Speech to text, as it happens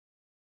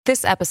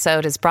This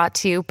episode is brought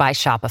to you by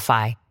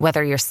Shopify.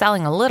 Whether you're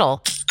selling a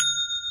little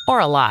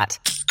or a lot,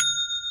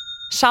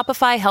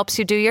 Shopify helps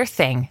you do your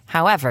thing,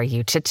 however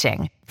you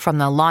cha-ching. From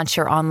the launch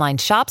your online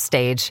shop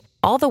stage,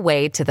 all the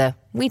way to the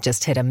we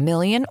just hit 1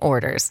 million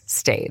orders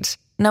stage.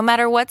 No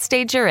matter what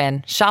stage you're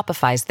in,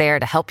 Shopify's there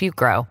to help you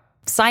grow.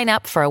 Sign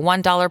up for a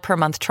 $1 per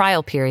month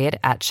trial period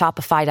at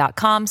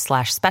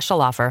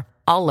shopify.com/special offer,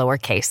 all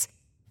lowercase.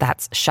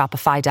 That's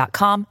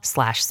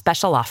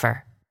shopify.com/special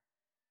offer.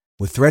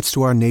 With threats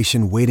to our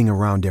nation waiting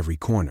around every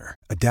corner,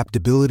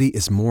 adaptability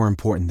is more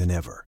important than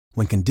ever.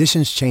 When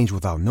conditions change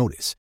without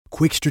notice,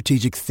 quick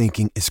strategic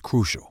thinking is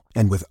crucial.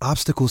 And with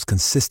obstacles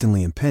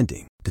consistently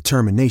impending,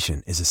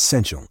 determination is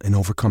essential in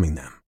overcoming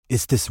them.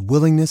 It's this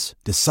willingness,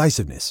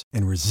 decisiveness,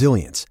 and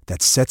resilience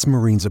that sets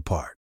Marines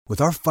apart. With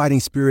our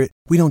fighting spirit,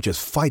 we don't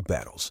just fight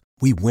battles,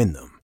 we win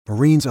them.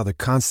 Marines are the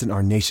constant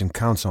our nation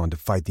counts on to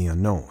fight the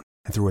unknown.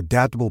 And through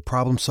adaptable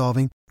problem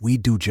solving, we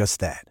do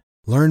just that.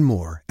 Learn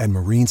more at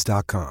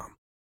marines.com.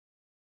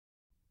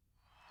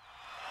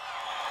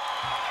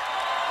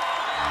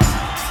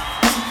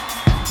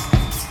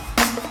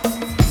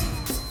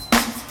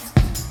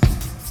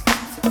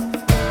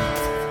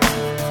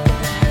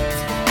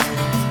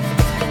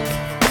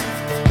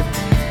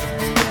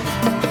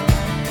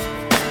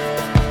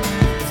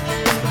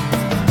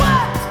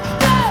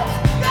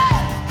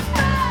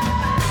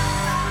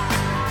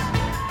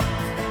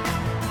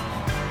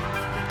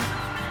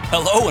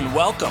 Hello and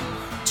welcome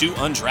to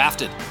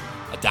Undrafted,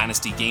 a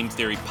Dynasty Game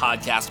Theory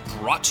podcast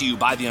brought to you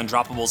by the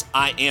Undroppables.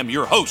 I am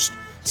your host,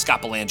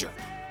 Scott Belanger,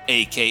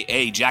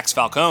 a.k.a. Jax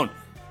Falcone.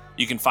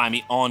 You can find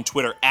me on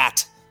Twitter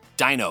at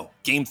Dino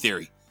Game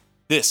Theory.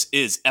 This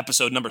is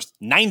episode number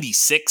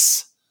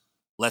 96.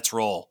 Let's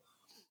roll.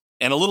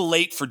 And a little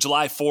late for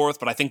July 4th,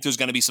 but I think there's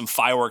going to be some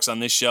fireworks on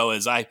this show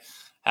as I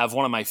have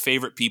one of my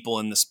favorite people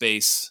in the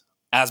space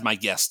as my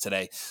guest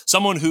today.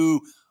 Someone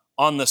who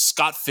on the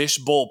Scott Fish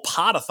Bowl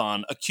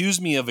Podathon accused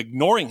me of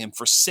ignoring him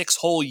for 6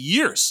 whole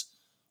years,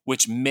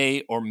 which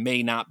may or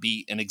may not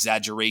be an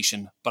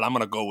exaggeration, but I'm going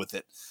to go with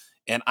it.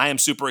 And I am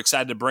super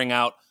excited to bring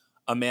out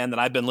a man that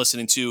I've been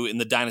listening to in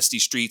the Dynasty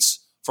streets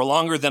for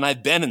longer than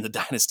I've been in the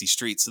Dynasty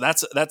streets. So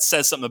that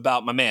says something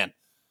about my man.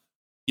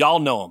 Y'all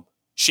know him.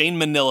 Shane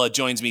Manila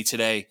joins me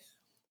today.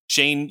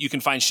 Shane, you can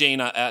find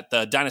Shane at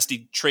the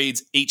Dynasty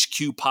Trades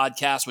HQ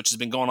podcast, which has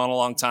been going on a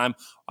long time.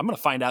 I'm going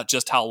to find out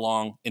just how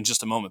long in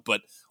just a moment,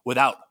 but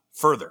without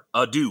further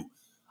ado,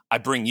 I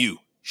bring you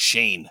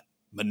Shane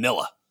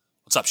Manila.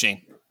 What's up,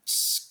 Shane?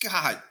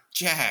 Scott,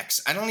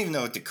 Jax. I don't even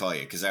know what to call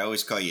you because I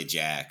always call you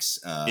Jax.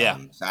 Yeah.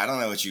 So I don't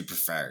know what you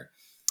prefer.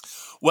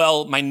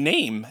 Well, my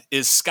name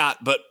is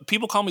Scott, but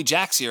people call me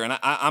Jax here, and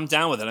I'm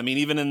down with it. I mean,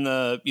 even in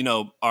the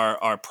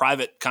our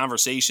private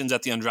conversations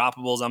at the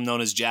Undroppables, I'm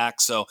known as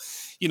Jax. So,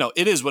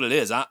 it is what it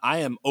is. I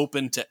am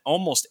open to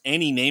almost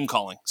any name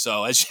calling.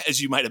 So, as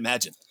you might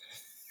imagine.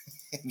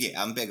 Yeah,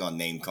 I'm big on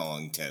name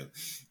calling too.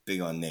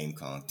 Big on name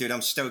calling. Dude,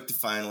 I'm stoked to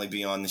finally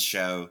be on the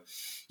show.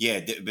 Yeah,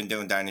 been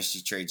doing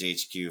Dynasty Trades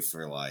HQ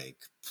for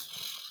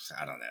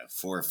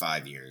 4 or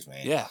 5 years,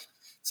 man. Yeah.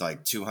 It's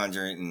like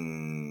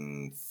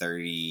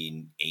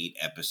 238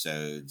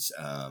 episodes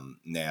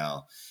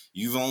now.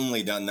 You've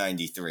only done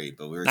 93,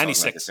 but we were 96.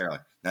 talking about this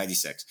earlier.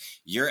 96.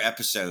 Your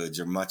episodes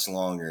are much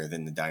longer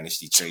than the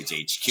Dynasty Trades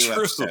HQ True.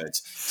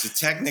 episodes. So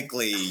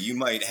technically, you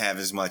might have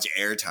as much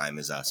airtime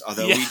as us.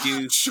 Although yeah, we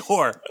do.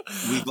 Sure.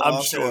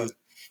 I'm sure.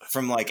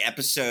 From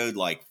episode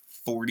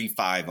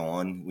 45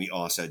 on, we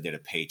also did a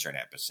patron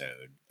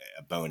episode,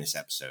 a bonus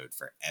episode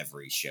for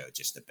every show,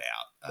 just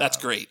about. That's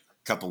great.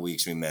 Couple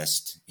weeks we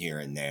missed here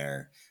and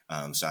there.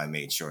 So I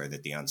made sure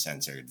that the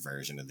uncensored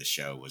version of the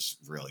show was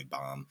really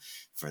bomb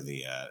for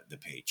the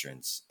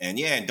patrons. And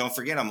yeah, and don't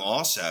forget, I'm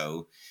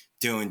also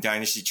doing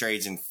Dynasty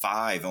Trades in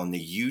 5 on the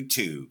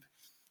YouTube.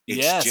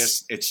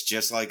 It's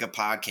just like a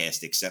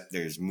podcast, except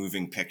there's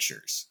moving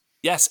pictures.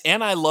 Yes,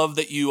 and I love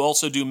that you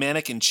also do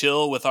Manic and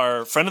Chill with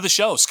our friend of the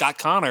show, Scott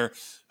Connor,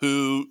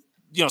 who,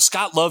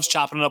 Scott loves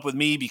chopping it up with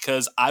me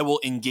because I will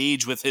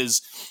engage with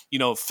his,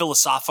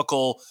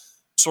 philosophical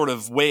sort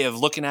of way of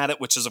looking at it,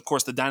 which is, of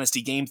course, the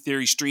Dynasty Game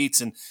Theory streets.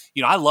 And,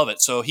 I love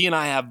it. So he and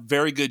I have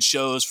very good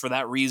shows for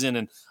that reason.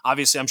 And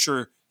obviously, I'm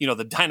sure,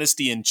 the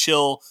Dynasty and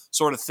Chill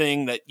sort of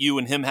thing that you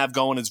and him have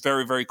going is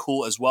very, very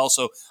cool as well.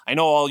 So I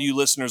know all you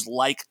listeners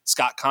like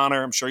Scott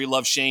Connor. I'm sure you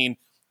love Shane.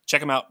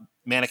 Check him out.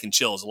 Manic and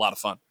Chill is a lot of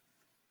fun.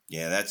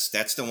 Yeah,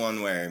 that's the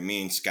one where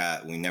me and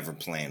Scott, we never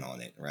plan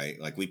on it,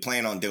 right? Like we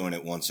plan on doing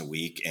it once a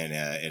week, and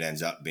it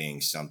ends up being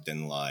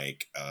something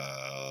like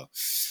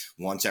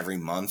once every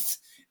month.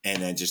 And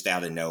then just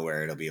out of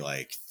nowhere, it'll be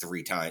like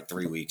 3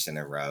 weeks in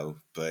a row.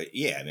 But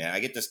yeah, man,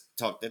 I get to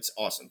talk. That's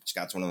awesome.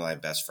 Scott's one of my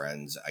best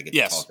friends. I get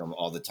to talk to him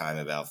all the time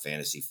about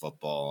fantasy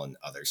football and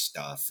other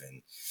stuff.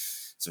 And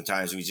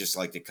sometimes we just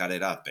like to cut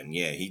it up. And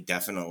yeah, he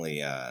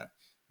definitely,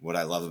 what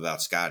I love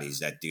about Scott, he's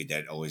that dude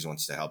that always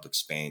wants to help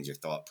expand your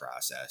thought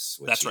process,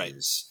 which That's right.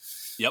 is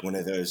one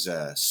of those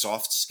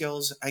soft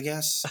skills, I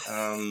guess.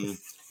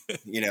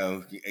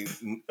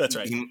 That's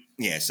right.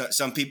 Yeah. So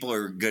some people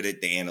are good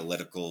at the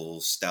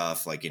analytical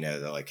stuff. Like,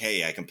 they're like,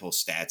 hey, I can pull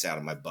stats out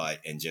of my butt,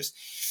 and just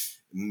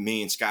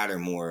me and Scott are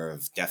more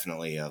of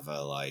definitely of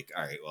a like,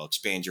 all right, well,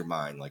 expand your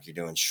mind. Like you're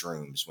doing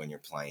shrooms when you're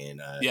playing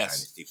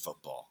dynasty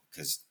football.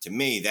 Cause to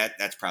me,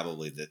 that's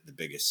probably the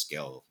biggest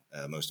skill,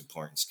 most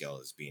important skill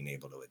is being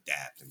able to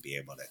adapt and be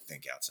able to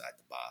think outside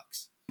the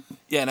box.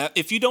 Yeah. Now,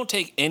 if you don't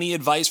take any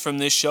advice from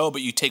this show,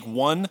 but you take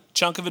one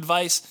chunk of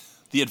advice,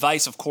 the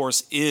advice, of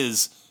course,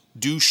 is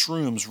do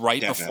shrooms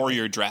right before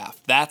your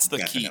draft. That's the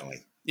key.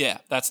 Yeah,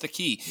 that's the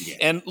key. Yeah.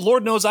 And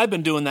Lord knows I've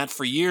been doing that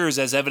for years,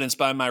 as evidenced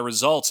by my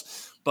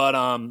results. But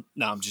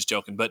no, I'm just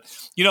joking. But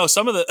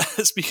some of the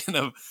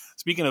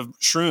speaking of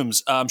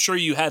shrooms, I'm sure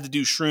you had to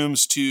do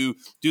shrooms to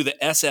do the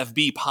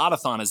SFB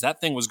podathon, as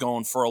that thing was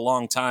going for a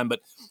long time.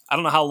 But I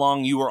don't know how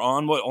long you were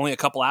on. What, only a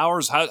couple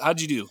hours? How'd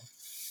you do?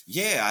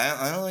 Yeah,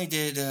 I only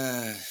did.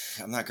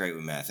 I'm not great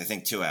with math. I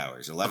think 2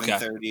 hours,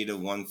 11:30 to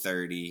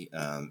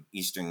 1:30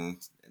 Eastern.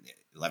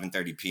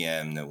 11:30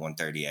 p.m. to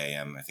 1:30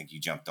 a.m. I think you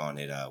jumped on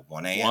at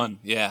 1 a.m.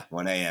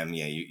 1 a.m.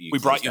 Yeah, you we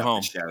brought you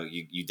home. Show.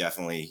 You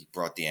definitely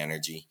brought the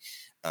energy.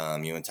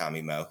 You and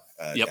Tommy Moe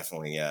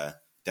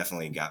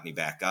definitely got me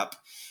back up.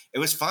 It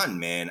was fun,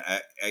 man.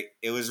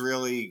 It was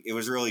really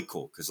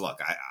cool because look,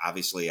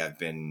 I've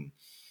been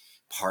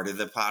part of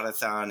the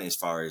podathon as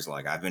far as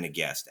like I've been a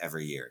guest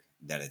every year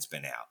that it's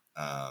been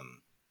out.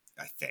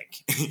 I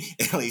think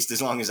at least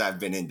as long as I've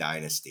been in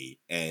Dynasty,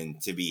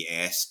 and to be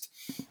asked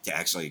to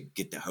actually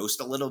get to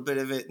host a little bit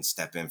of it and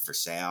step in for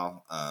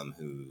Sal,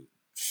 who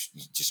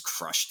just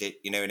crushed it.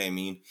 You know what I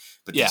mean?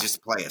 But to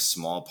just play a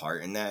small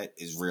part in that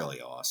is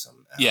really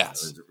awesome. It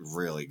was a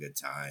really good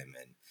time.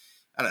 And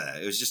I don't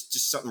know, it was just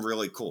something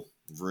really cool.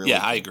 Really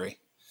cool. I agree.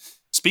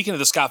 Speaking of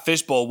the Scott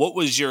Fish Bowl, what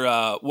was your,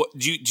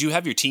 do you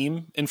have your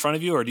team in front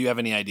of you, or do you have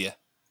any idea?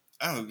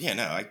 Oh yeah,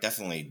 no, I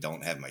definitely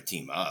don't have my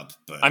team up,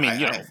 but I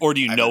mean, or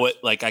do you know it?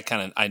 Like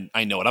I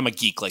know it. I'm a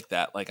geek like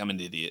that. Like I'm an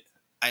idiot.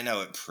 I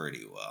know it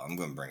pretty well. I'm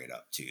going to bring it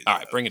up to you. All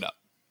right, bring it up.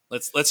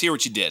 Let's hear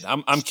what you did.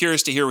 I'm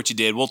curious to hear what you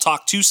did. We'll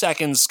talk 2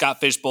 seconds Scott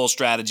Fish Bowl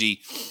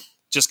strategy,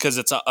 just because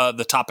it's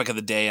the topic of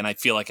the day, and I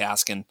feel like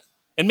asking,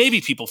 and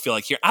maybe people feel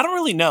like here. I don't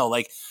really know.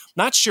 Like,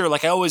 not sure.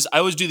 Like I always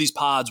do these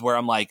pods where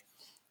I'm like,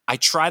 I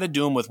try to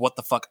do them with what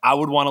the fuck I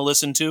would want to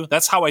listen to.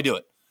 That's how I do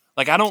it.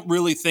 Like, I don't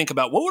really think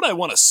about what would I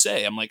want to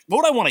say. I'm like, what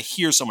would I want to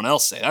hear someone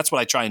else say? That's what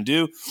I try and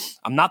do.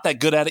 I'm not that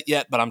good at it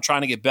yet, but I'm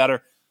trying to get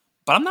better.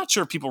 But I'm not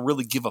sure if people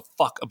really give a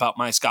fuck about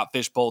my Scott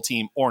Fish Bowl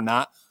team or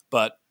not.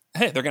 But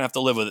hey, they're gonna have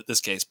to live with it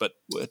this case. But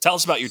tell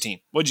us about your team.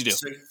 What'd you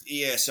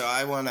do? So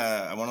I went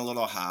a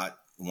little hot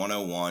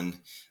 101.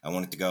 I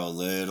wanted to go a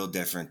little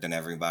different than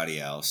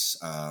everybody else.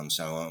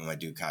 So I went with my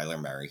dude Kyler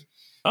Murray.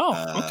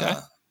 Oh, okay.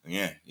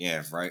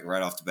 Yeah,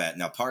 right off the bat.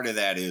 Now, part of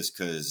that is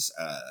because,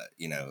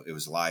 it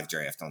was a live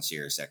draft on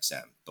Sirius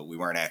XM, but we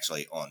weren't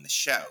actually on the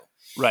show.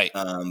 Right.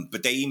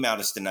 But they emailed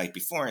us the night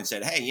before and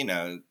said, hey,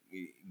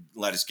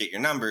 let us get your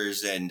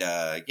numbers and,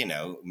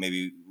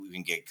 maybe we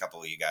can get a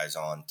couple of you guys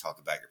on, talk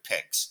about your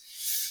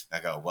picks. I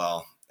go,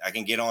 well, I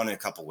can get on in a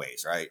couple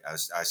ways, right? I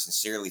was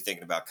sincerely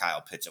thinking about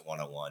Kyle Pitts at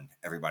 101.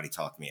 Everybody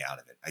talked me out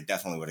of it. I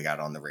definitely would have got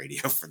on the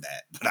radio for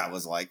that. But I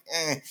was like,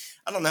 I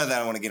don't know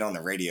that I want to get on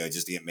the radio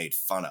just to get made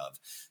fun of.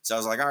 So I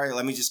was like, all right,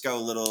 let me just go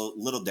a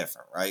little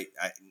different, right?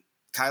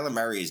 Kyler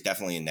Murray is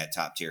definitely in that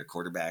top tier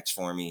quarterbacks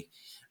for me.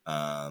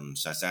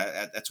 So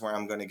that's where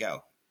I'm going to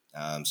go.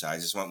 So I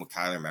just went with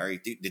Kyler Murray.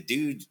 The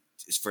dude,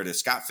 for the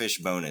Scott Fish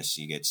bonus,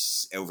 you get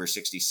over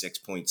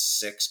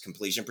 66.6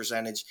 completion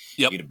percentage.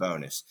 Yep. You get a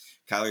bonus.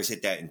 Kyler's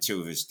hit that in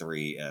 2 of his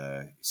 3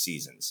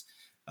 seasons.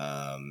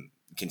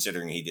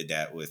 Considering he did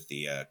that with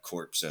the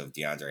corpse of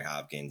DeAndre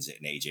Hopkins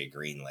and AJ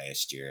Green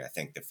last year, I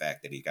think the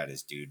fact that he got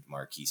his dude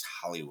Marquise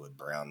Hollywood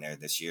Brown there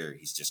this year,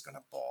 he's just going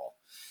to ball.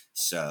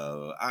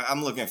 So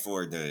I'm looking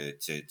forward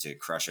to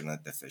crushing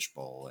at the Fish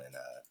Bowl and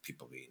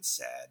people being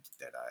sad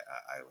that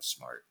I was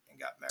smart and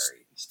got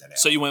married instead of.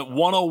 So you went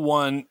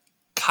 101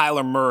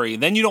 Kyler Murray.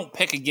 Then you don't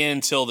pick again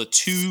until the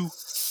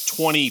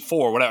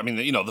 224, whatever. I mean,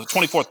 the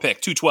 24th pick,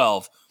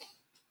 212.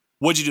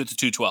 What'd you do at the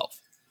 212?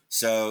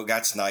 So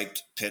got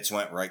sniped. Pitts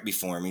went right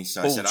before me.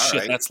 So I said, all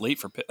right. That's late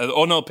for Pitts.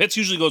 Oh, no, Pitts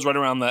usually goes right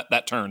around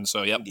that turn.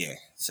 So, yep. Yeah.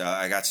 So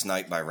I got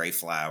sniped by Ray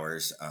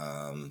Flowers.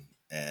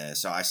 And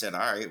so I said, all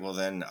right, well,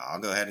 then I'll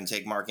go ahead and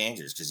take Mark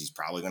Andrews because he's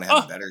probably going to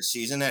have a better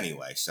season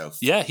anyway. So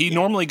yeah, he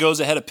normally goes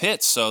ahead of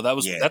Pitts. So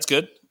that's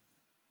good.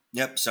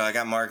 Yep. So I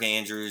got Mark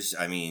Andrews.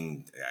 I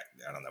mean,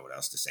 I don't know what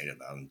else to say to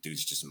them.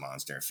 Dude's just a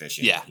monster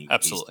efficient. Yeah,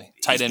 absolutely.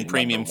 Tight end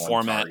premium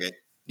format. Target.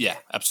 Yeah,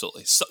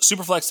 absolutely. So,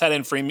 Superflex tight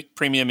end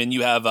premium, and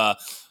you have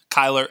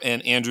Kyler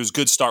and Andrews.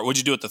 Good start. What'd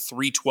you do at the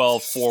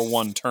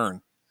 3-12-4-1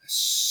 turn?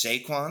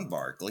 Saquon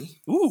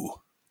Barkley. Ooh.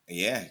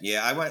 Yeah.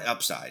 I went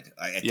upside.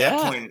 At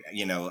that point,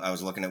 I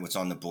was looking at what's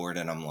on the board,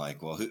 and I'm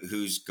like, well,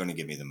 who's going to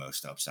give me the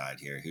most upside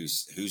here?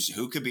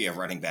 Who could be a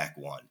running back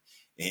one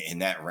in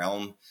that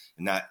realm?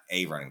 Not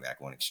a running back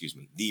one, excuse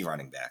me, the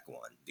running back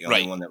one. The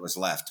only one that was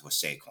left was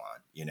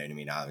Saquon. You know what I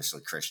mean?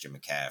 Obviously, Christian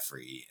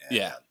McCaffrey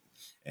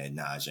and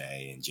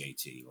Najee and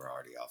JT were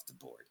already off the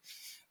board.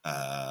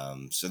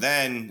 So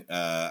then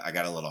I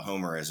got a little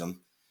homerism,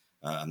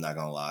 I'm not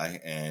going to lie,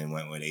 and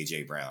went with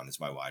A.J. Brown as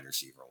my wide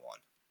receiver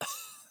 1.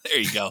 There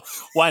you go.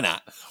 Why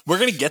not? We're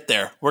going to get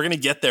there. We're going to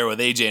get there with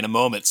AJ in a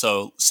moment.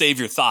 So save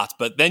your thoughts.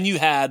 But then you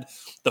had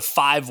the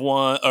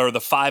 5-1 or the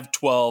 5-12,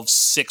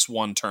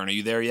 6-1 turn. Are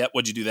you there yet?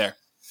 What'd you do there?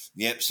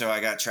 Yep. So I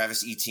got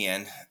Travis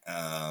Etienne.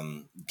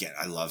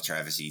 I love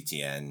Travis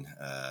Etienne.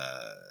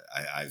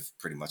 I've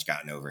pretty much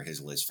gotten over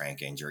his Liz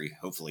Frank injury.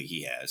 Hopefully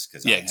he has.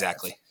 Yeah,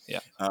 exactly. Yeah.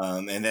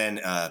 And then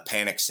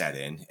panic set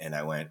in and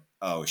I went,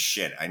 oh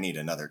shit, I need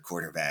another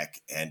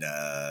quarterback. And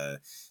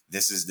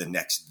this is the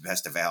next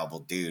best available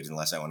dude,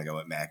 unless I want to go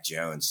with Mac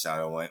Jones. So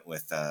I went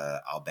with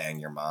I'll Bang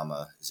Your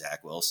Mama,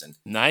 Zach Wilson.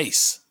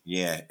 Nice.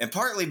 Yeah, and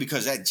partly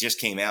because that just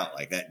came out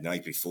like that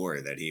night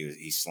before that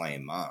he's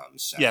slaying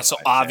moms. So yeah, so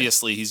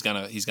obviously he's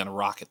gonna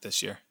rock it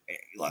this year.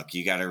 Look,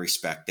 you got to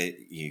respect it.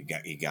 You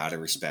got to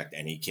respect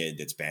any kid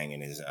that's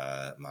banging his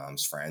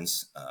mom's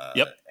friends.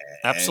 Yep,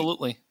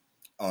 absolutely.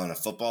 On a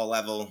football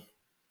level,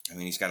 I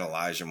mean, he's got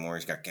Elijah Moore,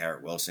 he's got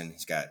Garrett Wilson,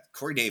 he's got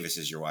Corey Davis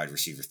as your wide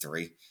receiver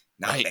 3.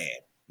 Not bad.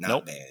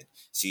 Not bad.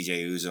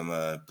 CJ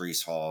Uzomah,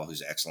 Breece Hall,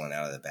 who's excellent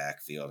out of the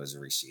backfield as a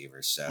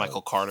receiver. So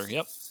Michael Carter,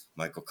 yep.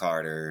 Michael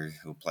Carter,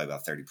 who'll play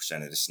about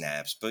 30% of the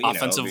snaps. But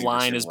offensive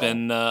line has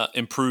been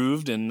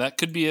improved, and that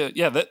could be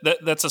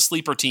that's a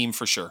sleeper team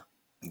for sure.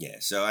 Yeah.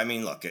 So I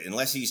mean, look,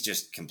 unless he's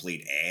just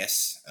complete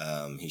ass,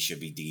 he should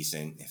be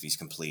decent. If he's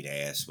complete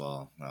ass,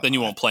 well, then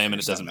you won't play him,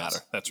 and it doesn't matter.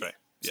 That's right.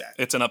 Exactly.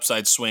 Yeah, it's an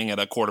upside swing at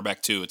a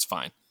quarterback too. It's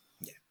fine.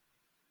 Yeah.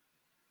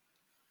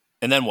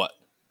 And then what?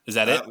 Is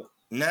that it?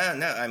 No.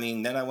 I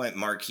mean, then I went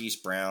Marquise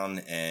Brown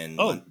and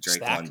Drake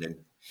stack.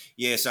 London.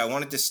 Yeah, so I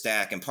wanted to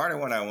stack, and part of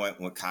when I went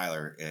with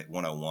Kyler at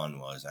 101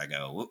 was I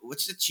go,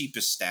 what's the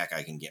cheapest stack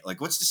I can get?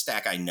 Like, what's the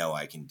stack I know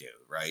I can do,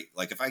 right?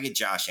 Like, if I get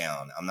Josh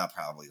Allen, I'm not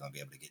probably going to be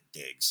able to get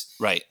Diggs,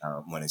 right?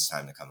 When it's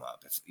time to come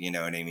up, if you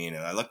know what I mean.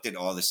 And I looked at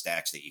all the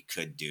stacks that you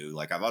could do.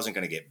 Like, I wasn't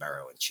going to get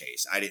Burrow and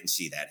Chase. I didn't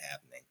see that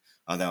happening.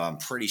 Although I'm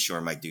pretty sure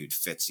my dude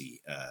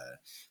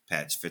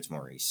Pat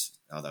Fitzmaurice,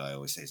 although I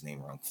always say his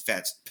name wrong,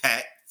 Pat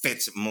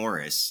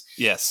Fitzmaurice,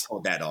 yes,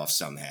 pulled that off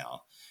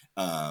somehow.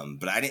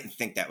 But I didn't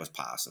think that was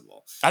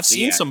possible. I've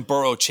seen some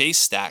Burrow Chase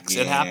stacks.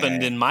 Yeah. It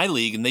happened in my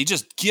league, and they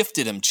just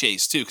gifted him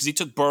Chase too, because he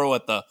took Burrow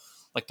at the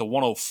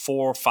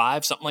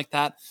 104.5, something like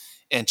that.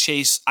 And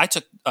Chase, I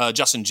took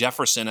Justin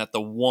Jefferson at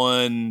the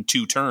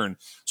 1-2 turn.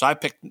 So I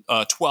picked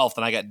 12th,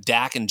 and I got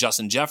Dak and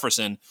Justin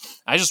Jefferson.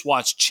 I just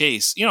watched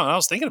Chase. And I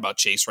was thinking about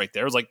Chase right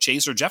there. It was like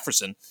Chase or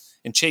Jefferson.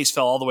 And Chase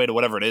fell all the way to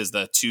whatever it is,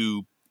 the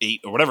 2-8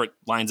 or whatever it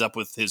lines up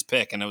with his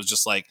pick. And it was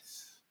just like,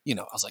 I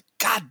was like,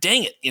 God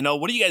dang it.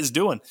 What are you guys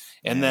doing?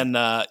 And then,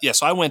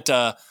 so I went,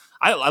 I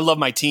love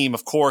my team,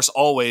 of course,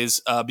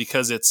 always,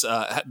 because it's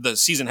the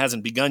season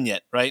hasn't begun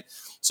yet, right?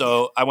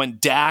 So I went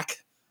Dak,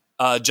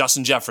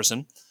 Justin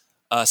Jefferson,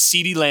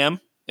 CeeDee Lamb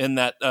in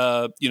that,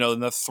 in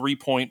the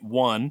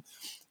 3.1,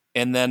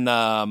 and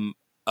then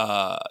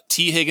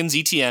T. Higgins,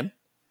 ETN,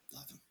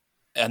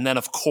 and then,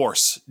 of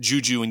course,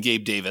 Juju and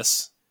Gabe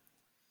Davis.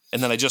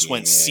 And then I just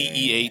went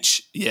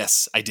CEH.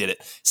 Yes, I did it.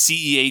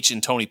 CEH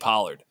and Tony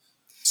Pollard.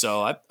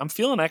 So I'm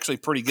feeling actually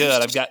pretty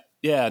good. I've got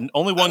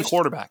only one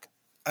quarterback.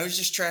 I was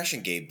just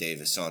trashing Gabe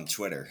Davis on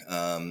Twitter.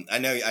 I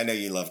know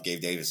you love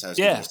Gabe Davis. I was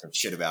giving some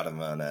shit about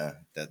him on the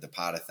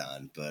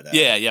Podathon, but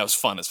it was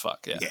fun as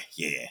fuck.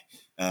 Yeah.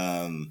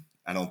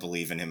 I don't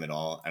believe in him at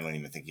all. I don't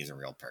even think he's a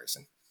real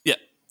person. Yeah,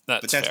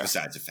 but that's fair.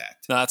 Besides the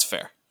fact. No, that's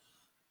fair.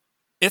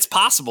 It's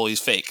possible he's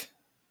fake.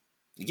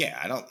 Yeah,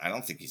 I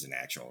don't think he's an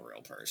actual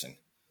real person.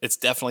 It's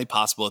definitely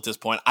possible at this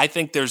point. I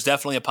think there's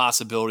definitely a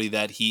possibility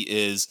that he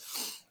is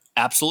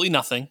absolutely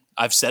nothing.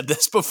 I've said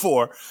this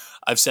before.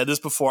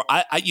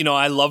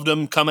 I loved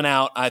him coming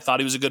out. I thought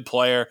he was a good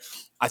player.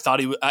 I thought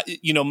he,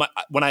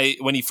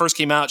 when he first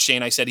came out,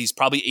 Shane, I said he's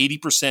probably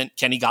 80%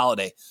 Kenny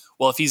Golladay.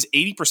 Well, if he's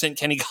 80%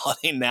 Kenny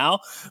Golladay now,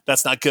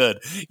 that's not good,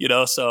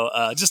 So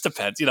it just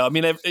depends,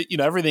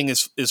 everything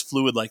is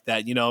fluid like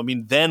that,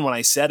 Then when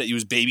I said it, he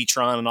was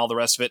Babytron and all the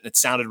rest of it, and it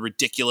sounded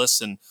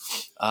ridiculous. And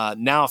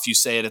now if you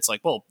say it, it's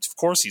like, well, of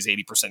course he's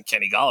 80%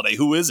 Kenny Golladay.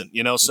 Who isn't?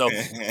 So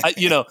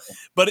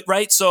but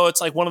right. So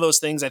it's like one of those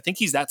things. I think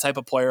he's that type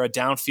of player, a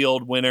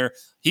downfield winner.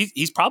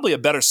 He's probably a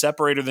better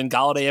separator than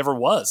Golladay ever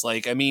was.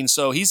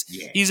 So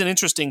he's an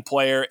interesting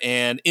player,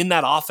 and in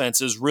that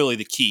offense is really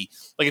the key.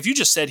 Like if you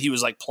just said he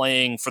was like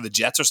playing for the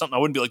Jets or something, I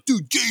wouldn't be like,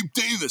 dude, Gabe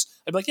Davis.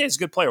 I'd be like, yeah, he's a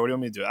good player. What do you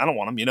want me to do? I don't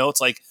want him. It's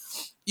like,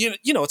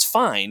 it's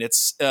fine.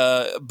 It's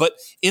but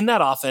in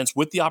that offense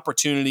with the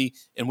opportunity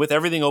and with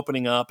everything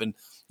opening up, and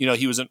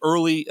he was an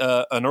early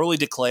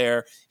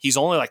declare. He's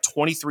only like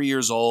 23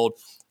 years old.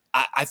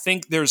 I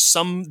think there's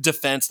some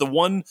defense. The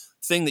one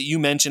thing that you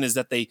mentioned is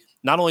that they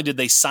not only did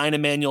they sign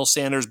Emmanuel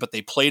Sanders, but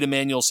they played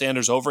Emmanuel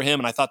Sanders over him.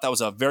 And I thought that was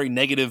a very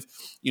negative,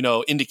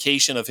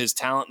 indication of his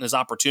talent and his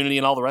opportunity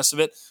and all the rest of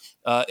it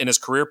in his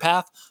career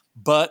path.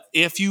 But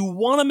if you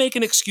want to make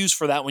an excuse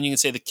for that, when you can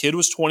say the kid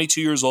was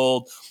 22 years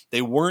old,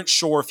 they weren't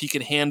sure if he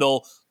could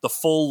handle the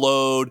full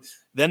load,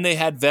 Then they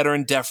had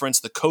veteran deference.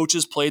 The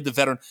coaches played the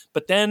veteran.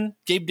 But then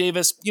Gabe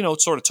Davis,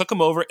 sort of took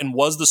him over and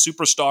was the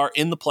superstar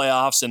in the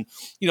playoffs. And,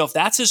 if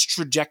that's his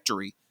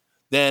trajectory,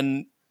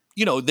 then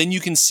you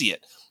can see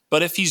it.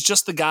 But if he's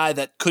just the guy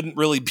that couldn't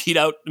really beat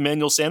out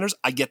Emmanuel Sanders,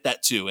 I get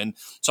that too. And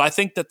so I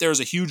think that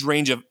there's a huge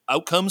range of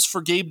outcomes for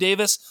Gabe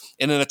Davis.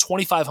 And in a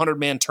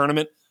 2,500-man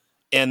tournament,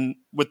 and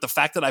with the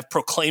fact that I've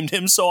proclaimed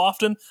him so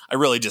often, I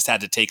really just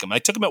had to take him. I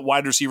took him at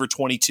wide receiver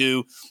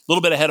 22, a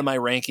little bit ahead of my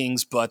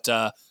rankings, but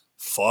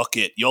fuck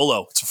it.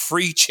 YOLO. It's a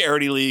free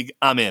charity league.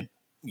 I'm in.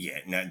 Yeah,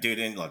 no, dude,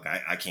 and look,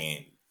 I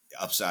can't.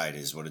 Upside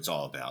is what it's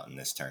all about in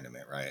this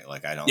tournament, right?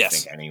 Like, I don't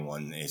think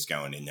anyone is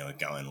going into it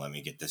going, let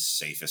me get the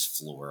safest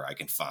floor I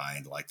can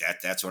find. Like,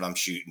 that's what I'm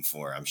shooting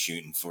for. I'm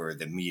shooting for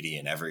the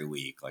median every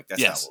week. Like,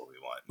 that's not what we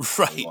want.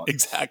 Right,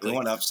 exactly. We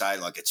want upside.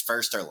 Like, it's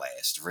first or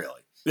last,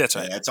 really. That's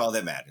right. That's all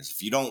that matters.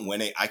 If you don't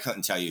win it, I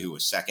couldn't tell you who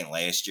was second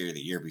last year,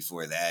 the year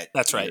before that.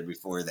 That's right. The year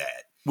before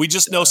that. We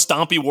just know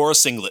Stompy wore a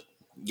singlet.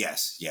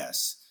 Yes.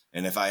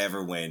 And if I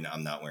ever win,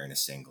 I'm not wearing a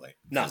singlet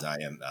because I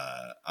am.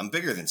 I'm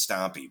bigger than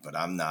Stompy, but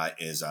I'm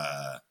not as.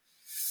 I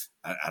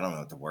don't know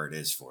what the word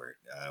is for it.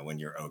 When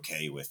you're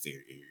okay with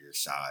your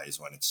size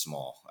when it's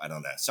small, I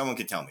don't know. Someone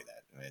could tell me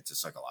that. I mean, it's a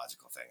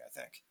psychological thing, I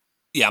think.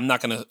 Yeah, I'm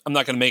not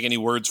gonna make any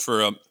words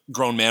for a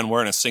grown man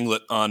wearing a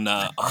singlet on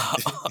on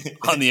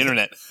the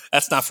internet.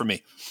 That's not for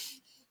me.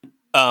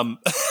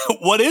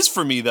 What is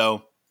for me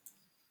though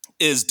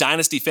is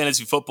Dynasty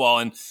Fantasy Football,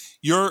 and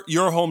your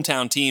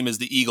hometown team is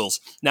the Eagles.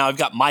 Now I've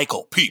got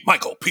Michael P.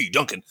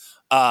 Duncan.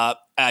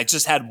 I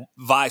just had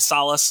Vi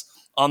Salas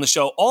on the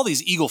show. All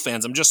these Eagle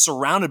fans, I'm just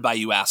surrounded by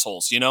you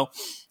assholes.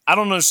 I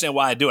don't understand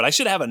why I do it. I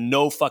should have a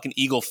no fucking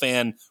Eagle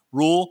fan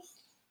rule,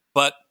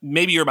 but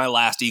maybe you're my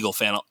last Eagle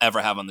fan I'll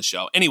ever have on the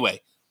show.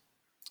 Anyway,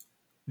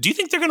 do you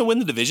think they're going to win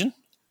the division?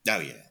 Oh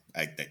yeah.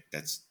 I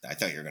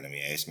thought you were going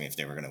to ask me if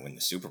they were going to win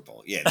the Super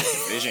Bowl. Yeah,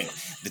 the division.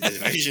 The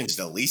division's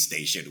the least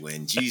they should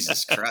win.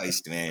 Jesus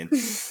Christ, man.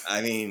 I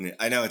mean,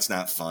 I know it's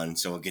not fun,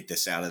 so we'll get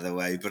this out of the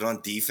way. But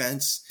on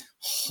defense,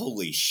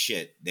 holy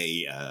shit,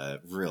 they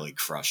really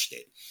crushed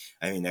it.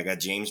 I mean, they got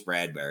James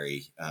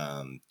Bradbury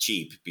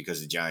cheap because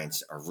the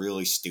Giants are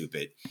really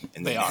stupid,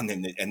 and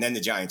then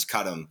the Giants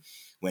cut him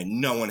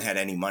when no one had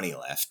any money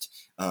left.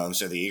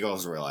 So the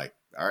Eagles were like,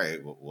 all right,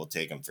 we'll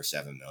take him for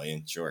 $7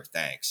 million. Sure,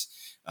 thanks.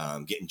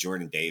 Getting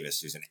Jordan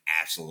Davis, who's an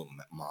absolute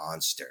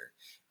monster.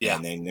 Yeah.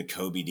 And then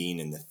Nakobe Dean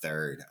in the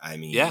third. I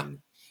mean,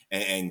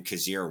 and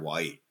Kazir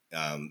White.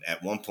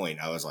 At one point,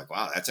 I was like,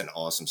 wow, that's an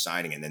awesome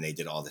signing. And then they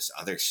did all this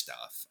other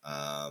stuff.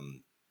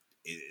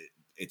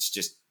 It's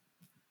just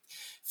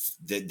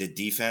the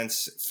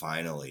defense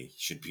finally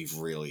should be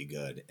really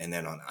good. And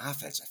then on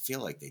offense, I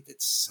feel like they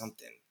did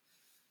something.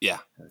 Yeah.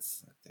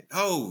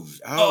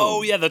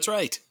 Oh, yeah, that's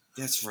right.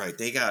 That's right.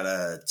 They got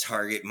a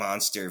target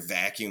monster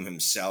vacuum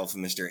himself,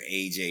 Mr.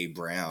 A.J.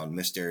 Brown.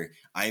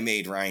 I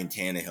made Ryan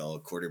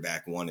Tannehill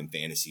quarterback 1 in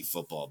fantasy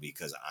football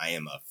because I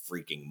am a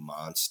freaking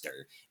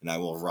monster. And I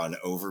will run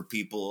over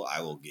people.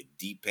 I will get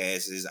deep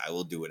passes. I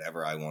will do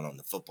whatever I want on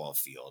the football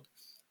field,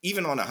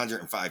 even on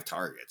 105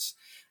 targets.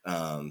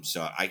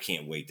 So I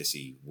can't wait to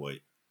see what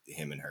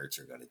him and Hurts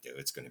are going to do.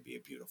 It's going to be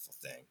a beautiful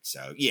thing.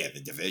 So, yeah,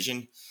 the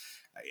division.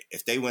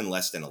 If they win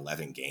less than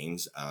 11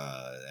 games,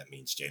 that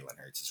means Jalen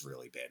Hurts is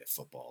really bad at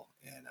football,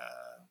 and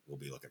we'll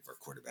be looking for a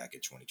quarterback in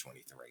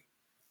 2023.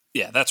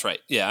 Yeah, that's right.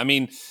 Yeah, I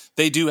mean,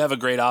 they do have a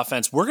great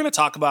offense. We're going to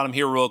talk about them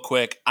here real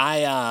quick.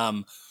 This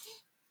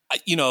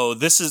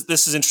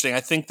is interesting.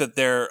 I think that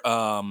they're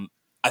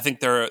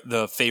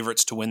the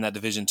favorites to win that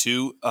division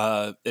too.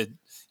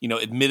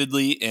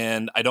 Admittedly,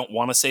 and I don't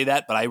want to say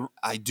that, but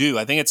I do.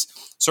 I think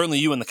it's certainly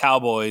you and the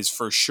Cowboys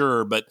for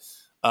sure, but.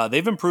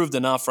 They've improved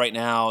enough right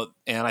now,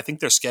 and I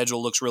think their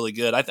schedule looks really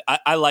good.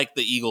 I like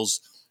the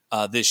Eagles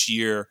this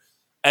year.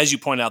 As you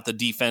point out, the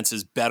defense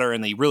is better,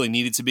 and they really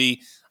needed to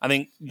be. I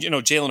think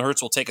Jalen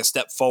Hurts will take a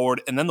step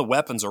forward, and then the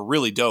weapons are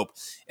really dope.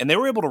 And they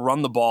were able to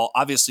run the ball,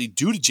 obviously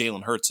due to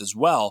Jalen Hurts as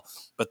well,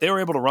 but they were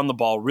able to run the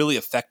ball really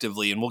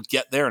effectively, and we'll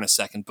get there in a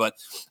second. But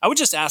I would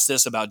just ask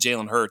this about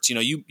Jalen Hurts.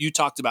 You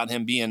talked about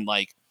him being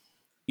like,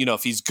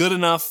 if he's good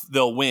enough,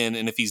 they'll win,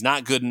 and if he's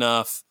not good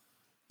enough,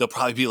 they'll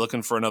probably be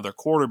looking for another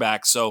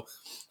quarterback. So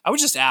I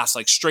would just ask,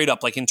 like straight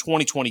up, like in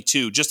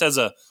 2022, just as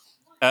a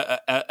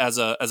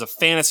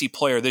fantasy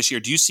player this year,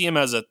 do you see him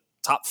as a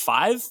top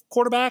 5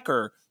 quarterback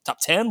or top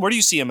 10? Where do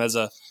you see him as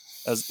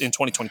in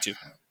 2022?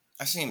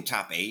 I see him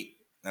top 8.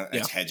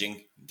 It's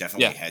hedging,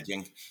 definitely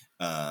hedging.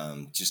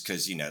 Just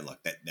because look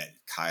that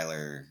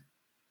Kyler,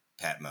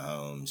 Pat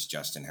Mahomes,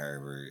 Justin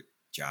Herbert,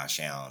 Josh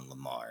Allen,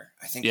 Lamar.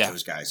 I think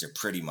those guys are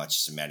pretty much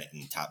cemented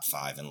in top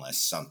 5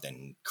 unless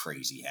something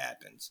crazy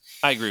happens.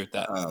 I agree with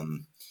that.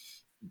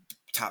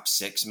 Top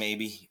 6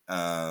 maybe.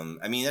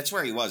 I mean, that's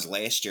where he was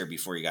last year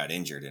before he got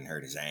injured and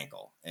hurt his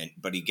ankle.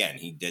 But again,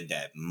 he did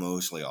that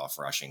mostly off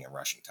rushing and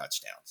rushing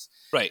touchdowns.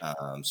 Right.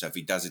 So if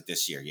he does it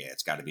this year,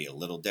 it's got to be a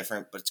little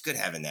different. But it's good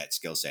having that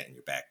skill set in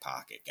your back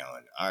pocket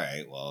going, all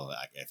right, well,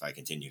 if I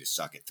continue to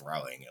suck at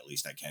throwing, at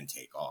least I can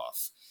take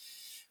off.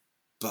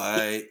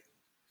 But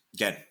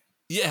again,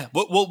 Yeah,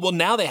 well,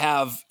 now they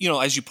have,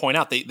 as you point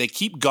out, they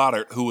keep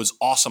Goddard, who was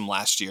awesome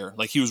last year.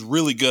 Like, he was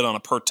really good on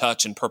a per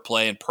touch and per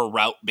play and per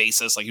route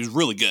basis. Like, he was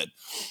really good.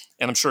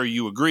 And I'm sure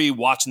you agree,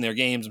 watching their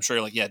games, I'm sure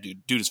you're like, yeah,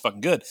 dude is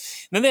fucking good.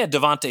 And then they had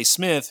Devontae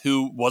Smith,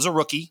 who was a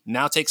rookie,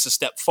 now takes a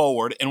step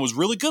forward and was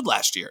really good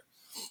last year.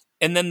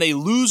 And then they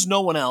lose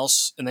no one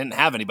else, and they didn't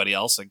have anybody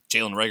else, like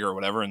Jalen Reagor or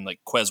whatever, and like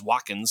Quez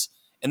Watkins.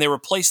 And they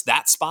replaced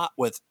that spot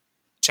with,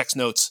 checks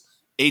notes,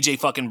 AJ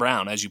fucking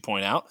Brown, as you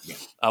point out,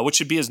 which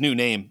should be his new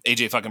name,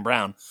 AJ fucking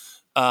Brown.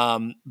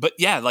 But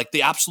yeah, like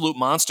the absolute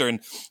monster. And,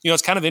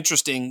 it's kind of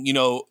interesting,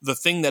 the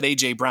thing that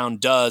AJ Brown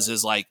does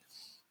is like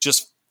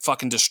just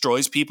fucking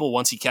destroys people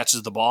once he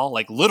catches the ball,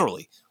 like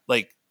literally,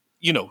 like,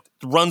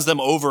 runs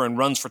them over and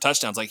runs for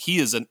touchdowns. Like, he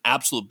is an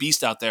absolute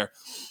beast out there.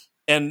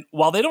 And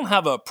while they don't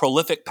have a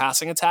prolific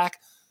passing attack,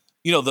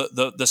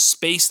 the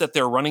space that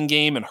their running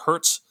game and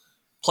Hurts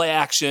play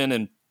action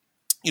and,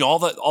 all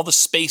the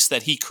space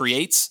that he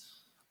creates,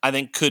 I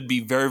think could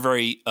be very,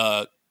 very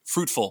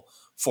fruitful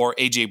for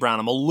A.J. Brown.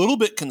 I'm a little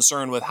bit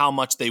concerned with how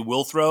much they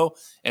will throw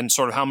and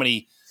sort of how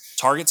many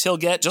targets he'll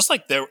get, just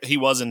like he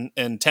was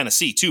in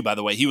Tennessee, too, by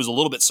the way. He was a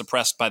little bit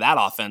suppressed by that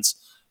offense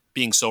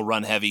being so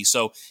run-heavy.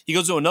 So he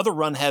goes to another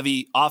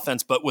run-heavy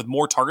offense, but with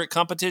more target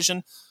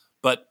competition.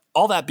 But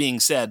all that being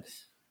said,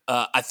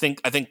 I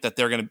think that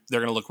they're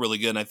gonna look really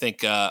good, and I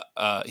think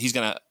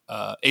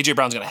A.J.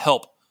 Brown's gonna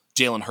help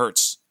Jalen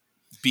Hurts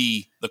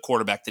be the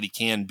quarterback that he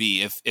can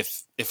be.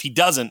 If he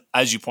doesn't,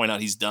 as you point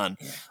out, he's done.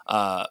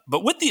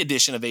 But with the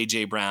addition of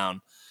A.J.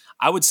 Brown,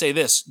 I would say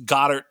this: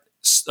 Goddard,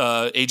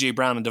 A.J.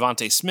 Brown, and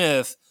Devontae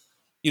Smith.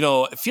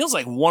 It feels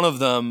like one of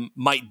them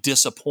might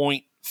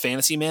disappoint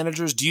fantasy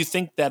managers. Do you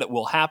think that it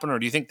will happen, or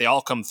do you think they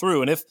all come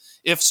through? And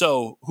if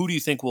so, who do you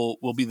think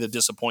will be the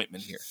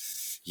disappointment here?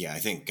 Yeah, I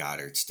think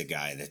Goddard's the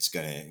guy that's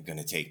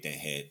gonna take the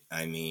hit.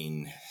 I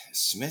mean,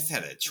 Smith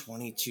had a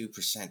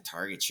 22%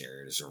 target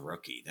share as a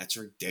rookie. That's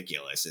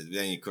ridiculous. And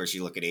then, of course,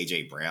 you look at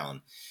A.J.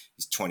 Brown.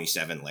 He's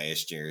 27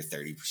 last year,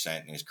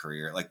 30% in his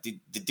career. Like, the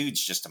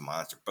dude's just a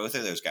monster. Both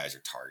of those guys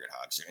are target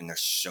hogs, and they're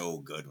so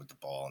good with the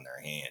ball in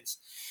their hands.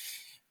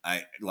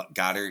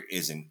 Goddard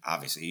isn't,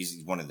 obviously,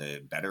 he's one of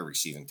the better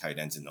receiving tight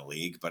ends in the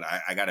league, but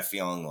I got a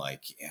feeling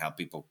like how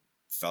people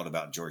felt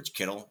about George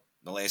Kittle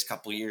the last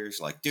couple of years,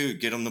 like,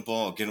 dude, get him the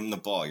ball.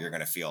 You're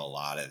going to feel a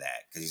lot of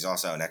that because he's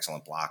also an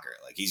excellent blocker.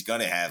 Like, he's going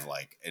to have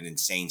like an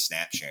insane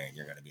snap share, and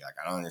you're going to be like,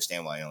 I don't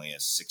understand why he only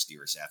has 60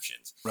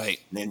 receptions. Right.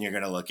 And then you're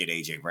going to look at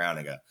A.J. Brown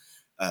and go,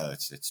 oh,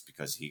 it's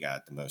because he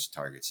got the most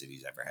targets that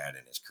he's ever had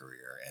in his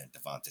career, and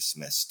Devonta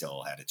Smith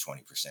still had a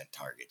 20%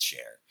 target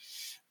share.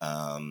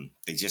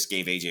 They just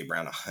gave A.J.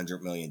 Brown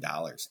 $100 million,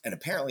 and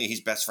apparently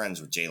he's best friends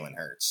with Jalen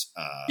Hurts.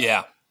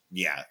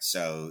 Yeah,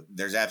 so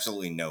there's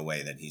absolutely no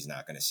way that he's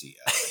not going to see.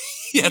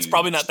 Yeah, it's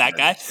probably not that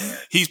guy.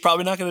 He's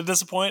probably not going to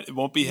disappoint. It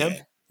won't be him.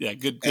 Yeah,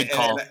 good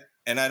call.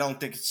 And I don't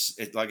think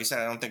like I said,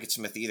 I don't think it's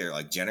Smith either.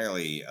 Like,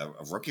 generally, a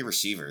rookie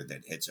receiver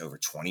that hits over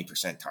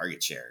 20%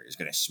 target share is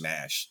going to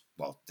smash,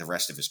 well, the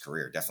rest of his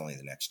career, definitely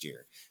the next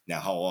year. Now,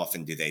 how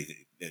often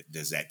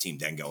does that team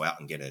then go out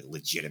and get a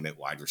legitimate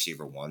wide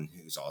receiver one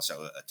who's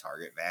also a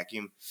target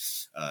vacuum?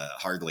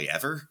 Hardly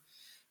ever.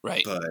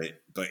 Right.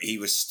 But he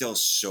was still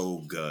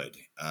so good.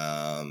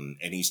 And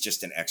he's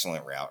just an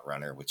excellent route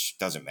runner, which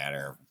doesn't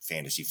matter in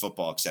fantasy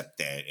football, except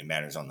that it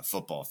matters on the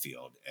football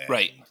field. And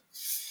right.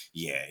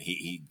 Yeah,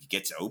 he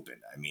gets open.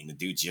 I mean, the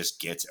dude just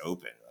gets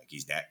open. Like,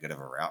 he's that good of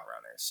a route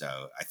runner.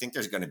 So I think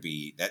there's going to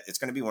be that. It's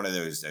going to be one of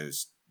those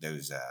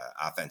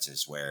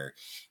offenses where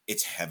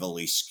it's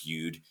heavily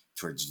skewed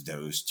towards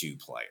those two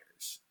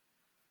players.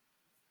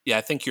 Yeah,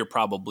 I think you're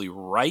probably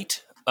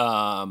right.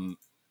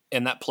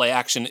 And that play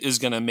action is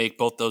going to make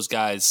both those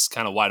guys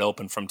kind of wide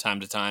open from time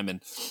to time.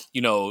 And,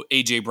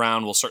 A.J.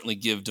 Brown will certainly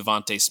give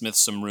Devontae Smith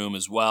some room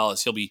as well,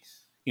 as he'll be,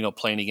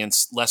 playing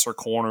against lesser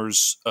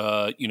corners,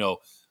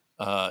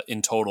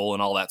 in total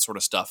and all that sort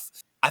of stuff.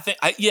 I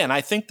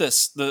think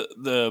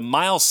the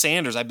Miles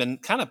Sanders, I've been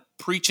kind of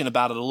preaching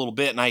about it a little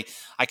bit. And I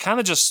kind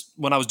of just,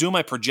 when I was doing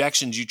my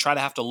projections, you try to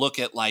have to look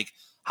at like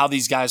how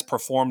these guys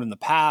performed in the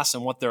past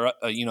and what their,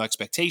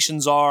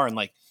 expectations are, and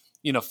like,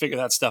 figure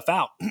that stuff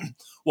out.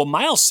 Well,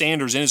 Miles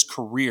Sanders in his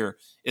career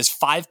is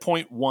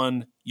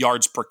 5.1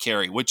 yards per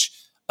carry, which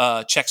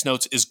checks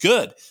notes is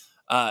good.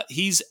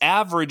 He's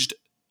averaged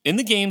in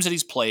the games that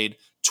he's played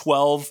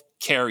 12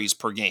 carries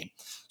per game.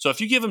 So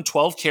if you give him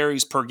 12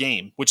 carries per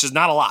game, which is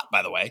not a lot,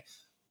 by the way,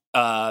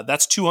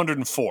 that's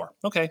 204.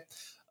 Okay.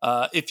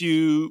 When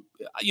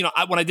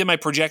I did my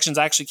projections,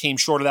 I actually came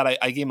short of that.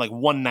 I gave him like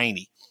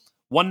 190.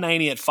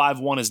 190 at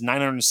 5'1" is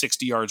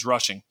 960 yards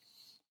rushing.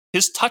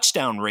 His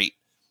touchdown rate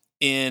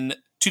in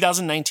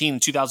 2019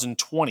 and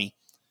 2020,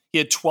 he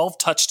had 12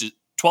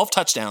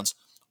 touchdowns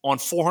on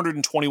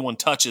 421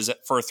 touches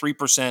for a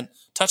 3%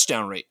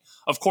 touchdown rate.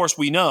 Of course,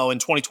 we know in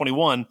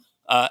 2021,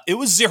 it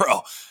was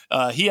 0.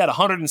 He had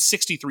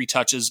 163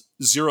 touches,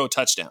 0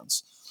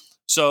 touchdowns.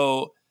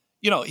 So,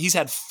 he's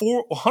had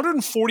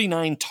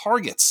 149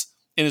 targets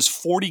in his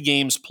 40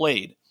 games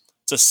played.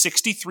 It's a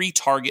 63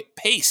 target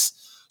pace.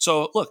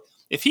 So, look,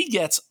 if he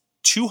gets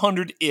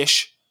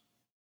 200-ish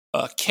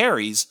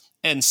carries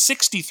and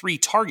 63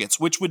 targets,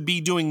 which would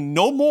be doing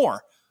no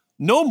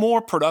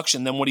more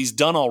production than what he's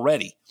done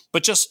already,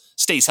 but just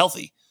stays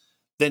healthy,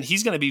 then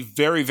he's going to be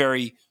very,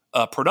 very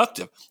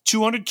productive.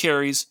 200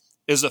 carries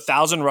is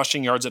 1,000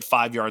 rushing yards at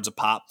 5 yards a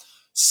pop.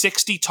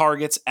 60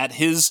 targets at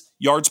his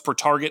yards per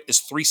target is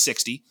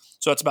 360.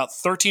 So it's about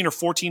 1,300 or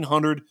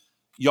 1,400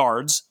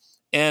 yards.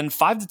 And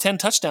 5 to 10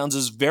 touchdowns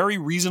is very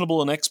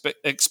reasonable and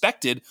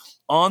expected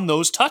on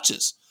those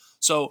touches.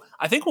 So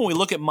I think when we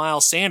look at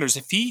Miles Sanders,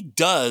 if he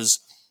does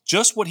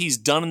just what he's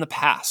done in the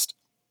past,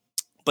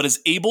 but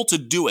is able to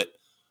do it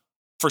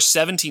for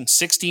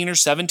 16 or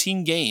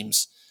 17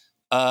 games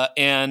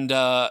and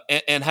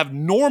have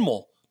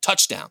normal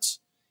touchdowns,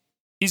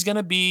 he's going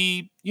to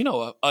be,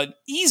 an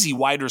easy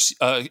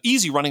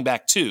easy running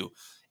back too.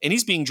 And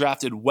he's being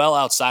drafted well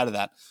outside of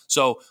that.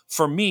 So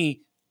for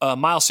me,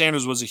 Miles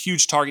Sanders was a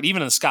huge target,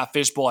 even in the Scott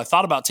Fish Bowl. I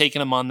thought about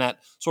taking him on that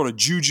sort of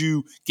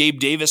Juju Gabe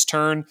Davis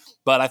turn,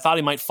 but I thought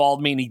he might fall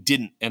to me, and he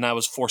didn't. And I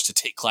was forced to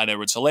take Clyde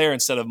Edwards-Helaire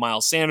instead of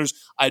Miles Sanders.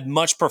 I'd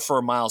much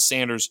prefer Miles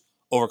Sanders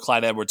over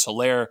Clyde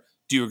Edwards-Helaire.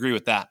 Do you agree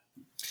with that?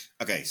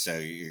 Okay, so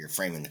you're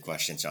framing the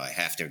question, so I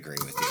have to agree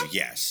with you.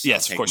 Yes,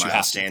 of course you have to.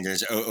 Miles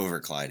Sanders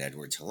over Clyde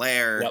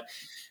Edwards-Helaire. Yep.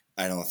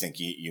 I don't think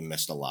you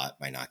missed a lot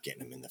by not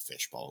getting him in the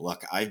fishbowl.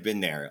 Look, I've been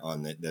there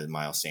on the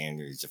Miles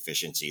Sanders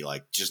efficiency.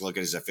 Like, just look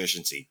at his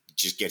efficiency.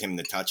 Just get him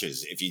the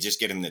touches. If you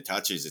just get him the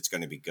touches, it's going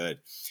to be good.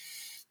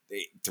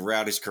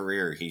 Throughout his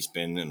career, he's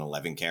been an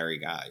 11-carry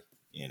guy,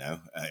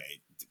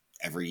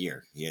 every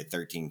year. He had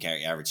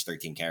averaged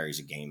 13 carries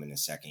a game in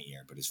his second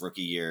year. But his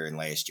rookie year and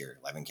last year,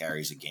 11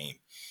 carries a game.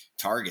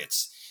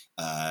 Targets.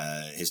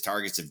 His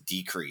targets have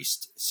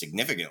decreased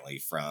significantly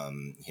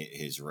from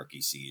his rookie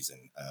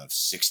season of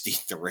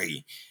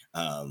 63.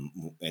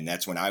 And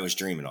that's when I was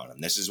dreaming on him.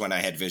 This is when I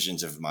had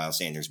visions of Miles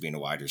Sanders being a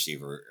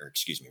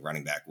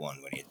running back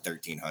one, when he had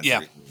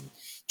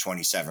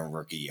 1,327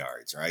 rookie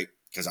yards, right?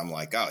 Because I'm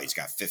like, oh, he's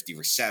got 50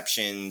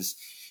 receptions.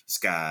 He's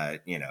got,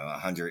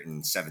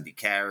 170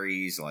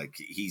 carries. Like,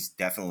 he's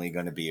definitely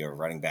going to be a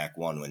running back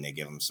one when they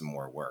give him some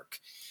more work.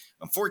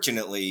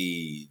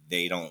 Unfortunately,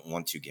 they don't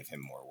want to give him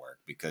more work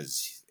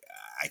because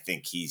I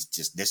think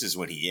this is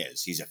what he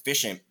is. He's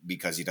efficient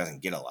because he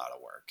doesn't get a lot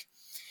of work.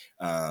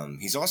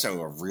 He's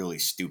also a really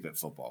stupid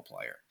football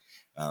player.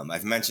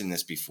 I've mentioned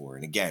this before.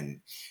 And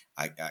again,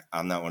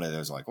 I'm not one of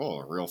those like, oh,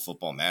 real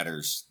football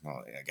matters.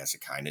 Well, I guess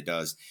it kind of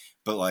does.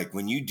 But like,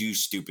 when you do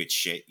stupid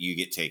shit, you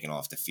get taken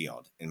off the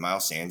field. And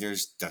Miles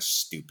Sanders does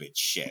stupid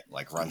shit,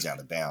 like runs out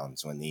of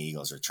bounds when the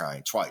Eagles are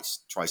trying twice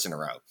in a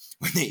row,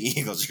 when the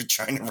Eagles are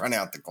trying to run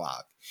out the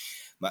clock.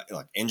 But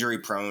look, injury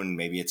prone,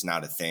 maybe it's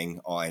not a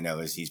thing. All I know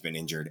is he's been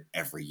injured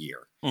every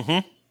year.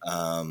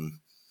 Mm-hmm.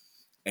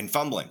 And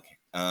fumbling.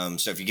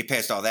 So if you get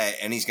past all that,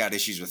 and he's got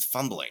issues with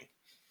fumbling.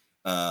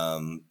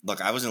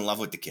 Look, I was in love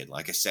with the kid.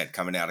 Like I said,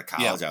 coming out of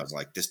college, I was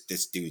like,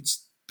 this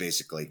dude's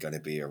basically going to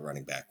be a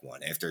running back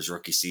one. After his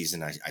rookie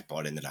season, I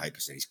bought into the hype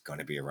and said he's going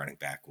to be a running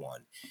back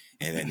one.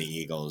 And then the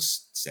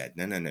Eagles said,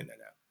 no,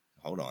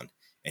 hold on.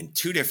 And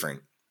two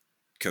different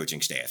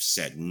coaching staffs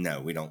said, no,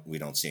 we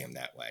don't see him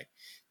that way.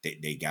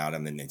 They got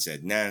him and then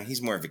said, no,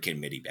 he's more of a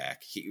committee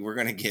back. We're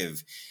going to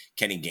give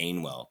Kenny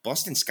Gainwell.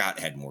 Boston Scott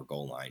had more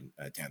goal line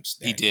attempts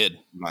than he did.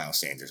 Miles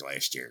Sanders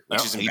last year,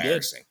 which is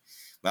embarrassing.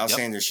 Miles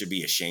Sanders should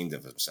be ashamed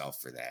of himself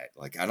for that.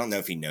 Like, I don't know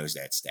if he knows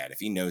that stat. If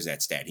he knows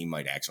that stat, he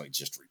might actually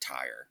just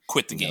retire.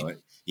 Quit the game.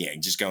 Yeah,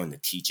 just go into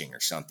teaching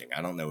or something.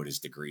 I don't know what his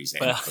degree's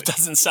in. Well, it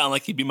doesn't sound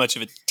like he'd be much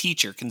of a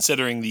teacher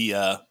considering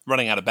the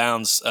running out of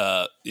bounds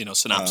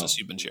synopsis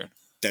you've been sharing.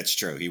 That's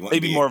true. He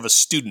wouldn't maybe more of a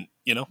student,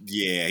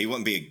 Yeah, he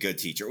wouldn't be a good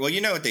teacher. Well,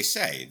 you know what they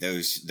say: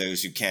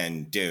 those who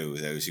can do,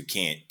 those who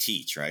can't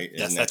teach. Right?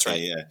 Yes, that's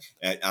right.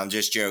 I'm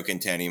just joking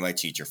to any of my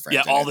teacher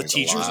friends. Yeah, all the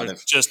teachers are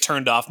just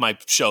turned off my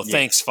show. Yeah,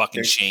 thanks,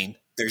 fucking Shane.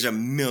 There's a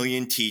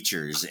million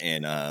teachers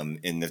in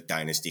the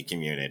Dynasty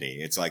community.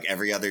 It's like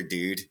every other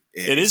dude.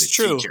 It is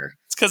true. Teacher.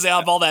 It's because they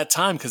have all that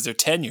time because they're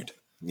tenured.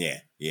 Yeah.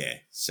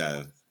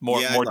 So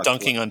more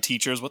dunking on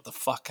teachers. What the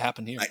fuck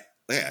happened here?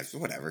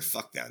 Whatever.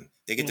 Fuck them.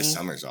 They get the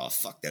summers off.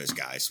 Fuck those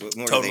guys. What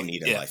more do they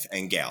need in life?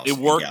 And gals. They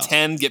work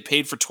 10, get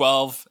paid for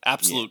 12.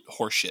 Absolute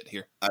horseshit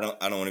here. I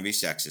don't want to be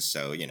sexist,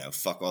 so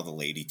fuck all the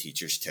lady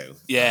teachers too.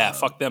 Yeah,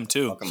 fuck them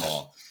too. Fuck them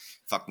all.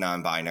 Fuck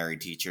non-binary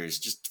teachers.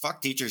 Just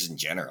fuck teachers in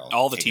general.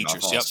 All the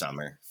teachers. All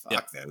summer.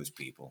 Fuck those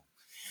people.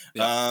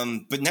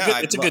 Yep. But no,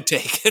 it's a good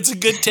take. It's a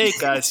good take,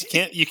 guys.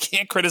 You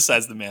can't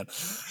criticize the man.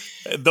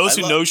 Those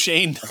who know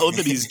Shane know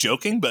that he's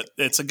joking, but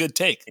it's a good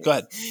take. Go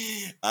ahead.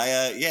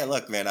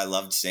 Look, man, I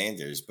loved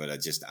Sanders, but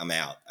I'm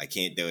out. I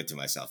can't do it to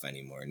myself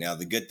anymore. Now,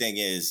 the good thing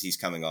is he's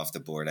coming off the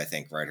board, I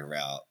think, right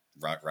around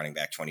running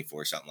back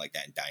 24, something like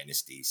that in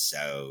Dynasty.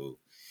 So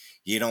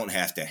you don't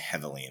have to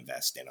heavily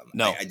invest in him.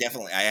 No.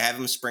 I have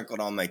him sprinkled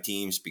on my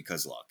teams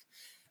because, look,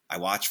 I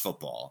watch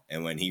football,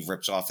 and when he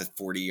rips off a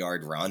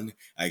 40-yard run,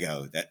 I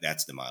go,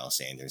 that's the Miles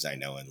Sanders I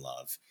know and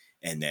love.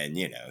 And then,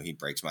 he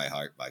breaks my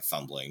heart by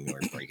fumbling or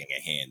breaking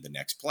a hand the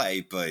next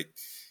play. But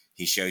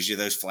he shows you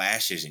those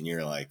flashes and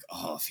you're like,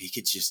 oh, if he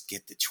could just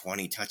get the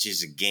 20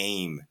 touches a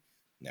game,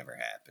 Never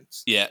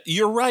happens. Yeah,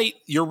 you're right.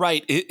 You're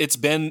right. It's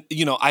been,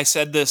 I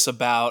said this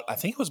about, I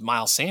think it was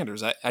Miles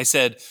Sanders. I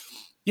said,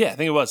 yeah, I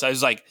think it was. I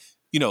was like,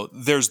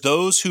 there's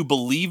those who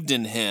believed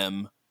in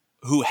him,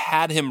 who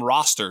had him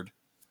rostered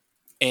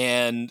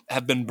and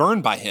have been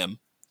burned by him.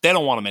 They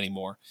don't want him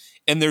anymore.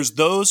 And there's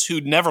those who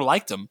never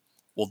liked him.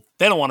 Well,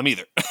 they don't want him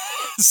either.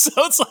 So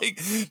it's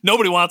like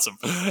nobody wants him.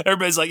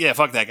 Everybody's like, yeah,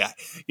 fuck that guy.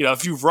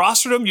 If you've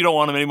rostered him, you don't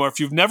want him anymore. If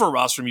you've never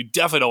rostered him, you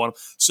definitely don't want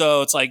him.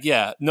 So it's like,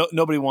 yeah,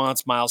 nobody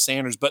wants Miles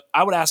Sanders. But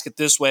I would ask it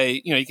this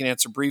way. You can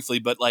answer briefly,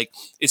 but like,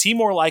 is he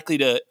more likely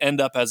to end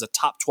up as a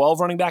top 12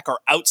 running back or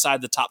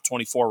outside the top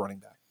 24 running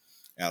back?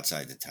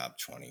 Outside the top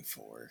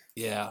 24.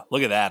 Yeah,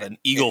 look at that, an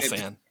Eagle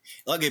fan.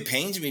 Look, it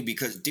pains me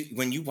because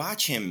when you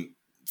watch him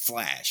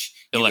flash,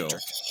 electric. Go,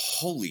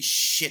 holy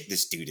shit,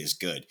 this dude is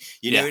good.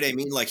 You know what I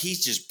mean? Like,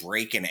 he's just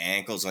breaking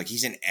ankles. Like,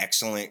 he's an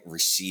excellent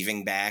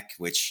receiving back,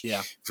 which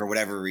for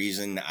whatever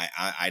reason,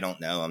 I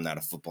don't know. I'm not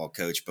a football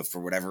coach, but for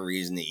whatever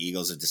reason, the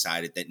Eagles have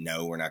decided that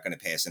no, we're not going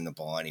to pass him the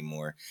ball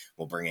anymore.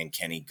 We'll bring in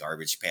Kenny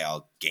Garbage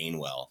Pail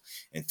Gainwell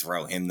and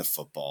throw him the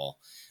football.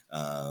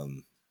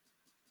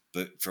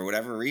 But for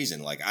whatever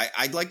reason, like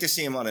I'd like to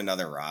see him on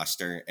another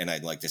roster, and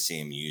I'd like to see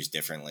him used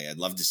differently. I'd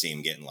love to see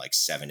him getting like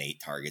 7-8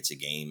 targets a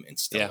game and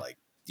still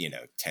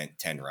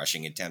 10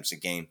 rushing attempts a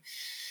game.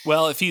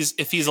 Well, if he's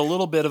a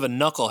little bit of a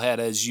knucklehead,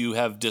 as you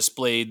have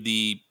displayed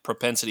the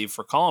propensity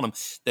for calling him,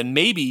 then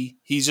maybe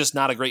he's just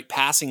not a great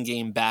passing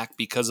game back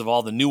because of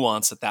all the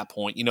nuance at that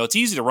point. It's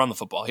easy to run the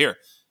football here.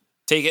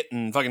 Take it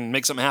and fucking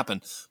make something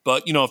happen.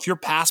 But if you're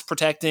pass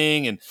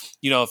protecting, and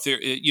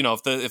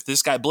if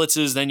this guy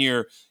blitzes, then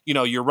you're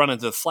running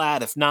to the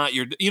flat. If not,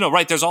 you're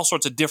right. There's all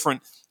sorts of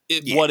different.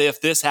 What if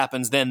this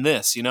happens, then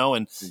this,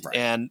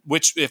 and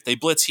which if they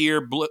blitz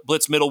here,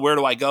 blitz middle, where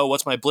do I go?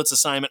 What's my blitz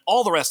assignment?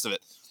 All the rest of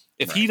it.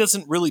 If he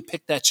doesn't really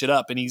pick that shit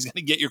up and he's going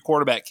to get your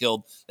quarterback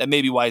killed, that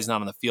may be why he's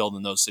not on the field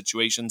in those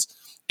situations.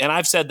 And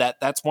I've said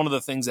that's one of the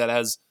things that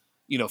has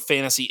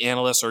fantasy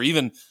analysts or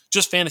even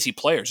just fantasy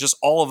players, just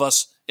all of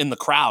us in the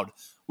crowd,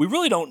 we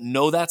really don't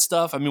know that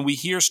stuff. I mean, we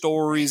hear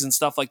stories and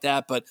stuff like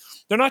that, but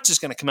they're not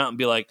just going to come out and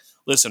be like,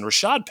 listen,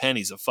 Rashad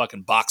Penny's a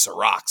fucking box of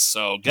rocks.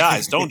 So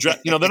guys, don't they're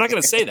not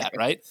going to say that,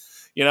 right?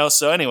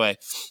 So anyway,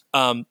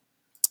 on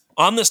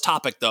this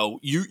topic though,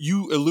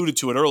 you alluded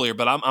to it earlier,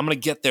 but I'm going to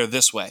get there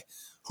this way.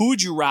 Who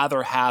would you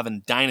rather have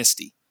in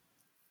Dynasty,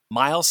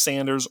 Miles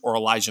Sanders or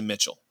Elijah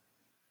Mitchell?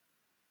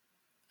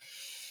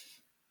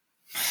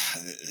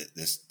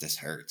 This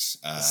hurts.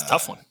 It's a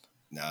tough one.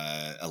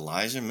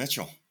 Elijah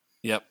Mitchell.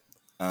 Yep.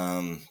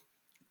 I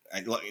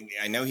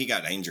know he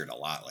got injured a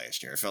lot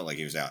last year. I felt like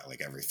he was out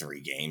like every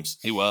 3 games.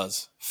 He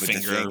was. But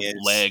finger,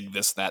 leg,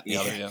 this, that, the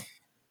other. Yeah.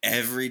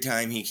 Every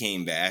time he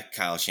came back,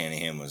 Kyle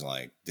Shanahan was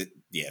like,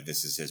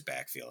 this is his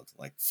backfield.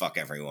 Like, fuck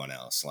everyone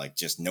else. Like,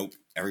 just nope.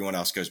 Everyone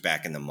else goes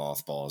back in the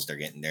mothballs. They're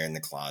in the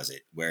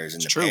closet. Whereas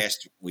in the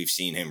past, we've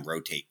seen him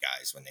rotate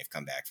guys when they've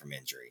come back from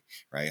injury,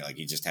 right? Like,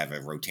 you just have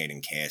a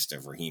rotating cast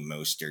of Raheem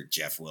Mostert,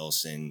 Jeff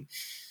Wilson.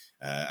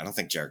 I don't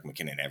think Jerick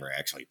McKinnon ever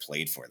actually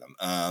played for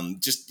them.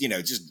 Just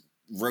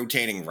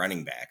rotating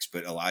running backs.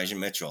 But Elijah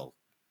Mitchell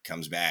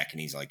comes back and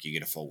he's like, you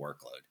get a full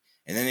workload.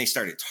 And then they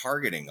started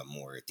targeting him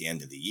more at the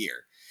end of the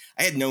year.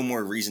 I had no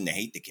more reason to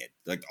hate the kid.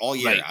 Like all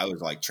year, I was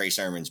like, Trey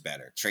Sermon's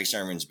better.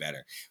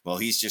 Well,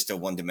 he's just a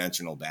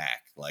one-dimensional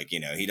back. Like,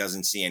 he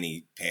doesn't see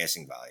any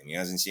passing volume. He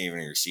doesn't see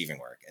any receiving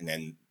work. And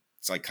then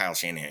it's like Kyle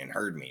Shanahan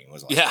heard me and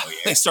was like,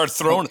 they started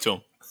throwing it to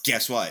him.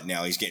 Guess what?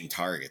 Now he's getting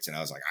targets. And I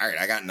was like, all right,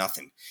 I got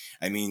nothing.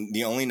 I mean,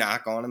 the only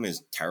knock on him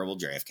is terrible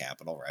draft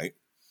capital, right?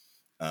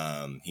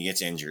 He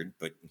gets injured,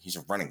 but he's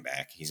a running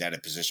back. He's at a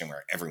position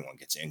where everyone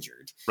gets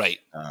injured. Right.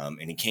 And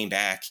he came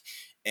back,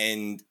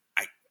 and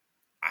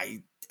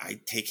I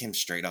take him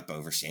straight up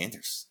over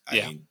Sanders. I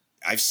mean,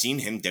 I've seen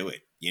him do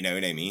it. You know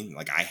what I mean?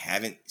 Like, I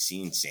haven't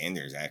seen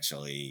Sanders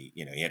actually,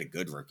 he had a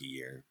good rookie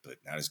year, but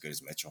not as good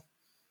as Mitchell.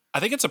 I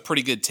think it's a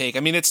pretty good take.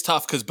 I mean, it's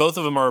tough because both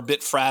of them are a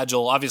bit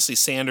fragile. Obviously,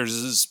 Sanders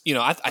is,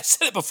 I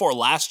said it before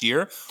last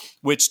year,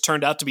 which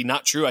turned out to be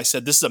not true. I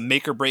said this is a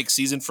make or break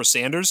season for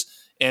Sanders,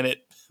 and it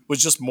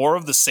was just more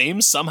of the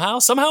same somehow.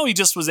 Somehow he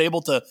just was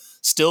able to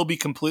still be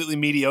completely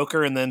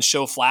mediocre and then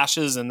show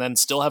flashes and then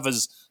still have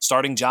his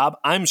starting job.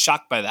 I'm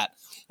shocked by that.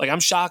 Like, I'm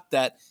shocked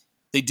that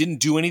they didn't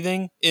do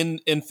anything in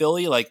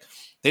Philly. Like,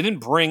 they didn't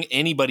bring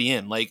anybody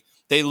in. Like,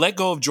 they let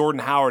go of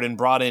Jordan Howard and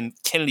brought in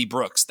Kennedy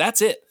Brooks.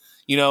 That's it.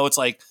 It's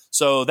like,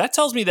 so that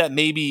tells me that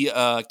maybe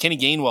Kenny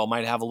Gainwell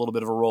might have a little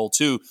bit of a role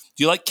too.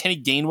 Do you like Kenny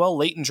Gainwell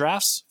late in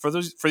drafts for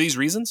these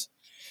reasons?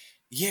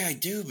 Yeah, I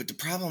do. But the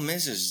problem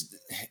is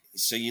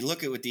so you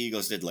look at what the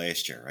Eagles did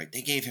last year, right?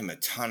 They gave him a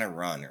ton of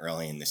run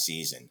early in the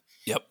season.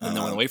 Yep, and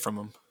then went away from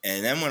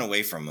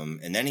him.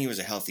 And then he was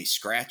a healthy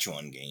scratch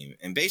one game.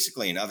 And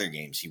basically in other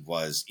games, he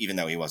was, even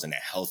though he wasn't a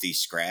healthy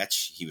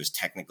scratch, he was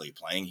technically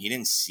playing. He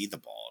didn't see the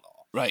ball at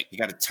all. Right. He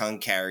got a ton of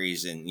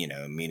carries in,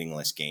 a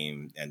meaningless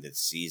game end of the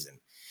season.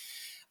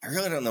 I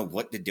really don't know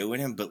what to do with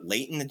him, but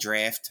late in the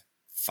draft,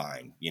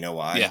 fine. You know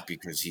why? Yeah.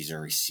 Because he's a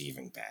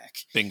receiving back.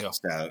 Bingo.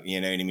 So,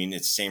 you know what I mean?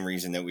 It's the same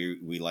reason that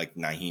we liked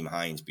Nyheim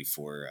Hines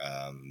before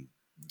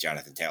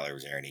Jonathan Taylor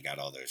was there and he got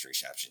all those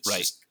receptions. Right.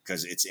 Just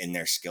because it's in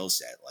their skill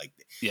set. Like,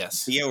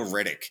 yes. Theo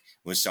Riddick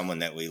was someone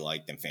that we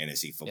liked in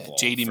fantasy football.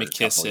 J.D. for a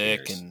couple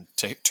McKissick years. and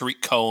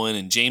Tariq Cohen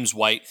and James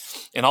White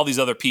and all these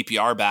other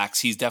PPR backs.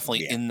 He's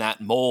definitely in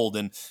that mold.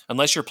 And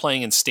unless you're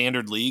playing in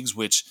standard leagues,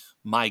 which,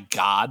 my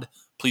God,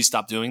 please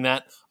stop doing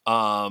that.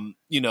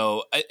 You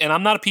know, and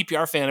I'm not a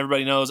PPR fan.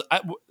 Everybody knows.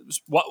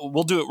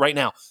 We'll do it right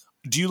now.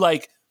 Do you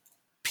like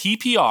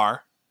PPR,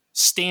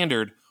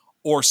 standard,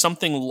 or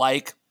something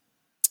like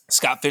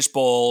Scott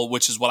Fishbowl,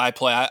 which is what I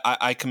play?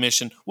 I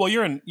commission. Well,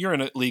 you're in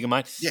a league of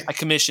mine. Yeah. I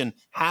commission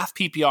half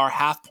PPR,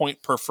 half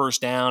point per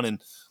first down,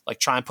 and like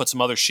try and put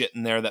some other shit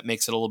in there that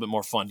makes it a little bit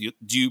more fun.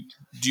 Do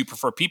you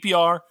prefer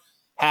PPR,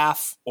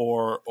 half,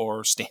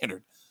 or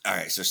standard? All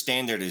right, so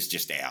standard is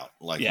just out.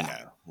 Like, no.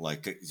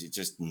 Like,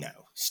 just no.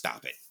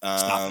 Stop it.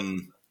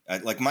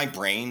 Like, my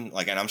brain,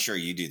 like, and I'm sure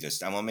you do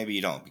this. Well, maybe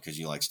you don't because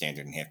you like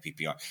standard and half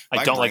PPR.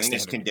 I don't like standard. My brain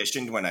is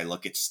conditioned when I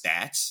look at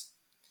stats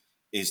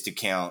is to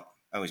count,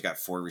 oh, he's got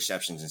 4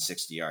 receptions and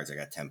 60 yards. I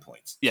got 10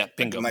 points. Yeah,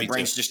 bingo. Like, my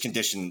brain's just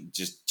conditioned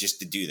just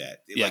to do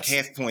that. Yes. Like,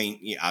 half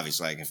point,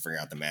 obviously I can figure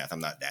out the math.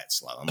 I'm not that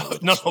slow. I'm a little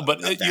no, slow. but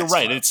you're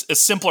right. Slow. It's a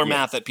simpler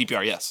math at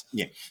PPR, yes.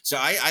 Yeah. So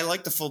I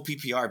like the full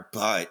PPR,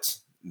 but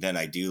then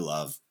I do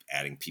love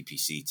adding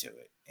PPC to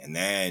it. And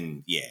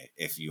then,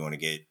 if you want to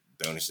get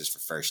bonuses for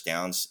first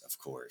downs, of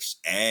course.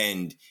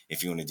 And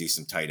if you want to do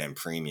some tight end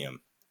premium,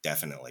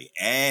 definitely.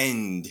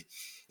 And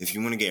if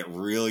you want to get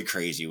really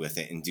crazy with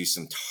it and do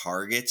some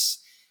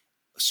targets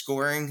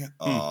scoring,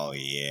 oh,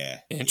 yeah.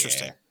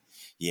 Interesting.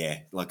 Yeah.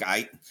 Look,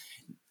 I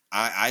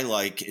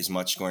like as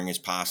much scoring as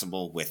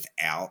possible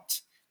without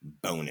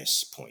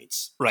bonus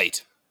points.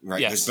 Right. Right,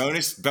 because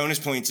bonus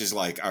points is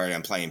like, all right,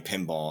 I'm playing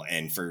pinball,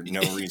 and for no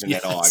reason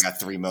at all, I got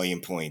 3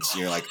 million points.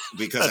 You're like,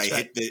 because I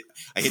hit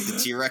the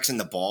T-Rex in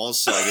the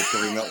balls, so I get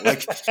 3 million.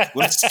 Like,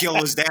 what skill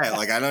is that?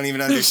 Like, I don't even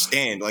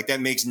understand. Like,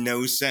 that makes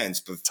no sense.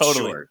 But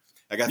totally, sure,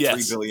 I got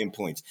 3 billion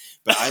points.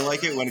 But I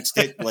like it when it's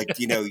like,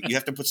 you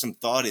have to put some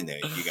thought in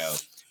it. You go,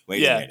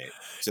 wait a minute.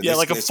 So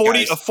like a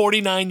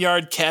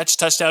 49-yard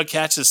touchdown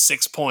catch is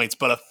 6 points,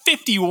 but a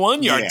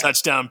 51-yard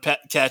touchdown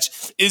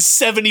catch is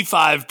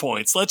 75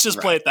 points. Let's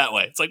just play it that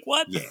way. It's like,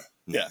 what?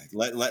 Yeah.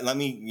 Let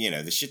me,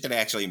 the shit that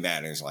actually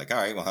matters. Like,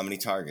 all right, well, how many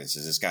targets?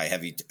 Is this guy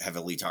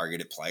heavily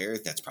targeted player?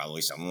 That's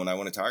probably someone I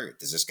want to target.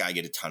 Does this guy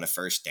get a ton of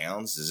first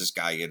downs? Does this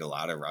guy get a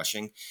lot of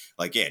rushing?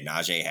 Like,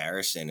 Najee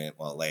Harris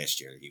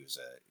last year he was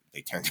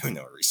they turned him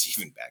into a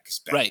receiving back because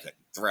Ben couldn't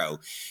throw.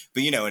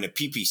 But, in a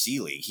PPC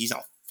league, he's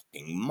a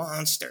fucking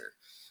monster.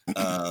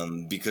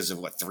 Because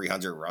of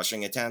 300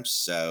 rushing attempts.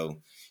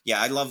 So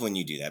I love when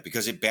you do that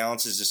because it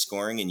balances the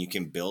scoring and you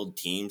can build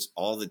teams.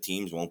 All the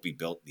teams won't be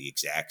built the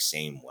exact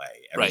same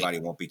way. Everybody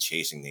won't be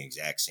chasing the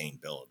exact same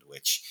build,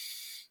 which,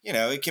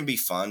 it can be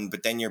fun,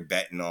 but then you're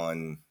betting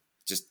on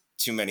just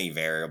too many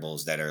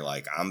variables that are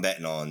like, I'm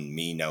betting on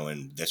me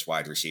knowing this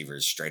wide receiver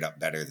is straight up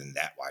better than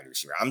that wide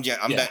receiver. I'm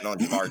betting on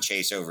Jamar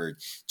Chase over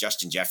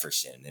Justin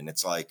Jefferson. And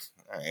it's like,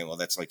 all right, well,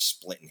 that's like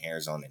splitting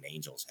hairs on an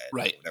angel's head,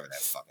 right? Whatever that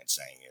fucking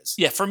saying is.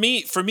 Yeah, for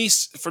me,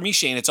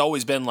 Shane, it's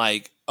always been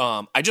like,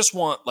 I just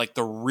want like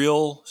the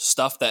real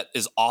stuff that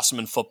is awesome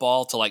in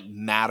football to like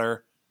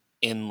matter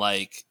in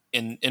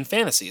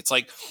fantasy. It's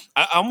like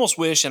I almost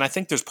wish, and I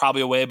think there's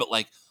probably a way, but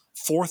like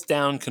 4th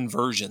down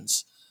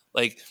conversions.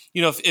 Like,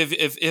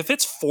 if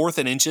it's 4th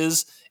and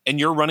inches and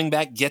your running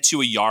back gets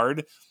you a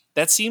yard,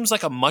 that seems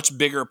like a much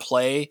bigger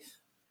play.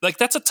 Like,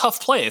 that's a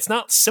tough play. It's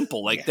not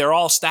simple. Like, they're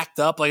all stacked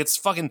up. Like, it's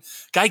fucking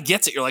guy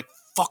gets it. You're like,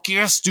 fuck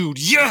yes, dude.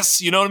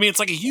 Yes. You know what I mean? It's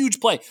like a huge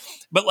play.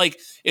 But, like,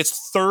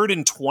 it's 3rd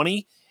and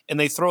 20, and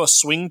they throw a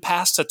swing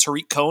pass to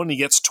Tariq Cohen. He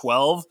gets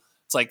 12.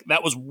 It's like,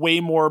 that was way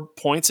more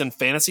points in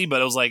fantasy,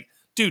 but it was like,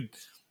 dude,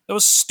 that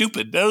was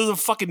stupid. That was a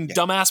fucking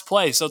dumbass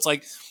play. So it's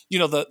like,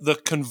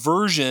 the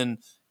conversion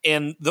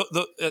and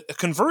the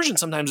conversion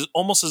sometimes is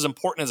almost as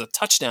important as a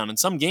touchdown in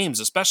some games,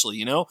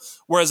 especially,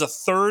 whereas a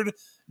 3rd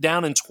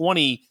down and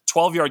 20,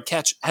 12-yard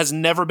catch has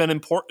never been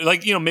important.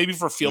 Like, maybe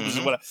for field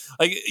position, whatever.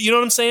 Like, you know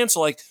what I'm saying? So,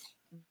 like,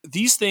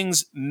 these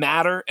things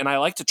matter, and I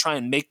like to try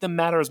and make them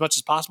matter as much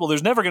as possible.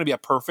 There's never going to be a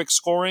perfect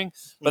scoring,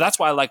 but that's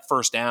why I like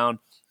first down,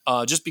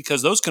 just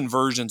because those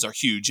conversions are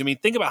huge. I mean,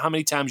 think about how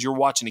many times you're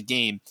watching a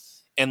game,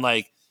 and,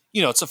 like,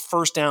 it's a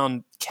first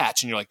down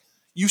catch, and you're like,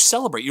 you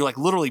celebrate. You're, like,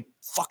 literally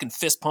fucking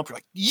fist pump. You're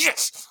like,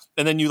 yes!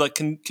 And then you, like,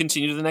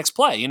 continue to the next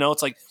play.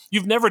 It's like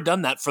you've never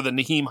done that for the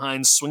Nyheim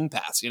Hines swing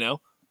pass,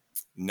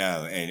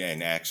 No,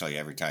 and actually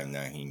every time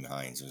Nyheim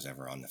Hines was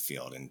ever on the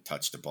field and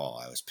touched the ball,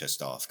 I was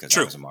pissed off because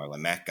I was a Marlon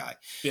Mack guy.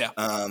 Yeah.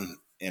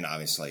 And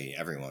obviously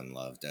everyone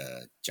loved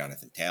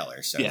Jonathan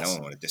Taylor, so no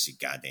one wanted to see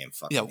goddamn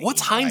fucking. Yeah,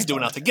 what's Hines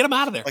doing out there? Get him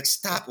out of there! Like,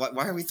 stop!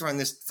 Why are we throwing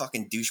this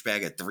fucking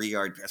douchebag a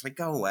 3-yard pass? Like,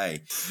 go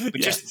away! But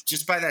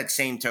just by that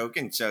same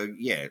token, so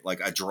like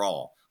a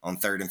draw on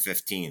 3rd and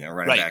 15, a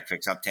running back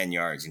picks up 10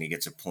 yards and he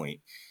gets a point.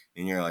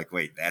 And you're like,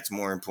 wait, that's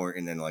more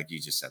important than, like you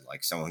just said,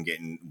 like someone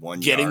getting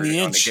 1 yard the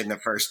inch. getting the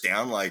first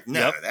down. Like,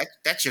 no,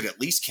 that should at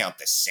least count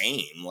the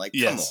same. Like,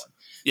 come on.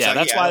 Yeah, So,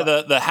 that's why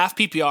the half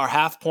PPR,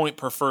 half point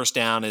per first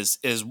down is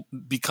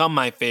become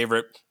my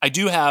favorite. I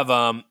do have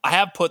I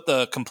have put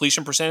the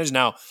completion percentage.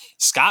 Now,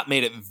 Scott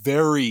made it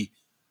very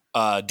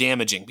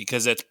damaging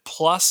because it's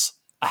plus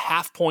a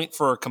half point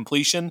for a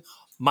completion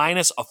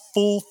minus a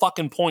full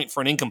fucking point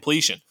for an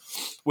incompletion,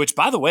 which,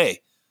 by the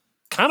way,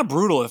 kind of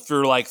brutal if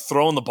you're like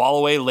throwing the ball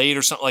away late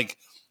or something. Like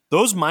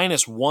those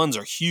minus ones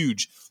are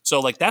huge. So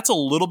like that's a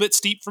little bit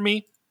steep for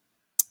me.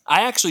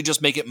 I actually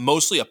just make it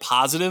mostly a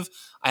positive.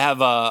 I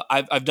have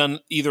I've done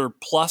either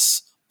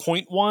plus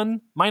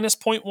 0.1 minus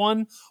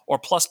 0.1 or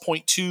plus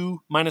 0.2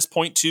 minus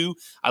 0.2.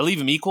 I leave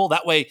them equal.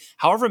 That way,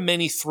 however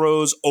many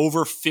throws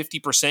over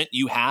 50%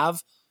 you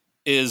have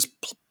is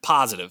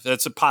positive.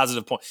 That's a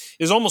positive point.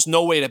 There's almost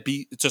no way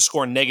to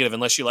score negative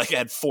unless you like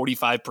had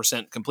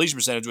 45% completion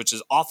percentage, which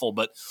is awful.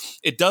 But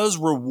it does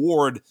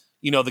reward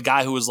the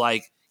guy who was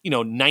like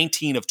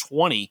 19 of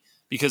 20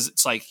 because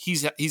it's like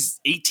he's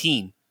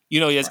 18.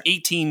 He has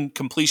 18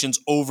 completions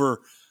over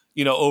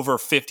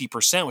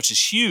 50%, which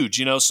is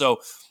huge.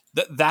 So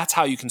that's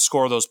how you can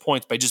score those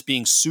points by just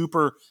being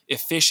super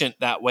efficient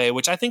that way,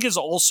 which I think is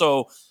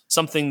also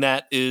something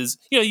that is,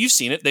 you've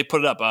seen it. They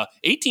put it up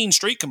 18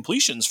 straight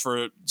completions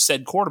for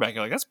said quarterback.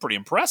 You're like, that's pretty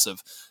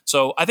impressive.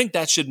 So I think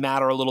that should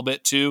matter a little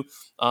bit too.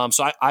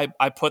 So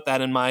I put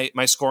that in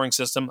my scoring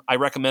system. I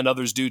recommend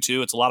others do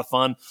too. It's a lot of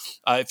fun.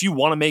 If you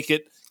want to make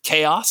it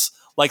chaos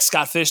like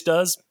Scott Fish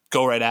does,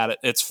 go right at it.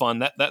 It's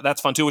fun.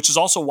 That's fun too, which is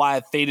also why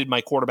I faded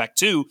my quarterback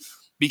too,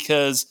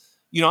 because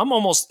I'm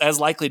almost as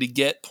likely to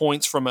get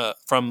points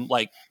from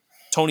like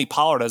Tony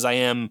Pollard as I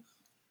am,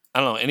 I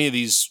don't know, any of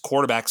these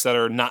quarterbacks that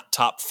are not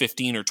top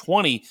 15 or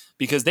 20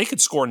 because they could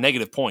score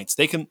negative points.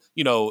 They can,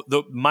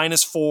 the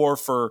 -4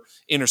 for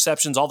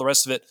interceptions, all the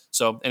rest of it.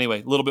 So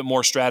anyway, a little bit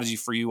more strategy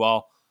for you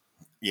all.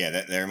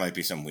 Yeah, there might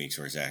be some weeks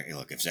where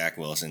if Zach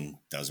Wilson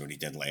does what he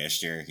did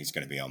last year, he's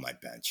going to be on my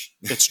bench.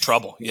 It's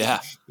trouble.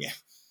 Yeah.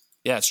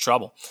 Yeah, it's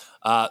trouble.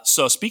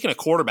 So speaking of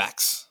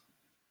quarterbacks,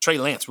 Trey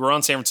Lance, we're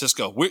on San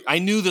Francisco. I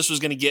knew this was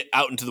going to get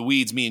out into the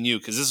weeds, me and you,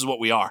 because this is what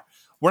we are.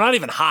 We're not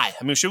even high.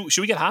 I mean, should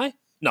we get high?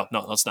 No,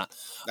 let's not.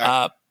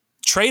 Right.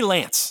 Trey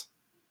Lance.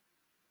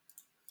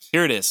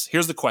 Here it is.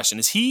 Here's the question.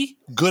 Is he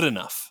good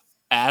enough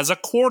as a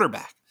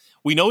quarterback?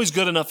 We know he's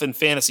good enough in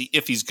fantasy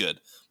if he's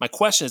good. My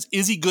question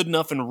is he good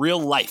enough in real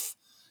life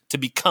to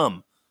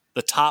become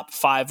the top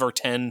 5 or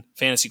 10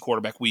 fantasy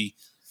quarterback we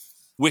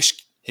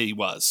wish he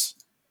was?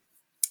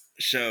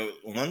 So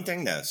one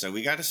thing though,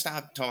 we got to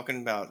stop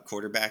talking about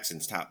quarterbacks in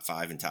top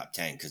 5 and top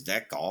 10 because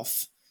that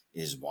golf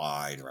is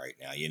wide right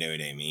now. You know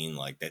what I mean?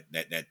 Like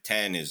that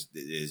 10 is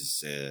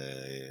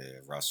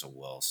Russell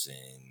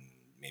Wilson,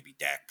 maybe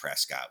Dak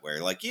Prescott,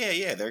 where like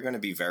they're going to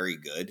be very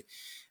good,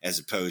 as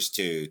opposed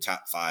to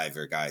top 5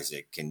 are guys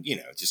that can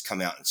just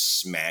come out and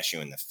smash you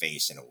in the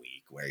face in a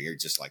week, where you're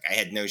just like, I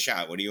had no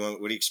shot. What do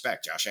you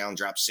expect? Josh Allen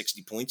dropped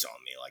 60 points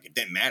on me. Like it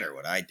didn't matter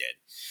what I did.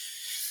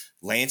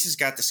 Lance has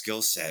got the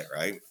skill set,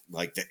 right?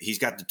 Like he's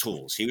got the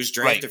tools. He was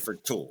drafted for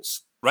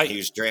tools. Right. He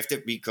was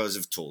drafted because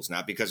of tools,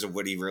 not because of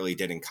what he really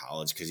did in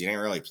college, because he didn't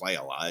really play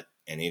a lot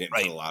and he didn't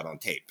put a lot on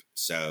tape.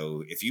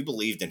 So if you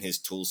believed in his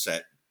tool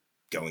set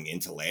going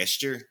into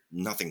last year,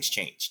 nothing's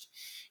changed.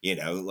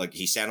 Like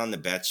he sat on the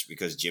bench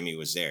because Jimmy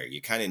was there.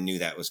 You kind of knew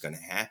that was going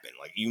to happen.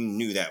 Like you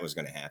knew that was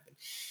going to happen.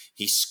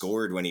 He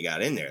scored when he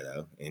got in there,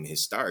 though. In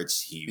his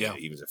starts, he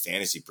was a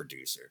fantasy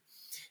producer.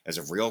 As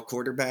a real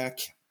quarterback,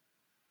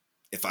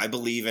 if I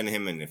believe in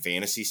him in a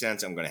fantasy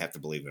sense, I'm going to have to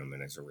believe in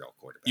him as a real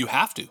quarterback. You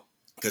have to.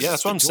 Yeah,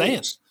 that's what I'm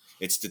saying.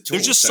 It's the tools.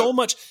 There's just so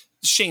much.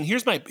 Shane,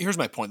 here's my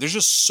point. There's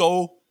just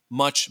so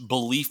much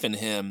belief in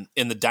him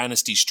in the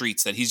dynasty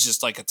streets that he's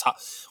just like a top.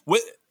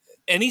 With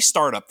any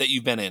startup that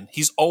you've been in,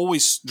 he's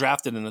always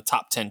drafted in the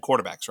top 10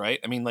 quarterbacks, right?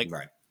 I mean, like,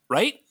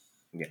 right?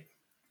 Yeah.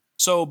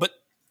 So, but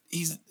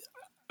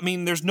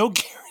there's no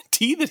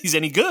guarantee that he's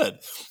any good.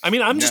 I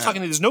mean, I'm just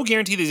talking. There's no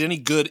guarantee that he's any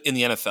good in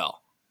the NFL.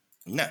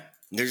 No.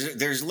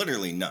 There's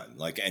literally none.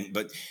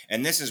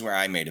 And this is where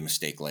I made a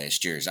mistake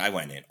last year. Is I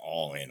went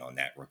all in on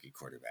that rookie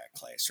quarterback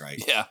class,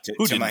 right? Yeah,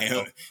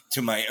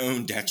 to my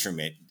own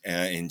detriment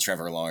in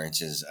Trevor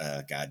Lawrence's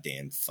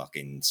goddamn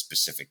fucking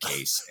specific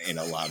case in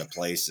a lot of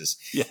places.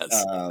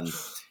 Yes.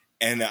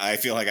 And I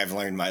feel like I've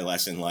learned my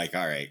lesson. Like,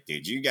 all right,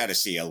 dude, you got to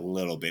see a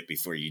little bit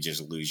before you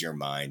just lose your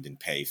mind and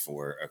pay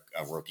for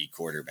a rookie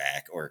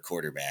quarterback or a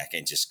quarterback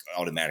and just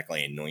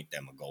automatically anoint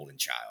them a golden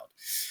child.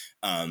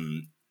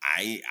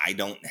 I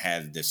don't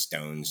have the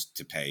stones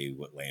to pay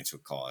what Lance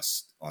would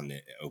cost on the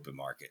open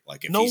market.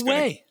 Like, if he's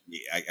way.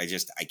 I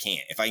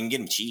can't. If I can get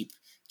him cheap,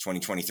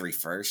 2023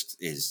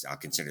 first I'll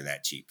consider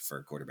that cheap for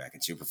a quarterback in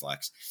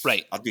Superflex.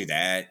 Right. I'll do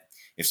that.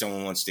 If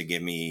someone wants to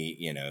give me,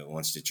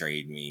 wants to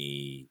trade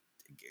me,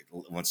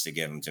 wants to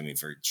give them to me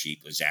for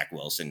cheap with Zach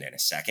Wilson in a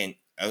second,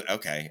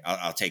 okay,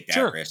 I'll take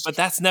that risk. But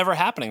that's never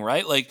happening,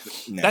 right? Like,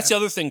 that's the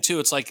other thing too.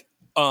 It's like,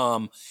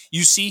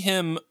 you see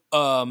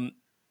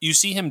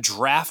him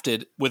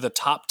drafted with a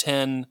top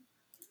 10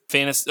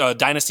 fantasy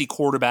dynasty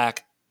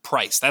quarterback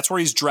price. That's where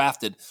he's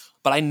drafted.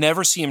 But I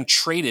never see him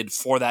traded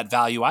for that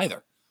value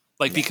either.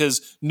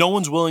 Because no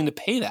one's willing to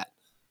pay that.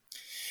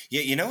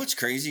 Yeah, you know what's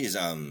crazy is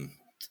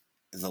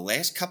the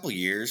last couple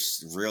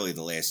years, really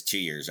the last 2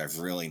 years, I've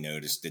really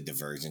noticed the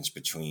divergence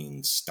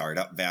between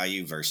startup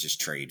value versus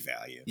trade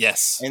value.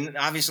 Yes. And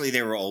obviously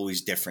they were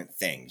always different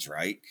things,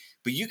 right?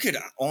 But you could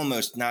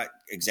almost, not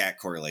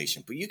exact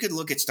correlation, but you could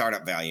look at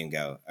startup value and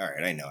go, all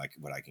right, I know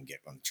what I can get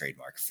on the trade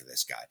market for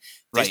this guy.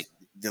 Right.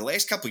 The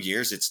last couple of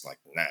years, it's like,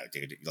 no,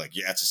 dude, like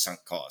that's a sunk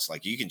cost.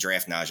 Like you can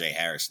draft Najee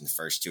Harris in the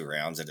first 2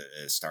 rounds at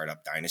a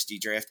startup dynasty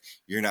draft.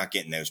 You're not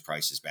getting those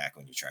prices back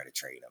when you try to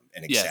trade them.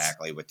 And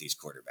exactly with these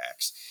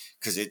quarterbacks,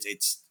 because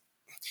it's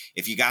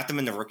if you got them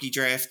in the rookie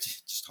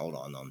draft, just hold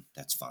on them.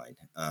 That's fine.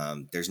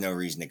 There's no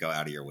reason to go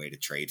out of your way to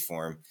trade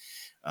for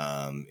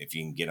them. If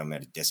you can get them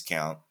at a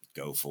discount,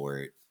 go for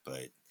it.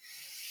 But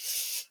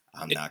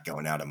I'm not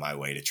going out of my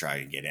way to try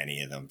to get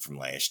any of them from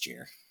last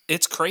year.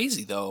 It's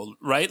crazy though,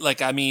 right?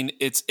 Like, I mean,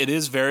 it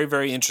is very,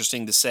 very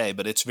interesting to say,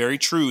 but it's very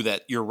true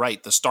that you're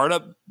right. The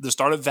startup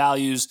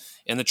values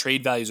and the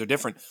trade values are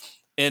different.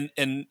 And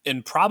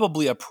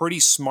probably a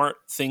pretty smart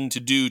thing to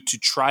do to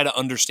try to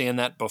understand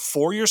that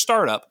before your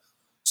startup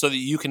so that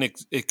you can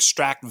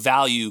extract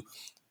value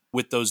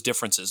with those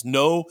differences.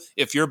 Know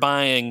if you're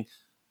buying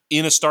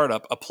in a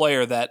startup a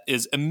player that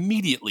is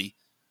immediately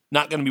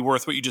not going to be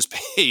worth what you just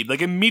paid,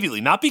 like immediately,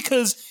 not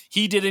because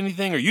he did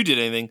anything or you did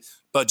anything,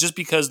 but just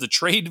because the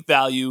trade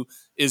value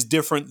is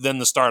different than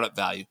the startup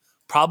value.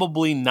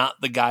 Probably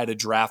not the guy to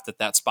draft at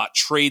that spot,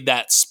 trade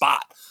that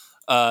spot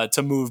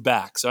to move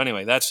back. So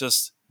anyway, that's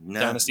just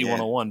Dynasty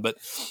 101. But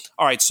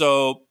all right,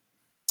 so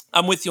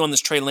I'm with you on this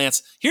Trey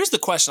Lance. Here's the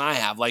question I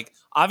have. Like,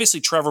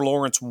 obviously Trevor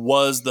Lawrence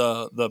was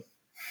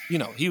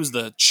he was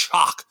the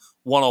chalk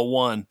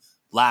 101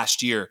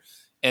 last year,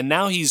 and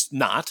now he's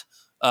not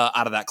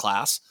out of that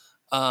class.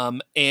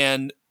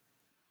 And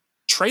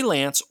Trey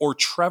Lance or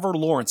Trevor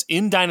Lawrence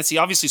in Dynasty,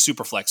 obviously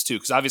Superflex too,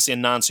 because obviously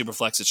in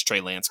non-Superflex it's Trey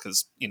Lance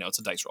because, it's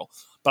a dice roll.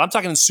 But I'm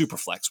talking in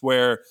Superflex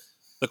where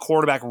the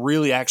quarterback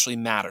really actually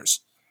matters.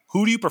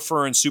 Who do you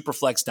prefer in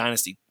Superflex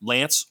Dynasty,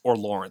 Lance or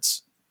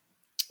Lawrence?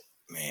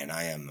 Man,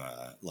 I am.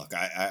 Look,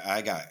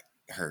 I got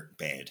hurt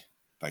bad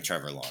by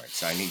Trevor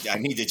Lawrence. I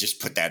need to just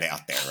put that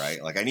out there,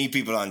 right? Like, I need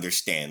people to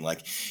understand.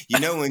 Like,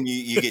 when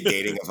you get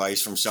dating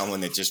advice from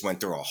someone that just went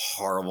through a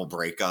horrible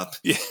breakup,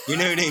 you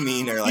know what I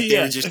mean? Or like they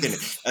were just in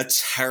a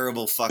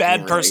terrible fucking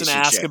bad person to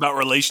ask about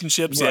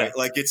relationships, right? Yeah.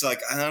 Like, it's like,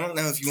 I don't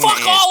know if you want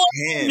to ask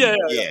him.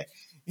 Yeah.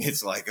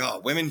 It's like,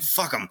 oh, women,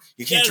 fuck them.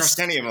 You can't trust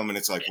any of them. And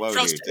it's like, whoa,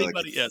 trust dude.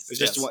 Anybody, like, it's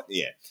just what,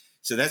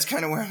 So that's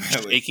kind of where I'm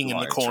at with Shaking in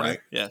Lawrence, the corner, right?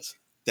 Yes.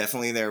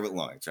 Definitely there with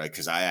Lawrence, right?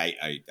 Because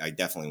I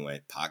definitely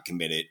went pot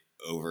committed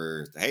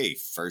over, hey,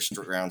 first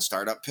round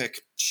startup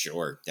pick.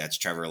 Sure, that's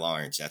Trevor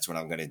Lawrence. That's what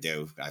I'm going to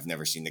do. I've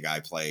never seen the guy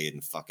play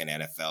in fucking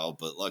NFL,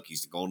 but look,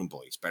 he's the golden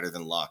boy. He's better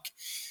than Luck.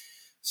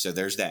 So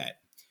there's that.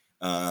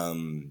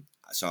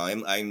 So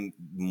I'm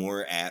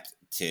more apt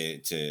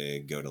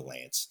to go to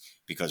Lance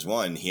because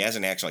one, he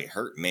hasn't actually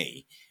hurt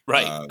me.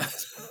 Right.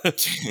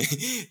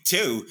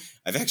 Two,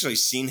 I've actually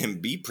seen him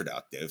be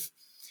productive.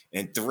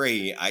 And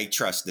three, I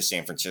trust the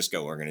San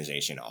Francisco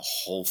organization a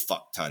whole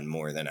fuck ton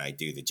more than I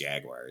do the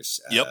Jaguars.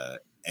 Yep.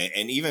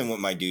 And even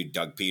with my dude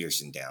Doug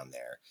Peterson down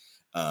there.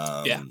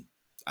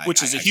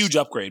 Which is a huge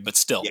upgrade, but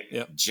still.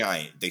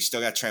 Giant. They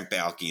still got Trent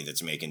Baalke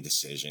that's making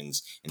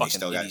decisions. And fucking they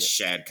still got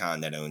Shad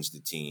Khan that owns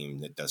the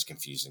team that does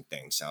confusing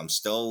things. So I'm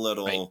still a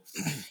little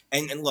right.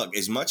 And look,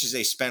 as much as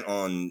they spent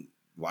on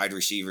wide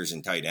receivers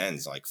and tight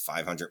ends, like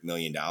 $500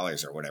 million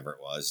or whatever it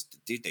was,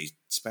 dude, they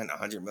spent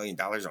 $100 million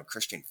on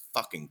Christian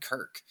fucking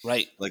Kirk.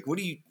 Right. Like, what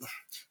do you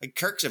like?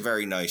 Kirk's a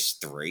very nice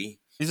 3.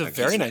 He's a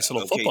very nice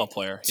little football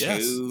player. 2.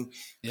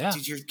 Yes. Yeah.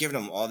 Dude, you're giving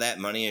him all that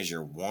money as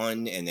your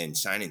 1 and then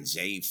signing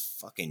Zay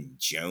fucking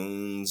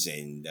Jones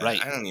and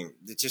right. I don't even,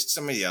 just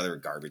some of the other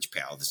garbage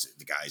pals,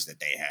 the guys that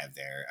they have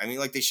there. I mean,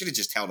 like, they should have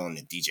just held on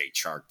to DJ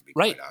Chark, to be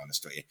quite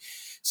honest with you.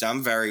 So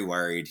I'm very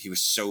worried. He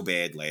was so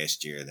bad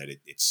last year that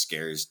it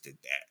scares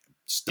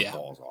the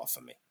balls off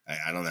of me.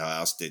 I don't know how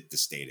else to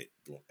state it.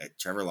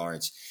 Trevor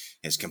Lawrence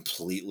has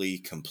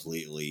completely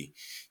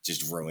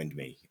just ruined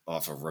me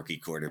off of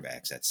rookie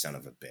quarterbacks. That son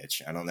of a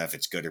bitch. I don't know if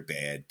it's good or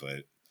bad,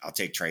 but I'll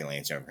take Trey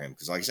Lance over him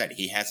because, like I said,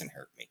 he hasn't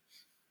hurt me.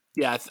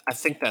 Yeah, I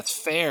think that's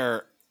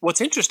fair.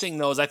 What's interesting,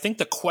 though, is I think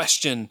the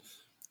question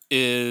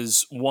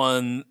is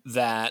one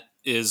that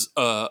is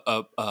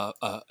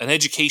an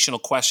educational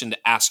question to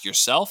ask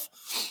yourself.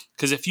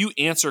 Because if you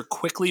answer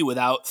quickly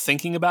without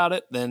thinking about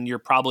it, then you're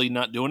probably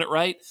not doing it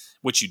right,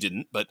 which you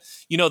didn't. But,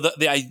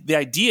 the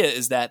idea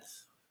is that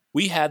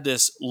we had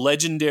this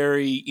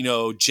legendary,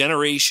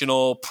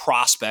 generational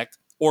prospect,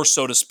 or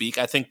so to speak.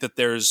 I think that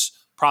there's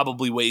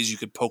probably ways you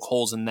could poke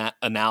holes in that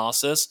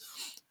analysis.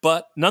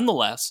 But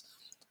nonetheless,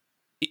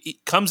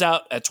 it comes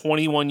out at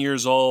 21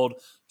 years old,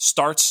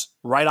 starts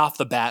right off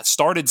the bat,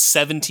 started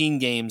 17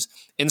 games,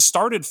 and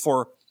started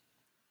for,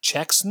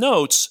 checks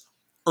notes,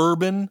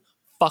 Urban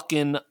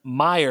fucking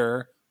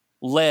Meyer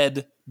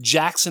led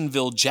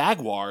Jacksonville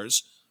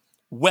Jaguars,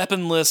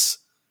 weaponless,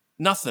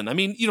 nothing. I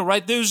mean,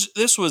 right?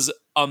 This was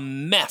a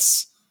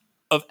mess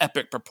of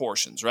epic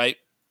proportions, right?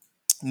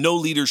 No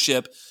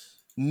leadership,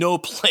 no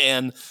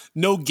plan,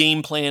 no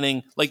game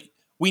planning. Like,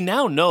 we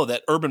now know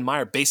that Urban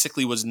Meyer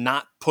basically was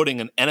not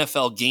putting an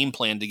NFL game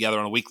plan together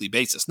on a weekly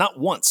basis. Not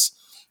once.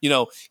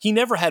 He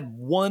never had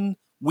 1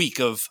 week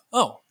of,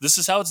 oh, this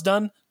is how it's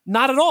done.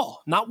 Not at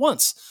all. Not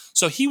once.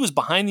 So he was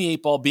behind the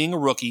 8 ball being a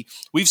rookie.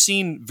 We've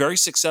seen very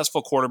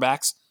successful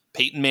quarterbacks,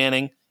 Peyton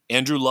Manning,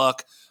 Andrew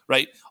Luck,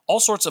 right? All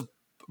sorts of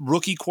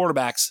rookie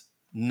quarterbacks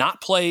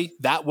not play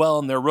that well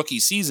in their rookie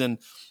season.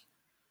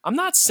 I'm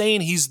not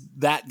saying he's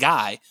that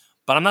guy,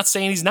 but I'm not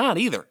saying he's not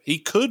either. He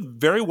could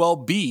very well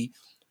be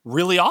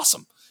really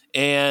awesome.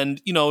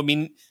 And,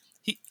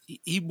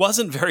 he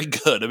wasn't very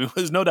good. I mean,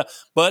 there's no doubt.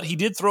 But he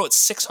did throw it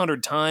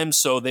 600 times,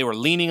 so they were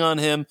leaning on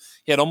him.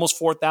 He had almost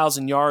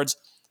 4,000 yards.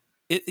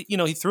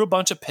 He threw a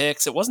bunch of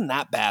picks. It wasn't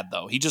that bad,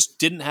 though. He just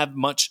didn't have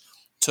much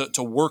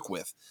to work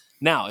with.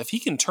 Now, if he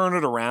can turn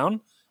it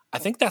around, I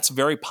think that's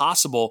very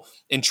possible.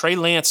 And Trey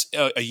Lance,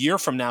 a year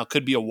from now,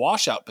 could be a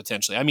washout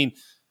potentially. I mean,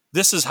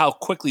 this is how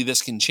quickly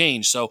this can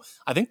change. So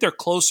I think they're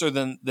closer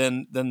than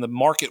the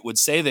market would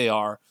say they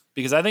are,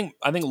 because I think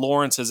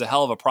Lawrence is a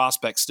hell of a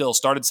prospect still.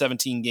 Started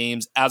 17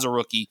 games as a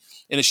rookie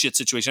in a shit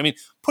situation. I mean,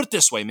 put it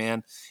this way,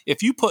 man.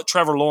 If you put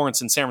Trevor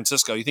Lawrence in San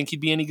Francisco, you think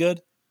he'd be any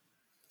good?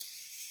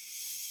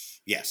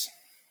 Yes.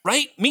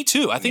 Right? Me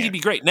too. I think he'd be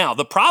great. Now,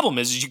 the problem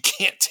is you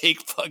can't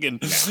take fucking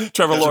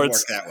Trevor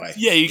Lawrence. Work that way.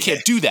 Yeah, you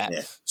can't do that.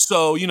 Yeah.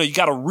 So, you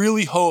got to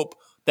really hope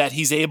that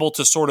he's able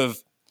to sort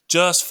of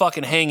just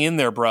fucking hang in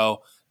there,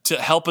 bro, to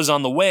help us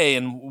on the way,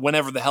 and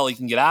whenever the hell he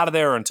can get out of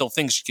there until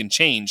things can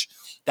change.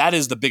 That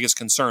is the biggest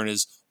concern,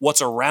 is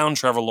what's around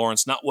Trevor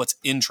Lawrence, not what's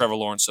in Trevor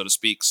Lawrence, so to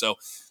speak. So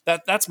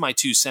that's my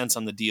 2 cents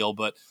on the deal.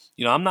 But,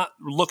 I'm not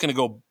looking to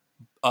go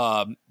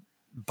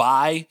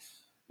buy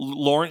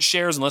Lawrence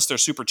shares unless they're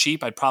super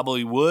cheap. I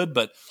probably would.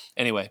 But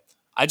anyway,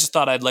 I just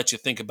thought I'd let you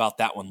think about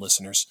that one,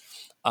 listeners.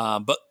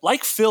 But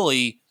like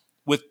Philly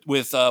with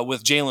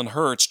Jalen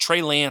Hurts,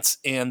 Trey Lance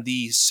and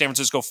the San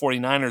Francisco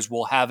 49ers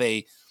will have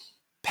a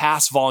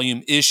pass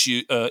volume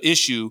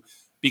issue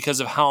because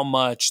of how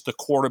much the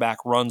quarterback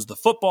runs the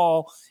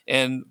football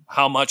and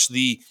how much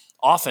the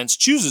offense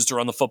chooses to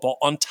run the football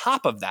on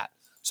top of that.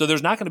 So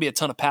there's not going to be a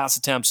ton of pass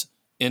attempts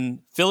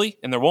in Philly,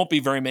 and there won't be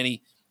very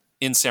many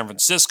in San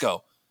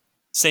Francisco.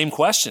 Same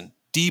question.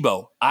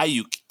 Debo,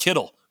 Ayuk,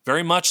 Kittle,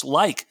 very much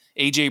like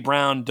A.J.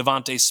 Brown,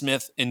 Devontae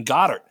Smith, and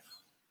Goddard.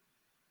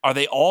 Are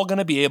they all going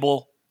to be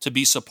able to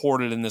be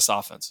supported in this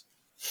offense?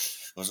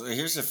 Well, so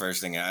here's the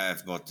first thing.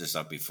 I've brought this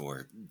up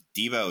before.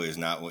 Debo is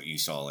not what you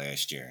saw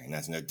last year, and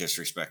that's no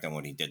disrespect on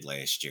what he did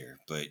last year.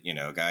 But,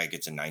 a guy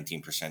gets a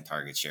 19%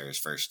 target share his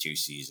first 2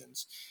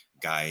 seasons.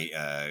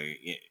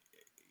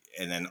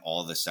 And then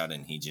all of a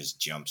sudden he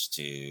just jumps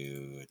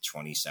to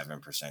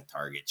 27%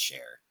 target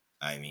share.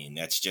 I mean,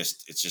 it's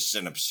just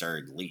an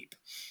absurd leap.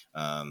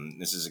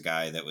 This is a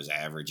guy that was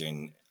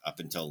averaging up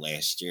until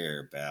last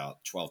year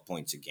about 12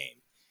 points a game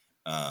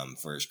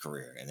for his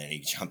career. And then he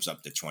jumps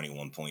up to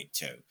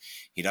 21.2.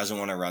 He doesn't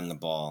want to run the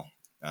ball.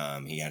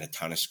 He had a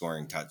ton of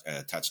scoring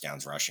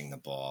touchdowns rushing the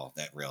ball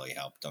that really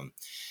helped him.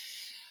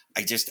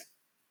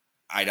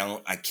 I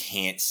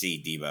can't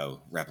see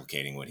Debo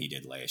replicating what he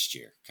did last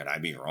year. Could I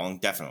be wrong?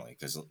 Definitely,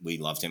 because we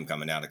loved him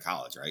coming out of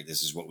college, right?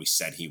 This is what we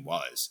said he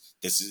was.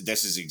 This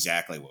is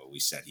exactly what we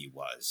said he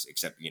was,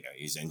 except,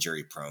 he's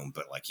injury prone,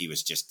 but like he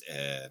was just,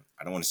 I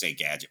don't want to say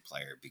gadget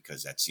player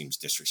because that seems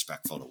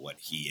disrespectful to what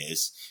he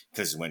is.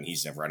 Because when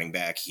he's a running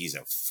back, he's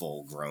a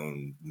full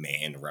grown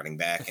man running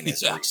back. And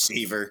as a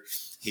receiver,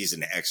 he's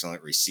an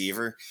excellent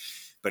receiver.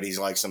 But he's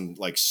like some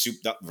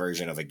souped up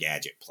version of a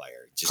gadget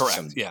player. Just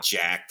Correct,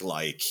 jacked,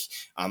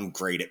 I'm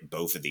great at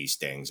both of these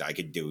things. I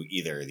could do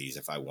either of these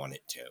if I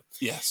wanted to.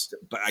 Yes.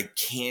 But I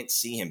can't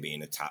see him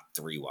being a top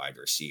 3 wide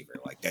receiver.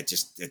 Like that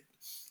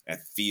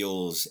that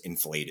feels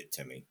inflated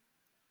to me.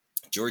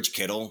 George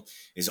Kittle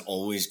is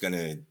always going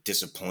to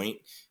disappoint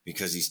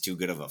because he's too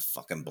good of a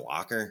fucking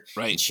blocker.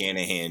 Right. And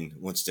Shanahan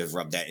wants to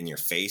rub that in your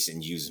face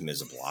and use him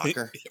as a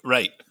blocker.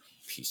 Right.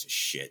 Piece of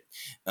shit.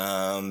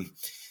 And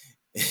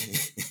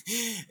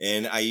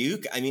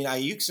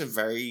Ayuk's a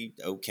very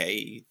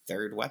okay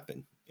third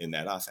weapon in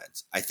that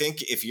offense. I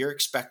think if you're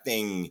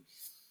expecting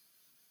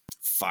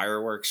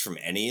fireworks from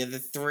any of the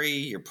 3,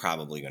 you're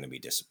probably going to be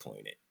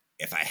disappointed.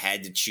 If I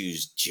had to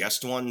choose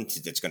just one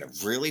that's going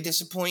to really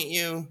disappoint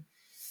you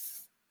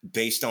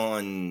based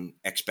on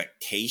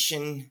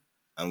expectation,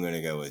 I'm going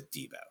to go with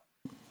Debo.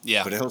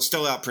 Yeah, but he'll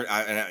still I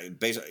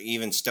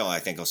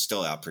think he'll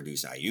still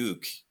outproduce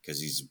Ayuk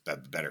because he's a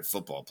better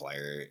football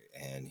player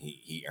and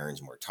he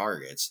earns more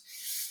targets.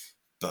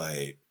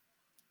 But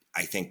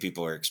I think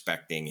people are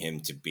expecting him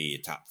to be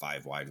a top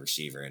 5 wide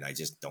receiver, and I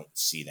just don't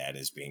see that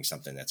as being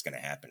something that's going to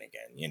happen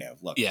again.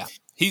 Look, yeah,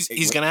 he's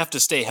going to have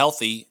to stay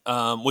healthy,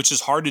 which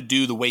is hard to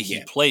do the way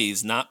he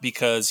plays. Not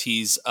because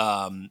he's,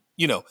 I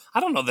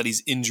don't know that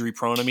he's injury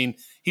prone. I mean,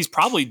 he's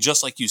probably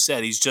just like you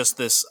said. He's just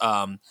this,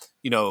 guy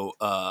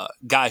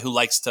who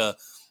likes to,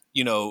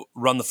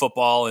 run the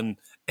football and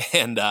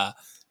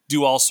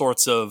do all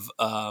sorts of,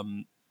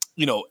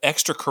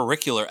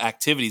 extracurricular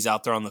activities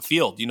out there on the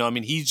field.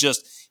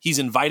 He's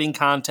inviting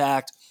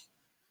contact.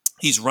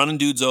 He's running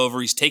dudes over.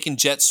 He's taking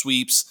jet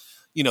sweeps.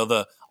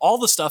 All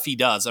the stuff he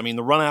does. I mean,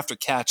 the run after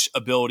catch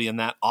ability in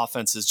that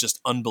offense is just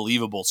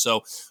unbelievable.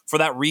 So for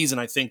that reason,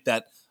 I think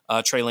that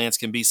Trey Lance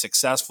can be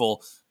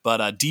successful. But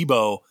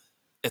Debo,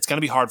 it's going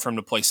to be hard for him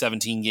to play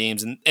 17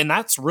 games. And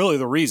that's really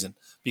the reason.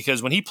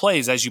 Because when he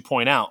plays, as you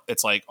point out,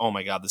 it's like, oh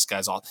my God, this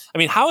guy's awesome. I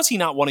mean, how is he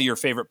not one of your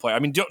favorite players? I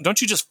mean,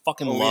 don't you just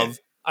fucking love? Yeah.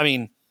 I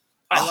mean,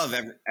 I love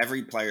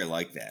every player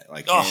like that,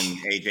 like him,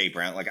 AJ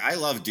Brown. Like I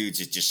love dudes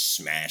that just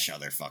smash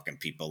other fucking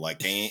people. Like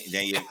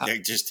they're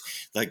just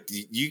like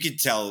you could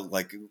tell.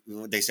 Like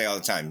they say all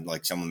the time,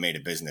 like someone made a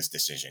business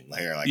decision.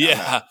 They're like, I'm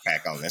not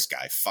back on this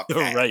guy. Fuck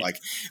that. Right. Like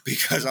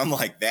because I'm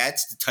like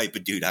that's the type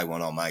of dude I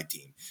want on my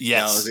team.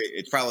 Yes, now,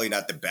 it's probably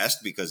not the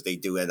best because they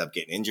do end up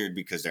getting injured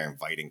because they're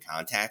inviting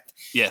contact.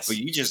 Yes, but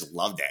you just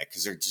love that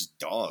because they're just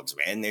dogs,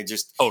 man. They're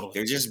just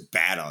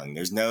battling.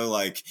 There's no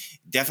like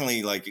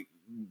definitely like.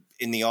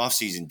 In the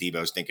offseason,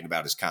 Debo's thinking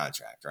about his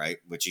contract, right?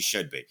 Which he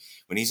should be.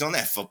 When he's on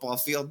that football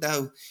field,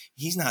 though,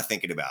 he's not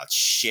thinking about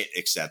shit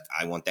except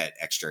I want that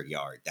extra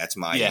yard. That's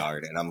my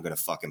yard, and I'm going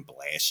to fucking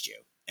blast you.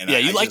 And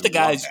you like the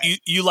guys.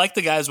 You like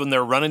the guys when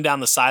they're running down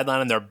the sideline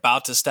and they're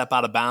about to step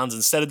out of bounds.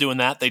 Instead of doing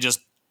that, they just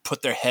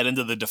put their head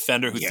into the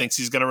defender who thinks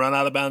he's going to run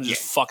out of bounds,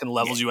 just fucking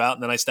levels you out,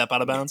 and then I step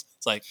out of bounds.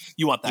 It's like,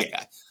 you want that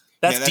guy.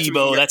 That's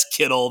Debo, that's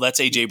Kittle,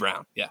 that's AJ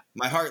Brown. Yeah.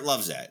 My heart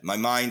loves that. My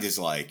mind is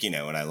like,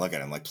 when I look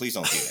at him, like, please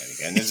don't do that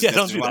again. This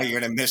is why you're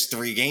going to miss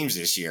 3 games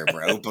this year,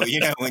 bro. But,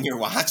 when you're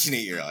watching it,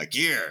 you're like,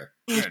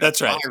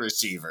 that's right. My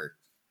receiver.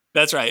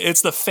 That's right.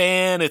 It's the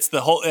fan. It's the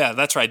whole. Yeah,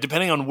 that's right.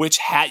 Depending on which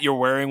hat you're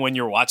wearing when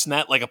you're watching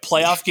that, like a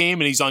playoff game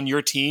and he's on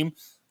your team,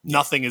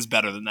 nothing is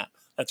better than that.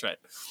 That's right.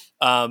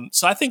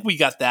 So I think we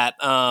got that.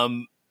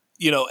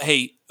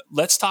 Hey,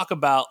 Let's talk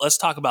about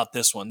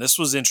this one. This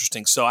was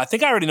interesting. So I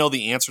think I already know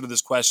the answer to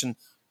this question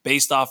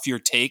based off your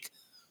take,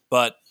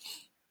 but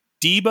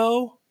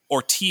Debo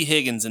or T.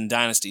 Higgins in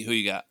Dynasty, who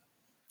you got?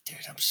 Dude,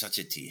 I'm such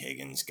a T.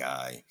 Higgins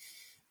guy.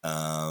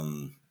 I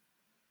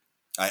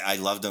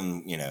loved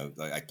him,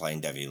 I play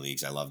in Devy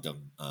leagues. I loved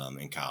him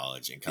in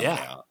college and coming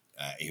out.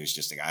 He was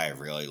just a guy I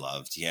really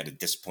loved. He had a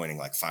disappointing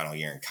final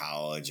year in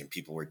college and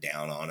people were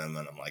down on him.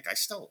 And I'm like, I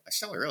still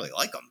really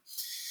like him.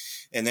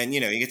 And then, he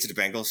gets to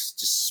the Bengals,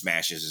 just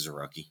smashes as a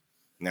rookie.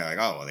 And they're like,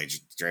 oh, well, they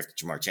just drafted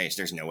Jamar Chase.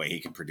 There's no way he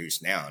can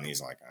produce now. And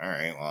he's like, all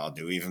right, well, I'll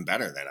do even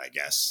better then, I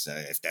guess,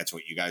 if that's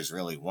what you guys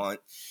really want.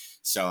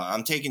 So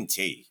I'm taking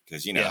T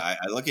because, I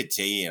look at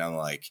T and I'm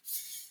like,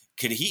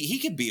 he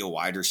could be a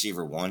wide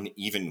receiver 1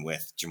 even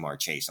with Jamar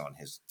Chase on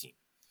his team.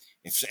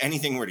 If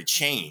anything were to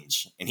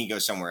change and he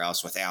goes somewhere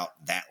else without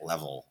that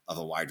level of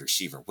a wide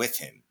receiver with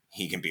him,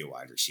 he can be a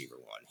wide receiver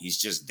 1. He's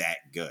just that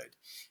good.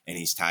 And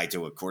he's tied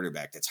to a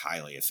quarterback that's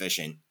highly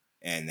efficient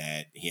and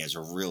that he has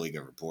a really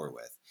good rapport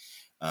with.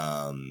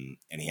 And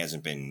he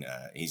hasn't been,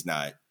 he's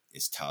not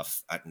as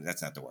tough.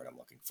 That's not the word I'm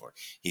looking for.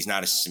 He's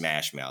not as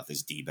smash mouth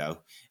as Debo.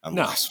 I'm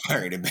less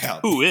worried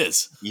about. Who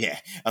is? Yeah.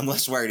 I'm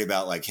less worried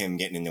about like him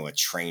getting into a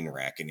train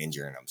wreck and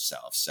injuring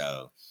himself.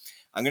 So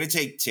I'm going to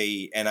take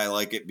T, and I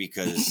like it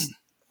because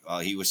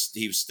he was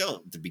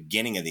still at the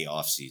beginning of the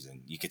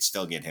offseason. You could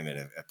still get him at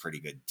a pretty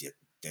good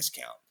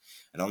discount.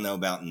 I don't know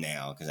about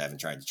now because I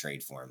haven't tried to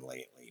trade for him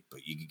lately,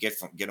 but you could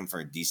get him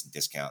for a decent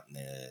discount in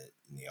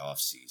the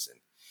off season.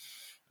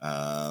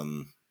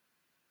 I'm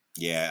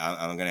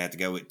gonna have to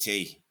go with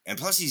T, and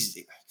plus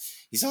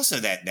he's also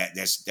that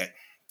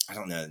I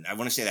don't know. I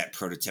want to say that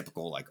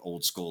prototypical like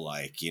old school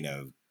like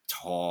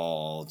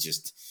tall,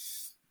 just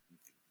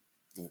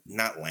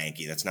not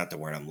lanky. That's not the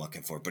word I'm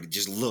looking for, but it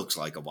just looks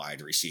like a wide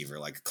receiver,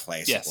 like a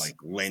classic, like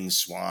Lynn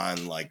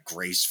Swan, like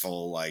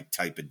graceful, like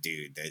type of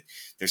dude that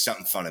there's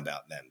something fun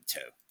about them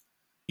too.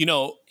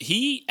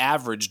 He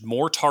averaged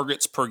more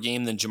targets per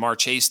game than Jamar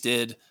Chase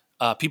did.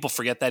 People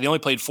forget that. He only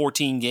played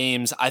 14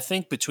 games. I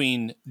think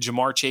between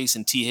Jamar Chase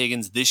and T.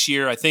 Higgins this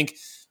year, I think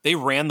they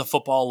ran the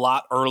football a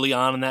lot early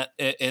on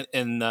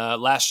in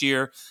last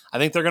year. I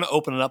think they're going to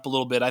open it up a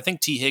little bit. I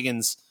think T.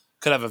 Higgins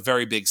could have a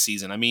very big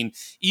season. I mean,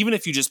 even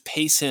if you just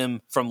pace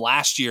him from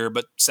last year,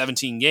 but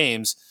 17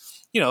 games,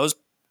 it was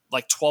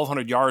like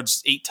 1,200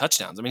 yards, 8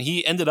 touchdowns. I mean,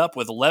 he ended up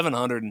with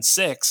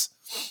 1,106.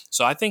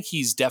 So I think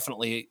he's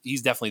definitely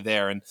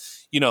there. And,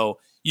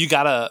 you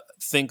got to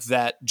think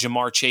that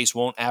Jamar Chase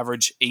won't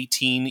average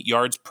 18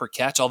 yards per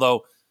catch,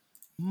 although,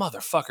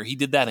 motherfucker, he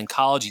did that in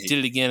college. He did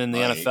it again in the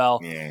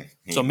NFL. Yeah,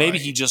 so maybe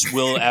he just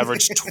will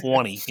average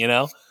 20,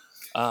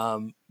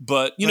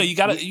 But you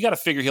got to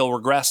figure he'll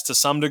regress to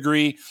some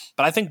degree.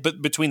 But I think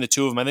between the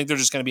two of them, I think they're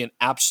just going to be an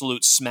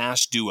absolute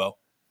smash duo.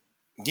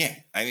 Yeah,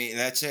 I mean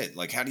that's it.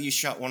 Like, how do you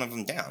shut one of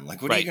them down?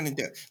 Like, what are you going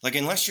to do? Like,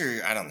 unless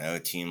you're, I don't know, a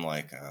team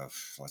like,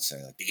 let's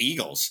say, like the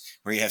Eagles,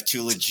 where you have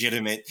 2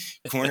 legitimate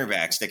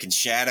cornerbacks that can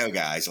shadow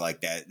guys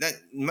like that. That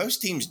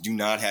most teams do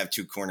not have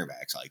 2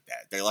 cornerbacks like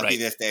that. They're lucky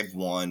if they have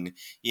 1.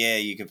 Yeah,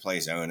 you can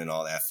play zone and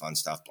all that fun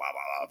stuff. Blah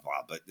blah blah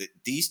blah. But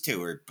these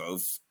 2 are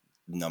both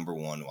number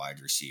 1 wide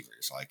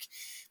receivers, like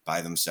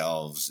by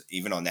themselves.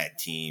 Even on that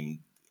team,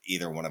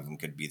 either one of them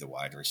could be the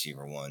wide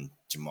receiver 1.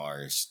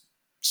 Jamar's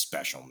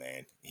special,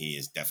 man. He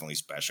is definitely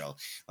special.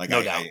 Like,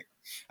 no doubt.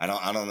 I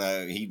don't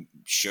know. He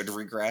should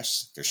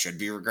regress. There should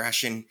be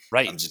regression.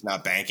 Right. I'm just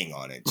not banking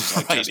on it. Just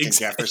like Right, Justin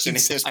Jefferson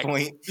at this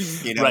point.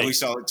 You know, Right. we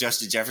saw what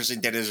Justin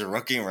Jefferson did as a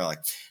rookie, and we're like,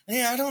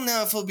 yeah, I don't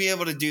know if he'll be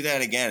able to do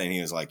that again. And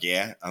he was like,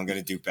 yeah, I'm going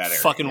to do better.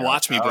 Fucking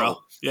watch me, bro.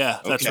 Yeah,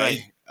 that's okay.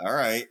 right. All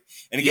right.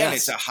 And again,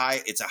 Yes.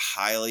 it's a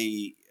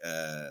highly,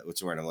 what's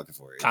the word I'm looking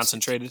for?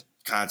 Concentrated.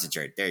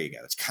 Concentrated. There you go.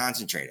 It's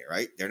concentrated,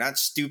 right? They're not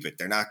stupid.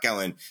 They're not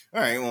going,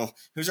 all right, well,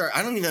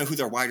 I don't even know who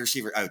their wide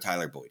receiver. Oh,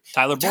 Tyler Boyd.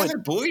 Tyler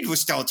Boyd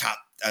was still a top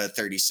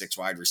 36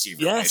 wide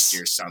receiver last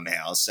year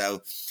somehow.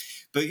 So,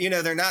 but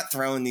they're not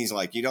throwing these,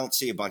 like, you don't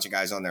see a bunch of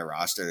guys on their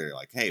roster. They're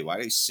like, hey,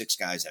 why do 6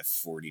 guys have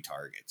 40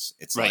 targets?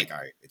 It's like, all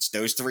right, it's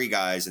those 3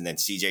 guys. And then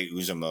CJ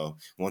Uzomah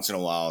once in a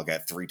while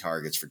got 3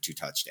 targets for 2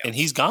 touchdowns. And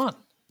he's gone.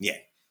 Yeah.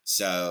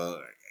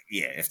 So,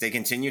 yeah, if they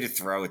continue to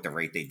throw at the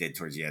rate they did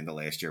towards the end of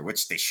last year,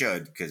 which they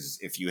should, because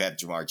if you have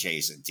Jamar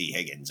Chase and T.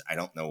 Higgins, I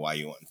don't know why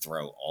you wouldn't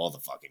throw all the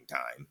fucking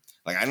time.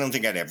 Like, I don't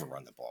think I'd ever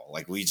run the ball.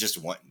 Like,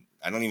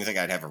 I don't even think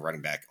I'd have a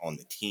running back on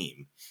the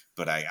team,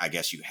 but I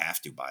guess you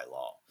have to by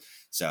law.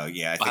 So,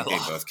 yeah, I think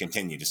they both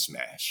continue to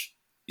smash.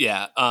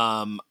 Yeah,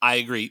 I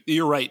agree.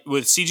 You're right.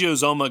 With CJ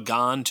Uzomah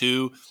gone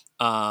too,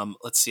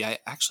 let's see, I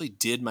actually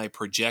did my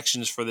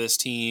projections for this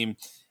team.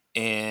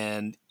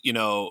 And,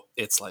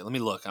 it's like, let me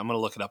look. I'm going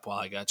to look it up while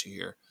I got you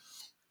here.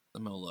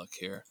 I'm going to look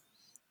here.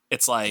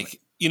 It's like,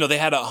 they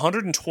had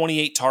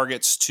 128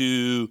 targets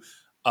to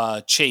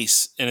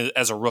Chase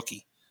as a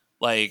rookie.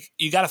 Like,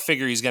 you got to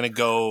figure he's going to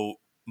go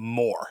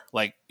more.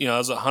 Like, it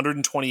was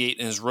 128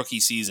 in his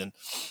rookie season.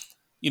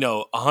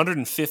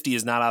 150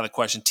 is not out of the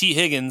question. T.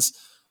 Higgins,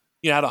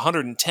 had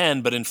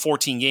 110, but in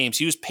 14 games,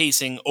 he was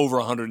pacing over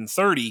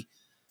 130.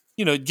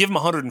 Give him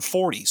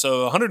 140.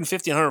 So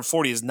 150 and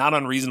 140 is not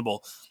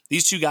unreasonable.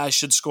 These 2 guys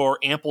should score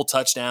ample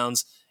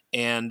touchdowns.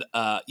 And,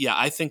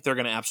 I think they're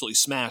going to absolutely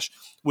smash.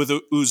 With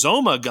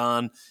Uzomah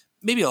gone,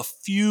 maybe a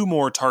few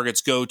more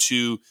targets go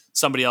to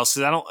somebody else.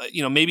 Because I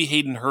don't, maybe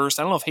Hayden Hurst.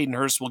 I don't know if Hayden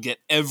Hurst will get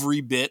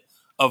every bit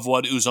of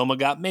what Uzomah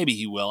got. Maybe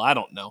he will. I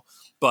don't know.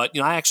 But,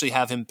 I actually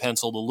have him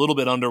penciled a little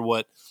bit under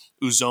what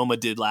Uzomah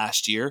did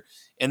last year.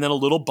 And then a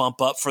little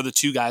bump up for the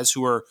 2 guys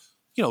who are,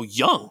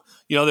 young.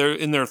 They're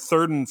in their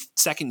 3rd and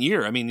 2nd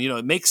year. I mean,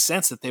 it makes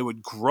sense that they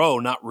would grow,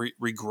 not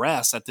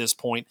regress at this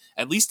point,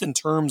 at least in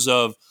terms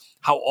of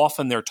how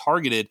often they're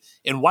targeted.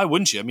 And why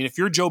wouldn't you? I mean, if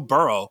you're Joe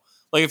Burrow,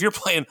 like if you're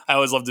playing, I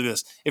always love to do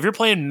this. If you're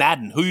playing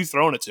Madden, who are you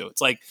throwing it to? It's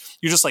like,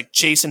 you're just like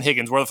Chase and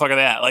Higgins. Where the fuck are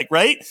they at? Like,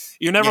 right?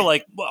 You're never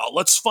like, well,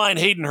 let's find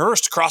Hayden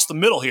Hurst across the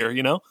middle here,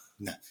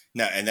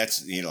 No, and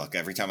that's, look,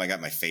 every time I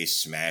got my face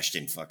smashed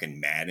in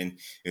fucking Madden,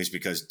 it was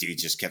because dude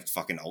just kept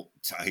fucking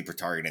hyper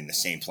targeting the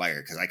same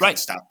player because I couldn't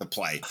stop the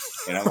play.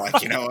 And I'm like,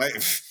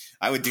 what?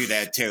 I would do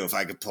that too if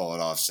I could pull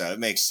it off. So it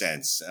makes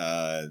sense.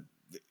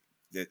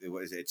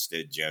 It's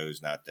the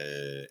Joes, not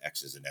the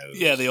X's and O's.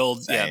 Yeah, the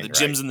old, the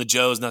Jims and the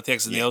Joes, not the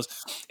X's and the O's.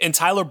 And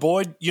Tyler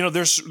Boyd,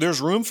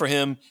 there's room for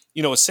him,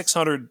 with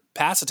 600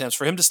 pass attempts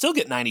for him to still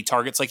get 90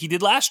 targets like he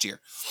did last year.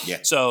 Yeah.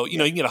 So, you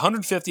can get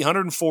 150,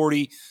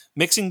 140,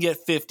 Mixon can get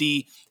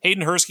 50,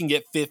 Hayden Hurst can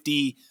get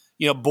 50,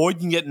 Boyd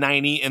can get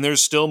 90, and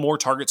there's still more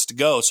targets to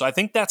go. So I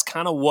think that's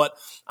kind of what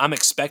I'm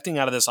expecting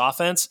out of this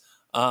offense.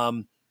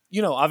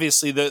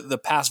 Obviously the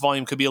pass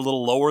volume could be a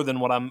little lower than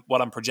what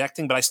I'm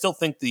projecting, but I still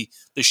think the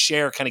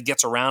share kind of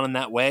gets around in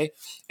that way.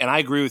 And I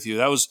agree with you.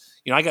 That was,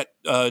 I got,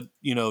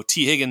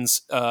 T.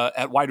 Higgins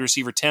at wide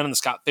receiver 10 in the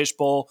Scott Fish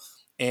Bowl.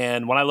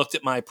 And when I looked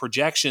at my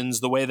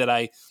projections, the way that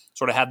I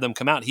sort of had them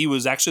come out, he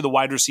was actually the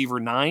wide receiver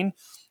 9.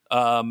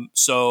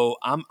 So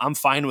I'm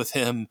fine with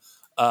him,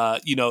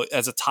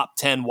 as a top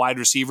 10 wide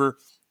receiver.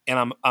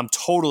 And I'm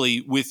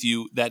totally with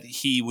you that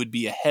he would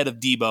be ahead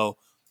of Debo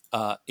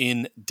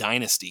in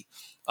Dynasty.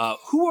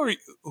 Who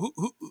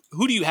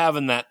do you have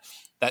in that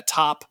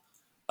top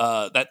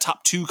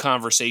 2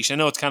 conversation? I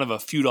know it's kind of a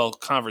feudal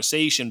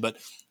conversation, but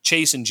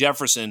Chase and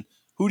Jefferson,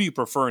 who do you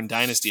prefer in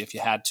Dynasty if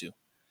you had to?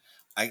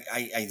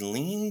 I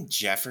lean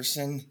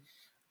Jefferson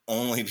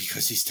only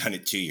because he's done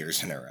it 2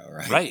 years in a row,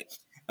 right? Right.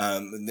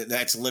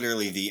 That's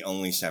literally the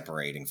only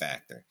separating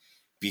factor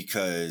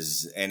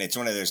and it's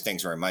one of those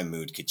things where my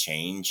mood could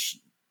change.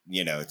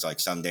 It's like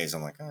some days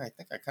I'm like, oh, I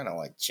think I kind of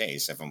like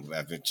Chase I've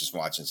been just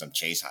watching some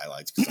Chase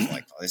highlights because I'm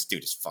like, oh, this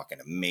dude is fucking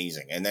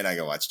amazing. And then I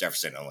go watch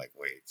Jefferson. And I'm like,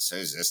 wait, so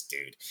is this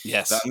dude?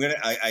 Yes. So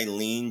I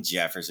lean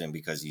Jefferson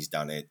because he's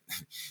done it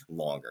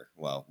longer.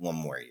 Well, one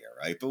more year,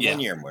 right? But 1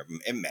 year more,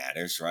 it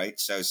matters, right?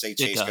 So say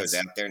Chase goes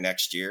out there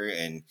next year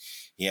and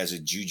he has a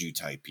Juju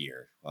type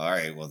year. All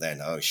right, well then,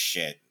 oh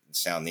shit.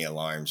 Sound the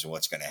alarms of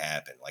what's going to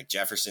happen. Like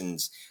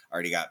Jefferson's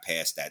already got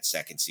past that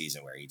second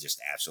season where he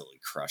just absolutely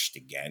crushed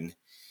again.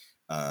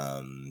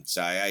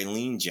 So I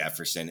lean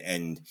Jefferson,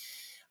 and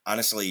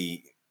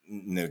honestly,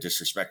 no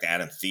disrespect to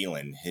Adam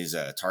Thielen, his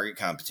target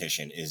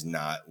competition is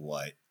not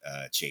what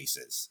Chase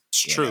is.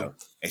 It's true.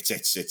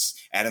 It's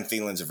Adam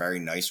Thielen's a very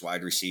nice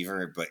wide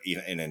receiver, but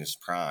even in his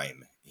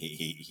prime,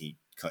 he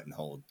couldn't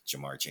hold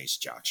Jamar Chase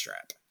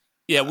jockstrap.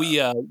 Yeah,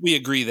 we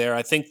agree there.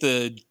 I think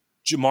the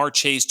Jamar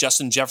Chase,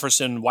 Justin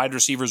Jefferson wide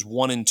receivers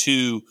 1 and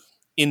 2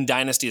 in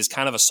Dynasty is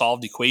kind of a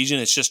solved equation.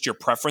 It's just your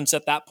preference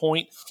at that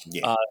point.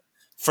 Yeah.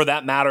 For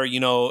that matter,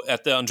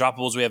 at the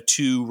Undroppables, we have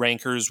 2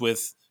 rankers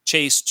with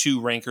Chase,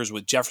 2 rankers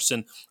with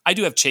Jefferson. I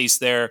do have Chase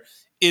there.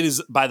 It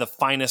is by the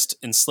finest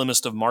and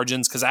slimmest of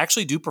margins because I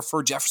actually do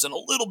prefer Jefferson a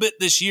little bit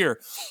this year.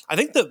 I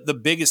think the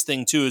biggest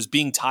thing, too, is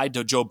being tied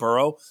to Joe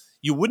Burrow.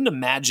 You wouldn't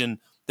imagine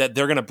that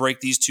they're going to break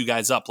these 2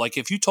 guys up. Like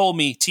if you told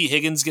me T.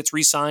 Higgins gets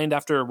re-signed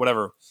after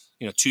whatever,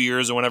 2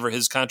 years or whenever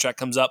his contract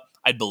comes up,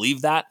 I'd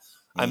believe that.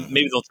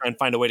 Maybe they'll try and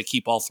find a way to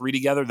keep all 3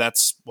 together.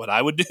 That's what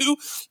I would do.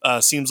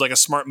 Seems like a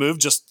smart move.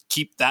 Just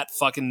keep that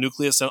fucking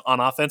nucleus on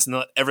offense and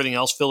let everything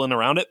else fill in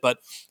around it. But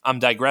I'm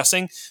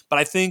digressing. But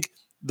I think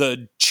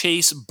the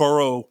Chase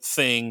Burrow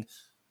thing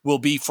will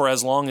be for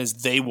as long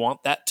as they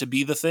want that to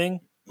be the thing,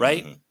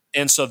 right? Mm-hmm.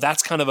 And so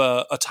that's kind of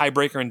a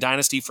tiebreaker in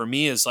Dynasty for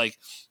me is like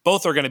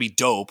both are going to be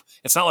dope.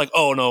 It's not like,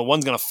 oh, no,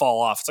 one's going to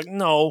fall off. It's like,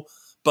 no.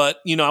 But,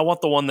 I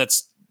want the one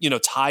that's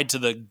tied to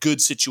the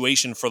good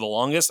situation for the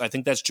longest. I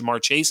think that's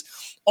Jamar Chase,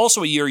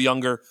 also a year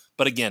younger.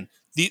 But again,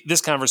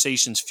 this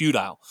conversation's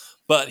futile.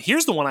 But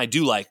here's the one I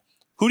do like.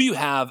 Who do you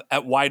have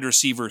at wide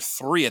receiver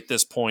 3 at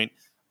this point?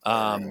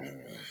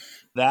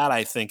 That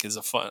I think is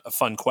a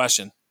fun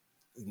question.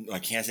 I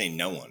can't say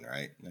no one,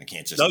 right? I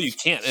can't just. No, you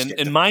can't.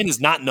 And mine is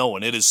not no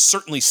one. It is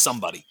certainly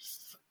somebody.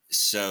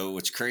 So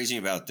what's crazy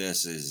about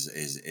this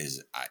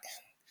is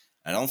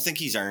I don't think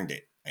he's earned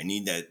it. I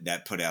need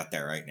that put out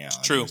there right now.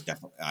 True.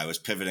 I was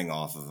pivoting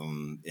off of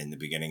him in the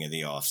beginning of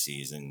the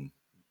offseason,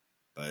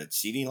 but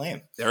CeeDee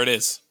Lamb. There it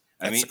is.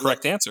 That's the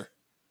correct answer.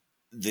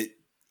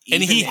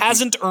 And he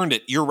hasn't earned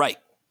it. You're right.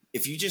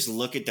 If you just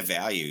look at the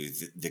value,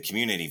 the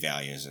community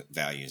values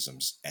him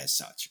as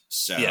such.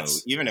 So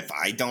yes. Even if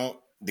I don't,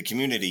 the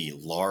community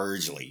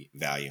largely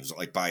values,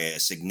 like by a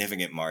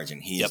significant margin,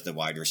 he is the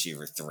wide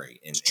receiver 3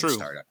 in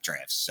startup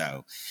drafts.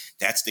 So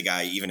that's the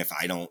guy, even if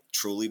I don't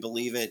truly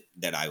believe it,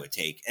 that I would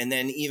take. And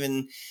then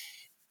even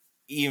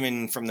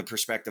from the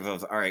perspective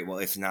of, all right, well,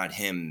 if not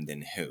him,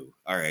 then who?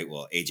 All right,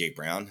 well, A.J.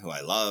 Brown, who I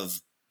love,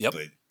 but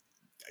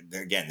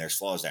again, there's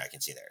flaws that I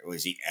can see there.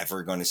 Was he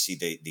ever going to see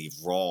the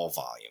raw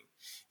volume?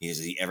 Is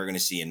he ever going to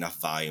see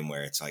enough volume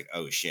where it's like,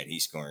 oh shit,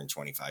 he's scoring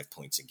 25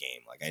 points a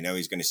game? Like I know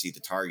he's going to see the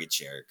target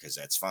share because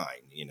that's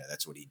fine.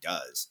 That's what he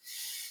does.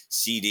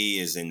 CD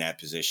is in that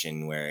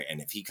position where,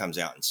 and if he comes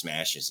out and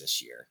smashes this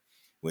year,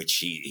 which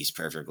he's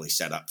perfectly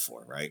set up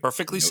for, right?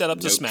 Perfectly set up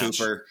to smash.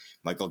 Cooper,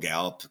 Michael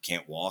Gallup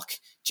can't walk.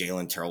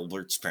 Jalen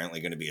Tolbert's apparently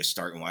going to be a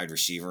starting wide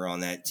receiver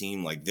on that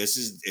team. Like this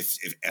is,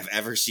 if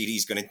ever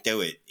CD's going to do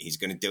it, he's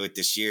going to do it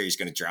this year. He's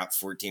going to drop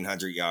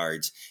 1,400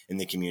 yards and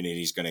the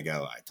community's going to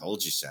go, I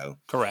told you so.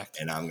 Correct.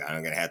 And I'm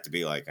going to have to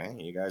be like, hey,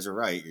 you guys are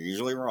right. You're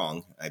usually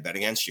wrong. I bet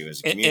against you as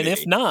a community. And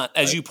if not,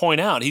 as you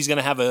point out, he's going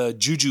to have a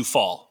juju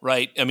fall,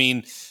 right? I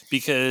mean,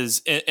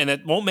 because, and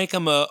it won't make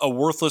him a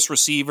worthless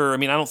receiver. I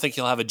mean, I don't think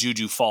he'll have a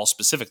juju fall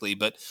specifically,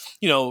 but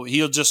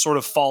he'll just sort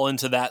of fall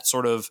into that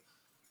sort of,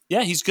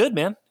 yeah, he's good,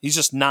 man. He's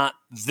just not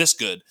this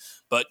good.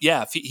 But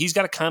yeah, he's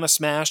got to kind of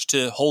smash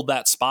to hold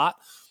that spot.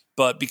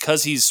 But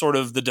because he's sort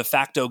of the de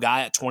facto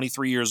guy at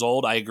 23 years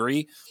old, I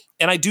agree.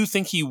 And I do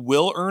think he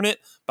will earn it,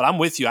 but I'm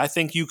with you. I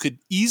think you could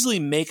easily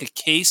make a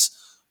case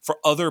for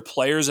other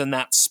players in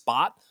that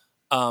spot.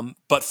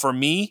 But for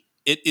me,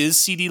 it is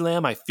CeeDee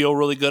Lamb. I feel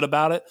really good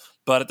about it.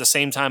 But at the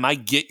same time, I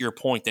get your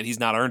point that he's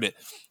not earned it.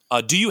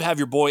 Do you have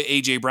your boy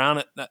A.J.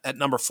 Brown at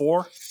number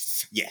 4?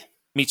 Yeah.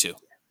 Me too.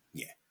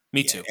 Yeah.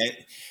 Me too.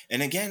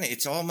 And again,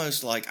 it's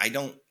almost like I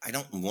don't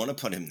want to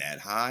put him that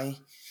high.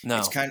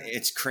 No.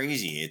 It's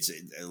crazy. It's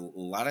a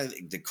lot of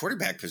the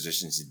quarterback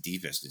position is the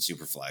deepest in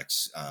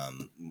Superflex.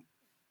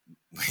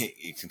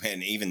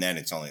 And even then,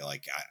 it's only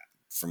like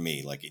for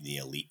me, like the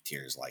elite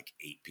tier is like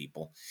 8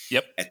 people.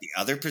 Yep. At the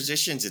other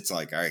positions, it's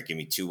like, all right, give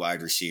me 2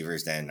 wide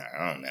receivers. Then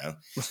I don't know.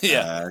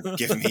 Yeah.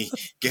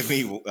 Give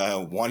me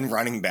 1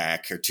 running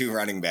back or 2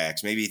 running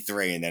backs, maybe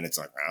 3, and then it's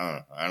like,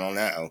 I don't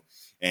know.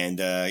 And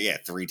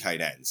 3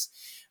 tight ends.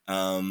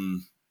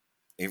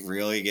 It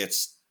really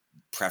gets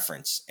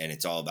preference, and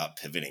it's all about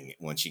pivoting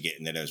once you get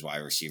into those wide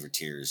receiver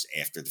tiers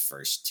after the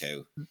first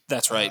 2.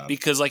 That's right.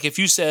 Because like if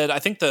you said, I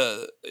think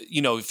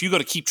if you go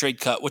to Keep Trade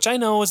Cut, which I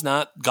know is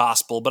not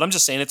gospel, but I'm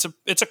just saying it's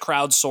a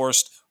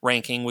crowdsourced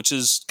ranking, which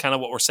is kind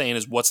of what we're saying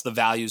is what's the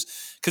values.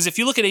 Because if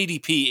you look at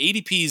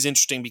ADP is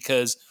interesting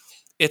because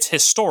it's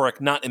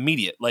historic, not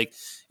immediate. Like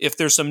if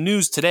there's some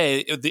news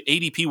today, the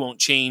ADP won't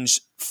change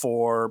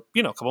for,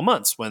 a couple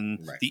months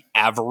when the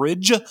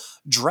average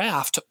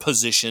draft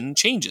position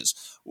changes,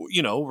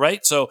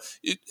 right? So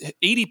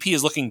ADP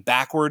is looking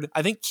backward.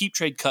 I think Keep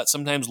Trade Cut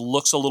sometimes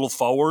looks a little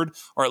forward,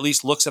 or at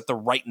least looks at the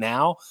right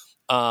now,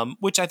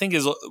 which I think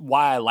is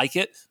why I like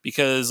it,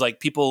 because like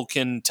people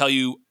can tell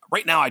you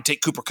right now I'd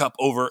take Cooper Kupp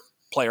over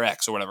player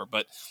X or whatever,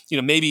 but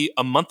maybe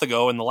a month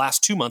ago in the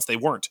last 2 months they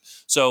weren't.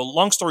 So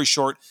long story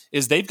short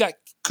is they've got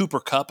Cooper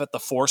Kupp at the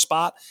 4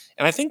 spot,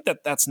 and I think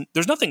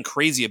there's nothing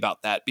crazy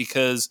about that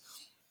because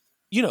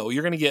you're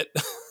going to get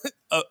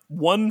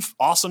one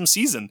awesome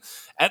season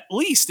at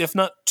least, if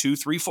not 2,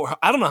 3, 4.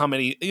 I don't know how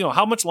many.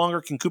 How much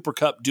longer can Cooper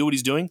Kupp do what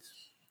he's doing?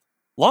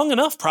 long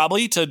enough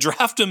probably to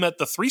draft him at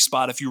the 3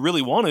 spot if you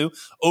really want to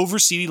over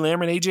CeeDee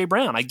Lamb and A.J.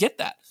 Brown. I get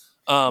that.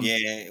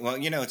 Yeah, well,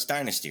 it's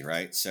Dynasty,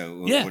 right?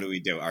 So Yeah. what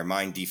do? Our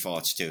mind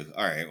defaults to,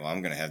 all right, well,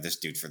 I'm going to have this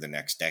dude for the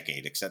next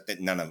decade, except that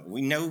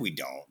we know we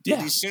don't. Dude,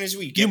 Yeah. As soon as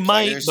we get you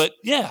players, might, but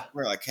yeah.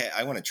 we're like, hey,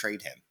 I want to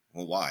trade him.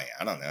 Well, why?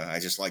 I don't know. I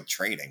just like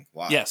trading.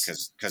 Why?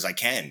 Yes. Because I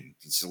can.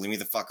 So leave me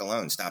the fuck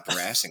alone. Stop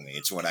harassing me.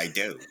 It's what I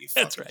do. You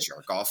That's fucking right.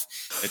 jerk off.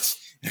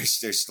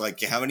 There's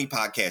like, how many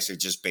podcasts are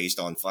just based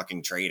on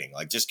fucking trading?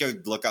 Like, just go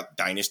look up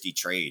Dynasty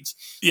Trades.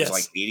 Yes.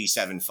 There's like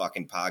 87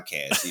 fucking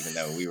podcasts, even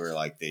though we were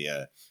like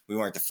we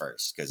weren't the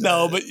first. But we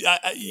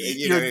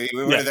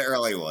were the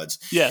early ones.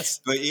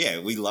 Yes. But yeah,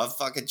 we love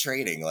fucking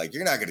trading. Like,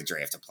 you're not going to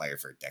draft a player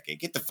for a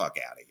decade. Get the fuck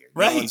out of here.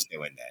 Right. No one's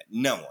doing that.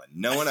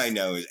 No one I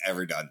know has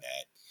ever done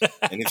that.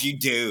 And if you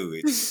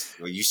do,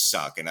 you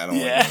suck, and I don't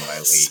want you in my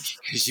league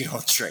because you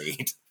don't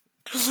trade.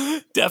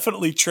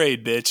 Definitely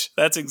trade, bitch.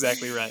 That's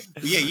exactly right.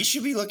 Yeah, you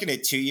should be looking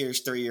at 2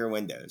 years, 3-year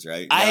windows,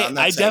 right?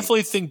 I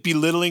definitely think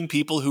belittling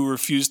people who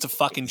refuse to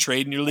fucking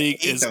trade in your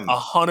league is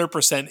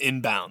 100%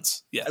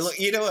 inbounds. Yes. Look,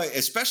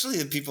 especially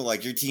the people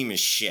like your team is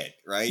shit,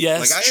 right?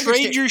 Yes, like,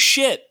 trade your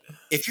shit.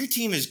 If your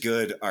team is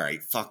good, all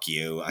right, fuck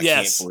you. I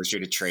can't force you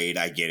to trade.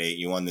 I get it.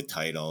 You won the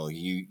title.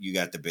 You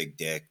got the big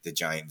dick, the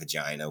giant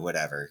vagina,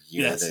 whatever.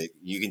 You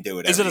can do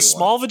whatever. Is it a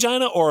small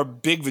vagina or a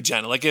big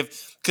vagina? Like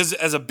because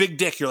as a big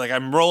dick, you're like,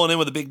 I'm rolling in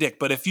with a big dick.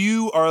 But if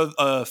you are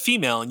a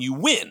female and you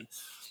win,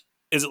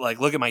 is it like,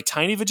 look at my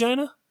tiny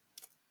vagina?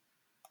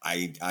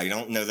 I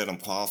don't know that I'm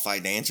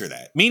qualified to answer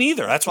that. Me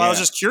neither. That's why I was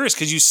just curious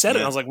because you said it.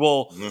 And I was like,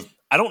 well,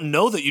 I don't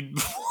know that you'd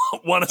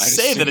want to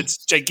say that it's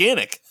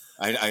gigantic.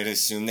 I'd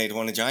assume they'd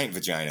want a giant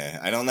vagina.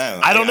 I don't know.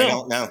 I don't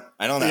know.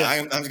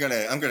 Yeah. I'm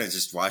gonna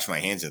just wash my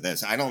hands of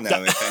this. I don't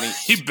know if any.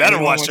 You better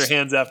wash your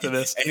hands after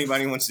this.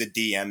 Anybody wants to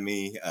DM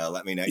me?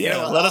 Let me know.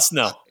 Yeah, let us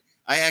know.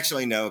 I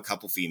actually know a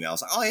couple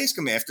females. I'll ask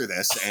them after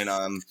this, and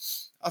I'll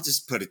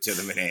just put it to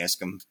them and ask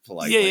them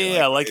politely.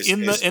 Yeah. Like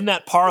in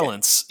that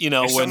parlance,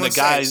 when the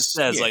guy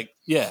says like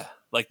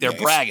they're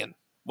bragging.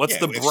 What's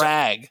the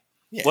brag?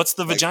 Yeah, what's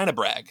the vagina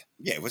brag?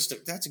 Yeah,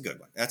 that's a good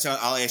one.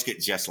 I'll ask it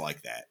just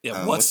like that.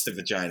 Yeah, what's the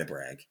vagina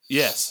brag?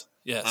 Yes.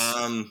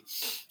 I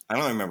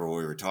don't remember what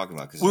we were talking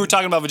about. We were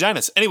talking about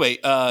vaginas. Anyway,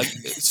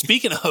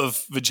 speaking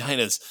of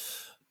vaginas,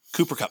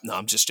 Cooper Cup. No,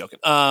 I'm just joking.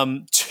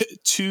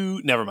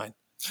 Never mind.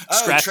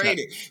 Trade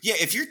it. Yeah,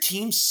 if your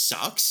team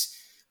sucks,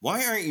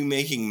 why aren't you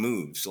making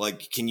moves?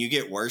 Like, can you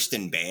get worse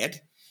than bad?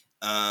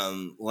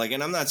 And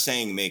I'm not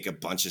saying make a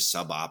bunch of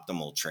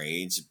suboptimal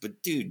trades,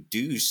 but dude,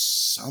 do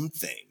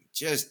something.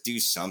 Just do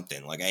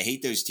something. Like, I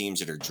hate those teams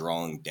that are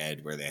drawing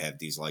dead where they have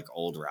these like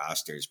old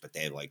rosters, but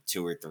they have like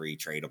 2 or 3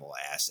 tradable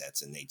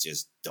assets and they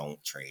just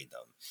don't trade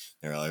them.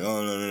 They're like,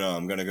 oh, no.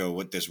 I'm going to go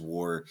with this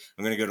war.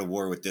 I'm going to go to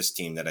war with this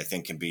team that I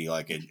think can be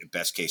like a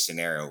best case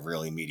scenario,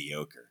 really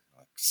mediocre.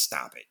 Like,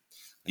 stop it.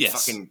 Yes.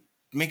 Fucking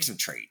make some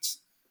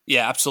trades.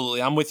 Yeah,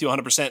 absolutely. I'm with you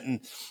 100%.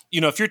 And,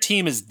 if your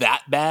team is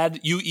that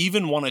bad, you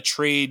even want to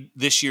trade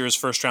this year's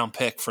first round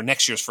pick for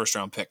next year's first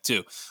round pick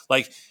too.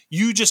 Like,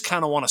 you just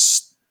kind of want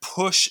to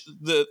push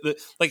the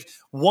like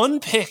one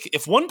pick.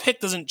 If one pick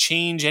doesn't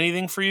change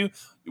anything for you,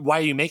 why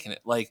are you making it?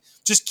 Like,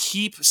 just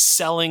keep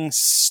selling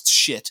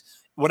shit.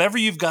 Whatever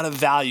you've got of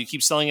value,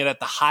 keep selling it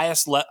at the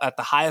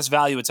highest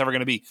value it's ever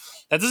going to be.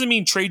 That doesn't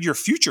mean trade your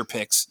future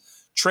picks.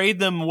 Trade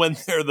them when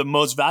they're the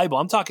most valuable.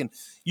 I'm talking,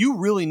 you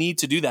really need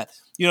to do that.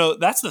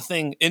 That's the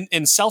thing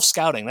in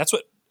self-scouting. That's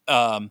what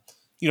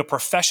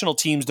professional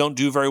teams don't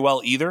do very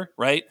well either,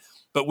 right?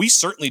 But we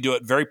certainly do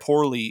it very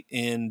poorly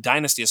in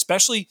Dynasty,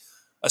 especially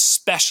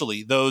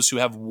those who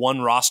have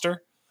one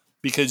roster,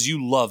 because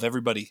you love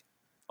everybody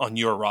on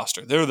your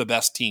roster. They're the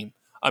best team.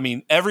 I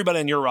mean, everybody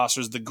on your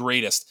roster is the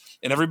greatest,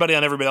 and everybody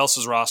on everybody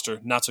else's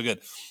roster, not so good.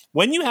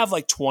 When you have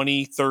like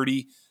 20,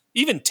 30,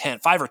 even 10,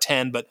 5 or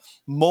 10, but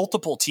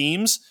multiple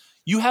teams,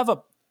 you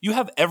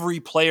have every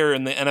player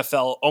in the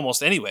NFL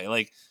almost anyway,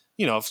 like,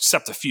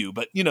 except a few,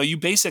 but you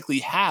basically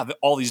have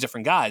all these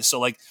different guys. So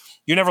like,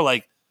 you're never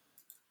like,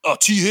 oh,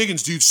 T.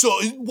 Higgins, dude, so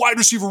wide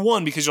receiver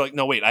 1, because you're like,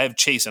 no, wait, I have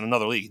Chase in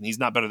another league and he's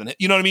not better than him.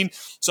 You know what I mean?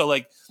 So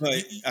like,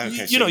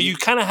 you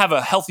kind of have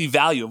a healthy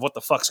value of what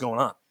the fuck's going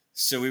on.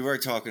 So we were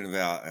talking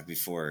about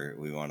before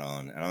we went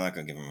on, and I'm not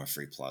going to give them a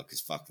free plug because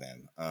fuck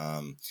them.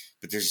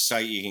 But there's a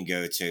site you can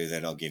go to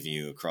that'll give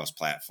you across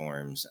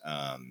platforms,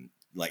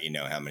 let you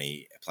know how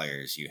many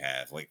players you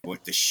have, like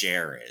what the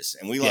share is.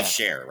 And we love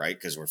share, right?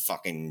 Because we're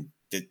fucking,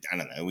 I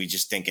don't know, we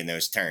just think in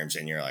those terms,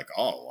 and you're like,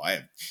 oh, I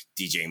have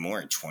DJ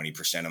Moore in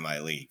 20% of my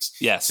leagues.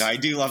 Yes. So I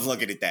do love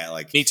looking at that.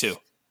 Like, me too.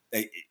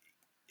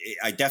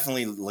 I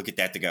definitely look at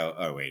that to go,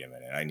 oh, wait a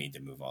minute, I need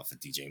to move off of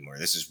DJ Moore.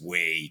 This is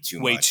way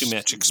too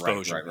much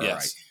exposure.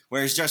 Right.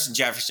 Whereas Justin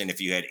Jefferson, if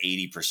you had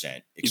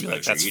 80% exposure,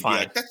 like, that's fine. Be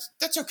like,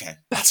 that's okay.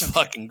 That's okay.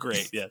 fucking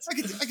great. Yes. I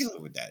can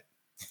live with that.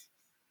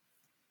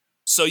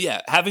 So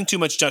yeah, having too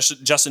much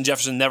Justin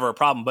Jefferson, never a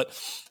problem. But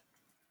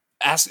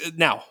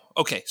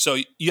okay, so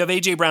you have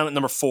AJ Brown at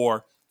number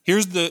 4.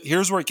 Here's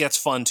where it gets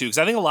fun too, because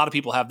I think a lot of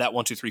people have that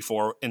 1, 2, 3,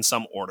 4 in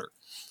some order.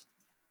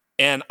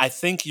 And I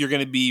think you're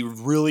going to be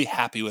really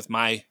happy with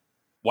my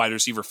wide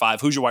receiver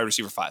 5. Who's your wide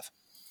receiver 5?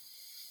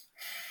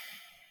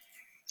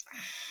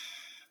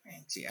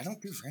 Man, see, I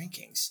don't do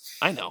rankings.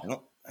 I know.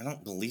 I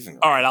don't believe in rankings.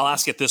 All right, I'll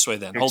ask it this way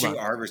then. They're Hold too on.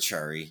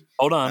 arbitrary.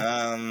 Hold on.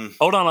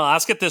 I'll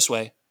ask it this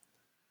way.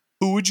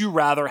 Who would you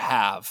rather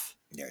have?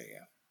 There you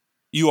go.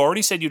 You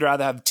already said you'd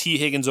rather have T.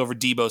 Higgins over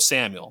Deebo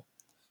Samuel.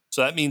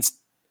 So that means,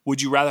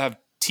 would you rather have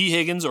T.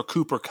 Higgins or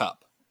Cooper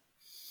Kupp?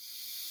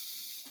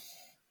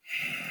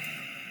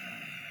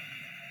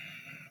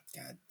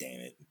 God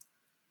damn it.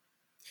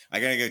 I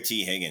got to go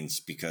T. Higgins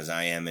because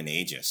I am an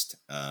ageist.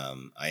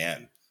 I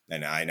am.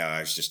 And I know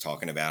I was just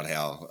talking about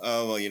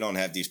how, you don't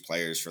have these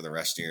players for the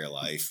rest of your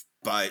life,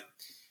 but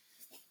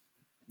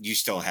you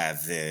still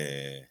have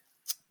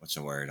what's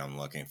the word I'm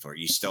looking for?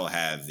 You still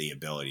have the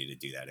ability to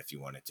do that if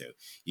you wanted to.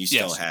 You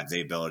still have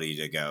the ability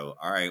to go,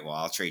 all right, well,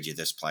 I'll trade you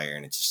this player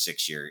and it's a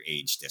 6-year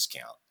age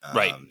discount.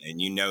 Right.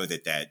 And you know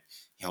that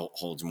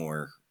holds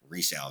more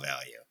resale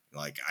value.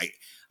 Like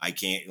I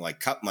can't,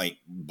 like Kupp might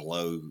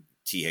blow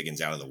T.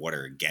 Higgins out of the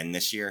water again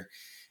this year,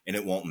 and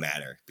it won't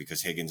matter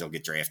because Higgins will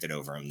get drafted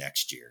over him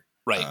next year.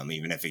 Right.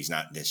 Even if he's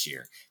not this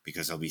year,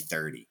 because he'll be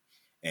 30.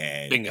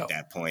 And Bingo. At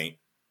that point,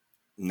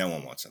 no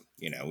one wants him.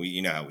 You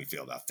know how we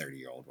feel about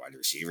 30-year-old wide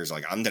receivers.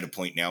 Like I'm to the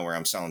point now where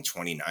I'm selling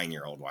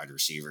 29-year-old wide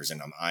receivers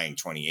and I'm eyeing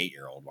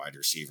 28-year-old wide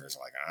receivers.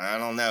 Like, I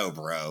don't know,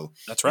 bro.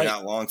 That's right. You're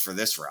not long for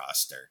this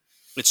roster.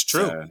 It's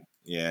true. So,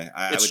 yeah.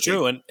 It's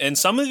true. And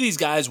some of these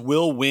guys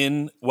will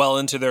win well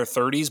into their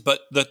 30s, but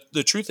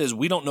the truth is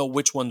we don't know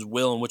which ones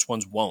will and which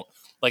ones won't.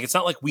 Like, it's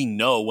not like we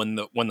know when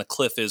the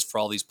cliff is for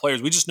all these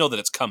players. We just know that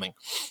it's coming.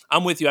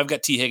 I'm with you. I've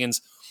got T. Higgins.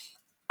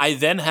 I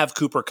then have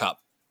Cooper Kupp.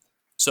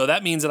 So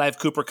that means that I have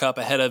Cooper Kupp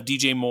ahead of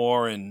DJ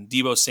Moore and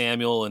Deebo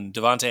Samuel and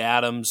Devontae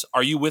Adams.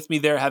 Are you with me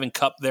there, having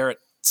Kupp there at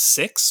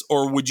 6,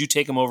 or would you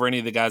take him over any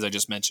of the guys I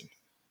just mentioned?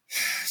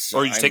 So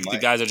or would you take the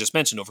guys I just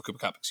mentioned over Cooper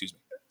Kupp? Excuse me.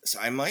 So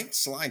I might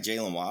slide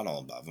Jalen Waddle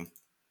above him.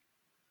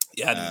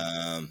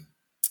 Yeah.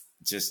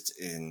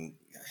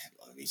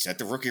 He set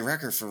the rookie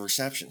record for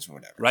receptions or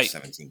whatever. Right.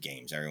 17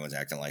 games. Everyone's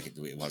acting like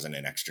it wasn't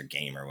an extra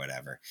game or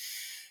whatever.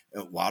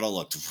 Waddle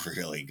looked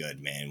really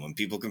good, man. When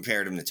people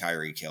compared him to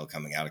Tyreek Hill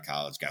coming out of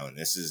college, going,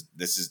 this is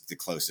the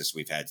closest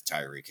we've had to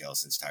Tyreek Hill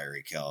since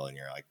Tyreek Hill, and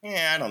you're like,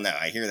 I don't know.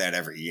 I hear that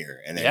every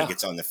year, and then he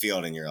gets on the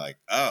field, and you're like,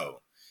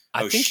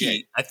 I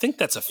think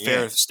that's a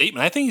fair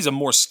statement. I think he's a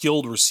more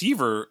skilled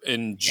receiver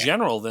in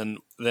general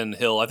than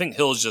Hill. I think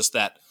Hill's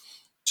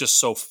just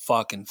so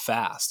fucking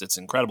fast. It's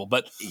incredible.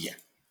 But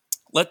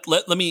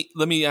let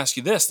me ask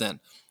you this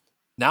then.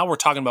 Now we're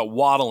talking about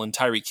Waddle and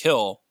Tyreek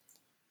Hill.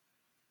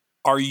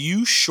 Are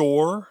you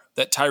sure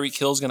that Tyreek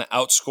Hill is going to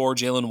outscore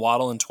Jalen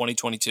Waddle in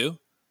 2022?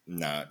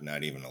 Not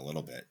even a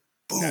little bit.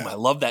 Boom! No. I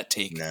love that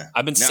take. No.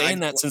 I've been saying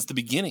that since the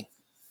beginning.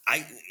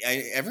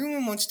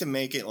 Everyone wants to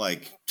make it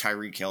like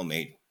Tyreek Hill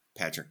made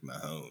Patrick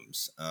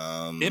Mahomes.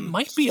 It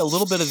might be a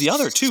little bit of the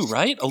other too,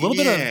 right? A little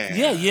bit of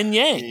yin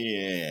yang.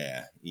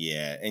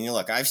 Yeah. And you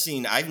look,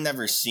 I've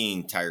never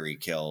seen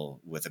Tyreek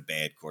Hill with a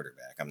bad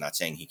quarterback. I'm not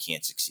saying he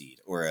can't succeed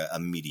or a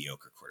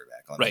mediocre quarterback.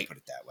 Let me put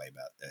it that way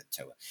about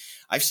Tua.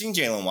 I've seen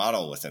Jalen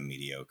Waddle with a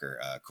mediocre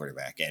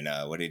quarterback, and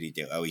what did he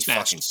do? Oh, he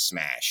fucking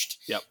smashed.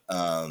 Yep.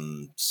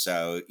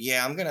 So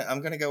yeah, I'm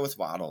gonna go with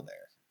Waddle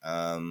there.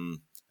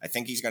 I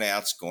think he's gonna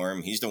outscore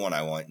him. He's the one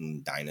I want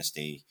in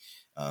Dynasty.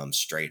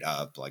 Straight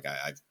up, like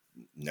I've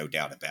no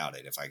doubt about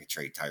it. If I could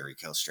trade Tyreek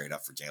Hill straight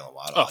up for Jalen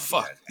Waddle,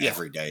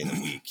 every day of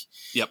the week.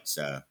 Yep.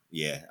 So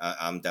yeah,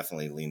 I'm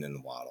definitely leaning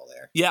the Waddle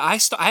there. Yeah,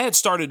 I had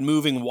started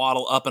moving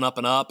Waddle up and up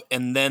and up,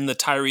 and then the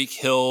Tyreek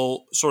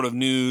Hill sort of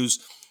news.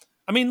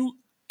 I mean,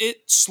 it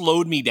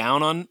slowed me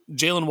down on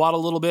Jalen Waddle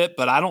a little bit,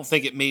 but I don't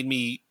think it made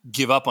me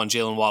give up on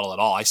Jalen Waddle at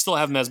all. I still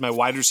have him as my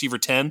wide receiver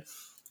 10.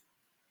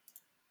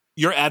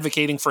 You're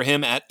advocating for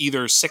him at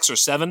either 6 or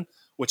 7,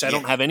 which I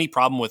don't have any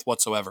problem with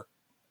whatsoever.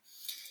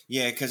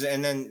 Yeah,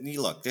 and then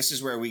you look, this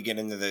is where we get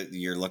into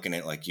you're looking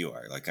at like you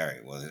are. Like, all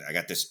right, well, I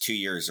got this 2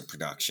 years of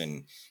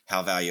production.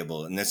 How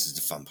valuable, and this is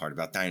the fun part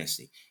about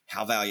Dynasty,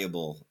 how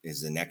valuable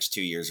is the next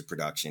 2 years of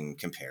production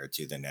compared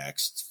to the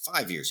next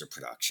 5 years of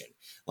production?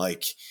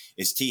 Like,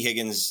 is T.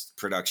 Higgins'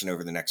 production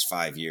over the next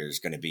 5 years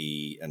going to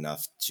be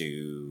enough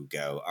to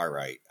go, all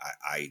right,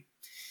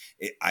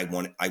 I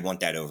want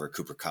that over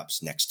Cooper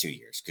Kupp's next 2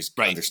 years, because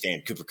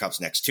understand Cooper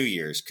Kupp's next 2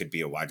 years could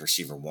be a wide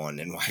receiver 1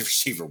 and wide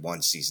receiver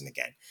 1 season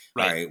again.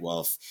 Right. All right. Well,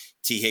 if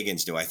T.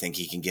 Higgins, do I think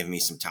he can give me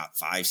some top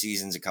 5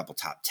 seasons, a couple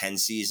top 10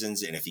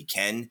 seasons? And if he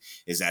can,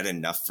 is that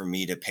enough for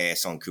me to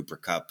pass on Cooper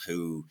Kupp,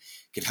 who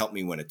could help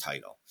me win a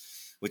title?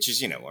 Which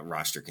is, what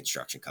roster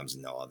construction comes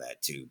into all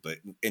that too. But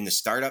in the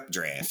startup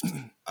draft,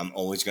 I'm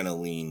always going to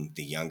lean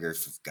the younger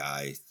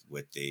guy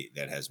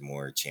that has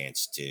more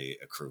chance to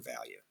accrue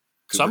value.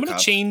 So I'm going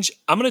to change.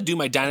 I'm going to do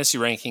my dynasty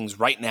rankings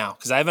right now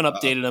because I haven't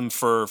updated them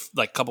for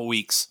like a couple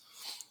weeks.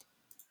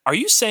 Are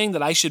you saying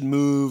that I should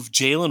move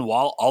Jalen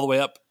Waddle all the way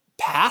up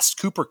past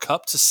Cooper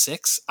Kupp to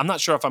 6? I'm not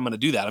sure if I'm going to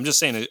do that. I'm just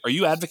saying, are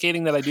you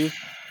advocating that I do?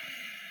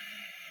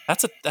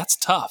 That's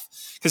tough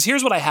because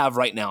here's what I have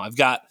right now. I've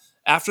got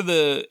After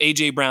the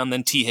A.J. Brown,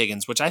 then T.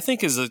 Higgins, which I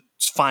think is a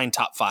fine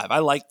top 5. I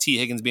like T.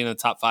 Higgins being in the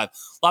top 5.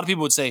 A lot of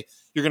people would say,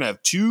 you're going to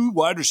have 2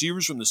 wide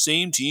receivers from the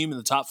same team in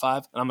the top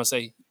 5. And I'm going to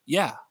say,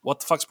 yeah, what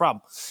the fuck's the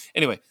problem?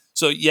 Anyway,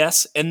 so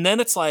yes. And then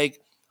it's like,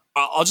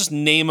 I'll just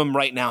name them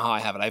right now how I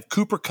have it. I have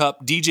Cooper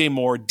Kupp, DJ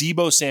Moore,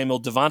 Deebo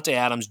Samuel, Devontae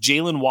Adams,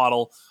 Jalen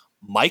Waddle,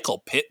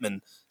 Michael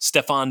Pittman,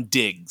 Stephon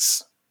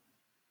Diggs.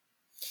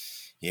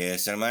 Yeah,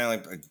 so my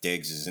only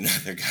Diggs is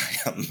another guy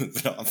I'm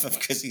moving off of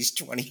because he's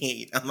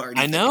 28. I'm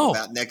already thinking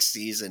about next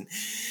season.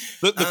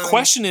 The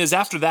question is,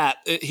 after that,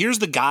 here's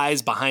the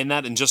guys behind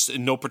that, and just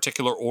in no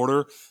particular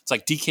order. It's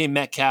like DK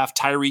Metcalf,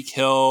 Tyreek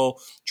Hill,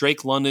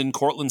 Drake London,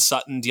 Cortland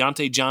Sutton,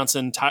 Deontay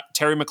Johnson,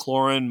 Terry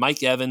McLaurin,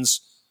 Mike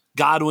Evans,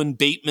 Godwin,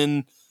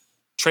 Bateman,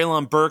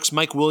 Treylon Burks,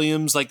 Mike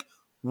Williams. Like,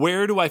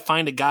 where do I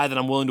find a guy that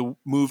I'm willing to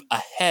move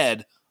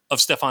ahead of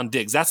Stephon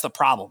Diggs? That's the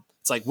problem.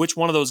 It's like, which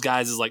one of those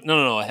guys is like,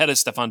 no, ahead of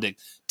Stephon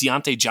Diggs?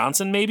 Deontay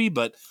Johnson, maybe,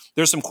 but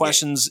there's some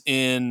questions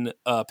in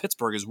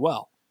Pittsburgh as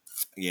well.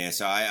 Yeah,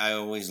 so I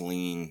always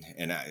lean,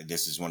 and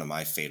this is one of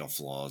my fatal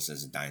flaws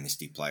as a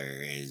dynasty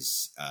player,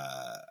 is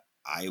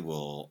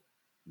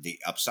the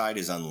upside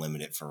is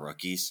unlimited for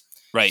rookies.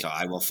 Right. So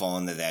I will fall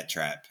into that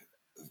trap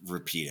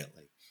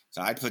repeatedly.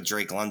 So I'd put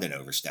Drake London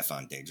over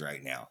Stephon Diggs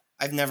right now.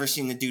 I've never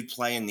seen the dude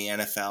play in the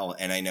NFL,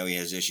 and I know he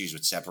has issues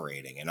with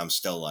separating, and I'm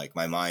still like,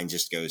 my mind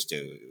just goes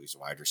to, he's a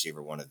wide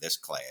receiver, one of this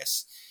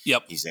class.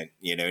 Yep. He's in,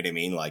 you know what I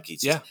mean? Like,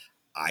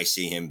 I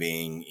see him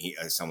being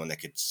someone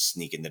that could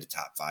sneak into the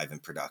top 5 in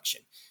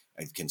production.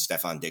 Can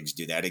Stephon Diggs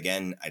do that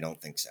again? I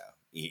don't think so.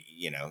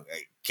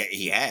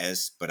 He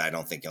has, but I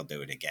don't think he'll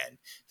do it again.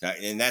 So,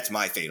 and that's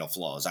my fatal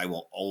flaw, is I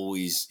will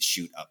always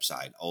shoot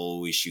upside.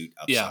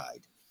 Yeah.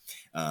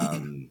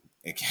 And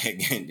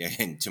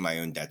to my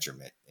own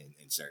detriment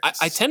in certain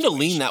I tend to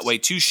lean that way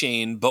too,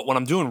 Shane, but when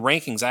I'm doing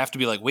rankings, I have to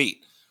be like,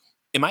 wait,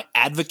 am I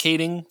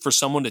advocating for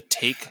someone to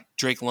take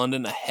Drake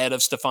London ahead of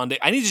Stephon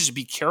Diggs? I need to just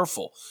be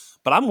careful.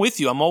 But I'm with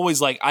you. I'm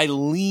always like, I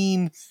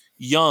lean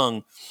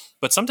young,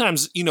 but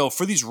sometimes,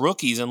 for these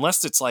rookies,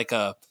 unless it's like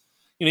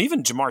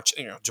even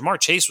Jamar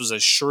Chase was a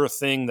sure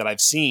thing that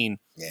I've seen.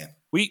 Yeah.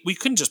 We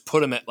couldn't just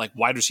put him at like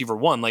wide receiver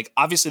 1. Like,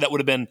 obviously that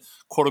would have been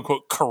quote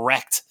unquote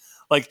correct.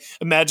 Like,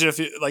 imagine if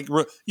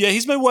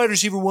he's my wide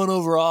receiver 1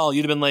 overall.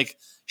 You'd have been like,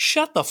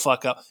 shut the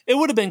fuck up. It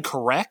would have been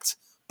correct,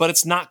 but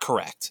it's not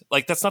correct.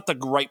 Like, that's not the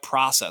right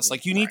process.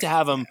 Like, you need to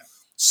have him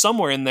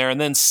somewhere in there and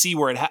then see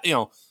where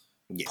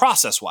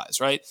process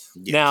wise, right?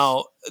 Yes.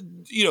 Now,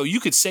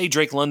 you could say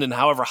Drake London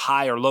however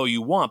high or low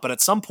you want, but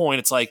at some point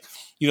it's like,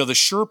 the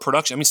sure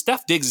production. I mean,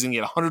 Steph Diggs is going to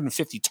get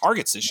 150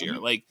 targets this year.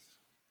 Like,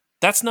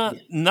 that's not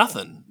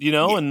nothing,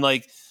 and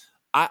like,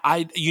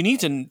 you need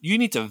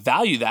to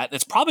value that. And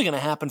it's probably going to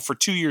happen for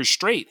 2 years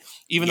straight,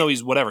 even though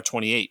he's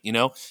 28,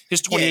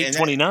 his 28,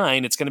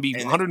 29, it's going to be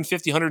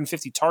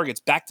 150 targets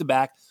back to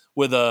back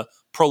with a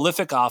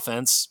prolific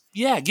offense.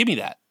 Yeah. Give me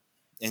that.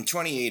 And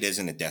 28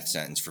 isn't a death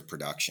sentence for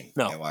production.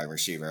 No. At wide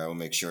receiver. I will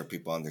make sure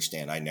people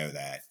understand. I know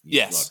that.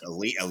 Yes.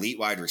 Look, elite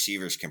wide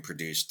receivers can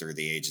produce through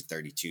the age of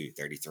 32,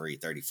 33,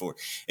 34.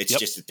 It's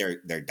just that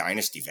their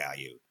dynasty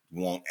value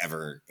won't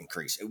ever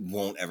increase. It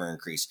won't ever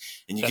increase.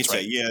 And you can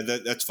say,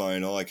 that's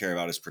fine. All I care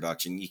about is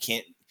production. You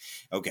can't.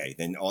 Okay,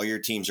 then all your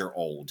teams are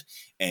old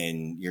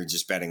and you're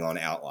just betting on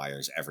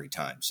outliers every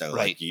time. So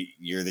like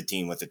you're the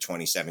team with a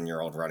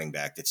 27-year-old running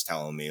back that's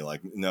telling me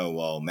like, no,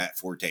 well, Matt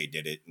Forte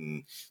did it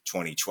in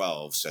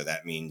 2012. So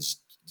that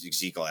means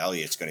Ezekiel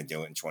Elliott's going to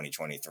do it in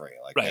 2023.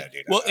 Like, no,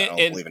 dude, I don't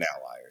believe in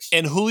outliers.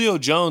 And Julio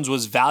Jones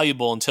was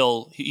valuable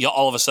until he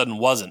all of a sudden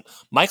wasn't.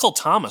 Michael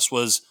Thomas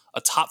was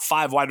a top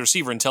 5 wide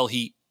receiver until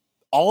he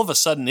all of a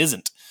sudden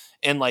isn't.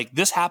 And like,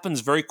 this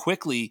happens very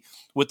quickly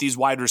with these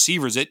wide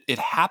receivers. It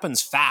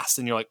happens fast,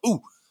 and you're like,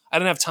 ooh, I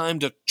didn't have time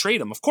to trade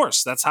him. Of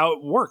course, that's how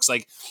it works.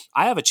 Like,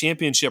 I have a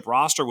championship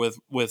roster with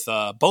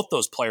both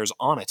those players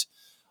on it.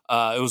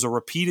 It was a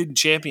repeated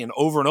champion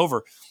over and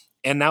over,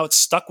 and now it's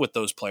stuck with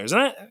those players.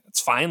 And it's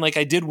fine. Like,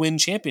 I did win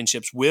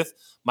championships with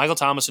Michael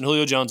Thomas and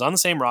Julio Jones on the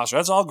same roster.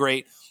 That's all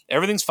great.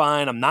 Everything's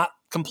fine. I'm not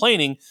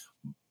complaining.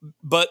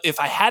 But if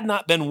I had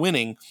not been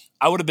winning,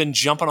 I would have been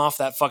jumping off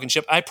that fucking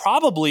ship. I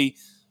probably,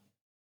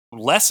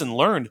 lesson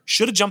learned,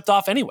 should have jumped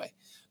off anyway,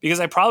 because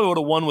I probably would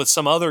have won with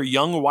some other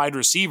young wide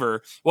receiver.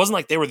 It wasn't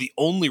like they were the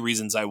only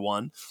reasons I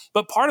won,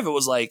 but part of it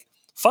was like,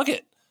 fuck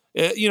it.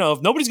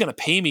 If nobody's going to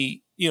pay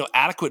me,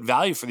 adequate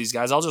value for these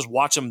guys, I'll just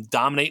watch them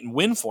dominate and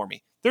win for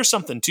me. There's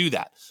something to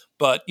that.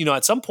 But,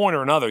 at some point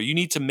or another, you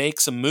need to make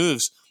some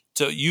moves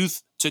to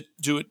youth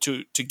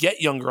to get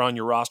younger on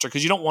your roster,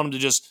 because you don't want them to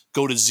just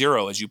go to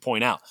zero, as you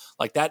point out.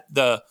 Like that,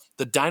 the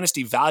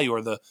dynasty value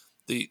or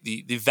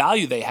the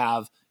value they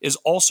have is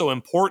also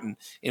important.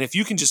 And if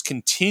you can just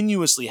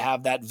continuously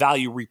have that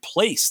value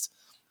replaced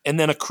and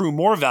then accrue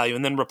more value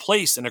and then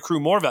replace and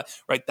accrue more value,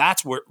 right?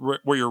 That's where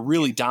you're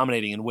really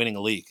dominating and winning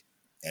a league.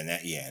 And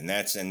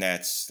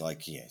that's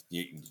like,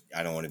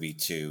 I don't want to be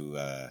too,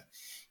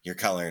 you're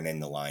coloring in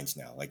the lines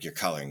now. Like you're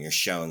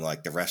showing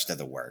like the rest of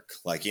the work.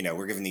 Like,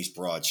 we're giving these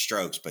broad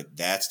strokes, but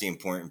that's the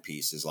important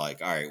piece is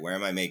like, all right, where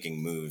am I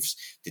making moves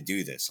to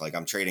do this? Like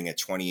I'm trading a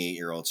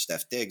 28-year-old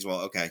Steph Diggs.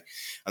 Well, okay.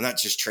 I'm not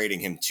just trading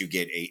him to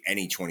get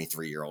any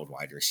 23-year-old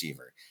wide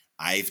receiver.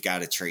 I've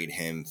got to trade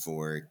him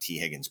for T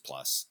Higgins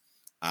plus.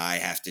 I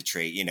have to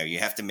trade, you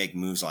have to make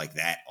moves like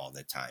that all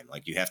the time.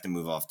 Like you have to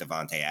move off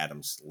Devontae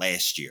Adams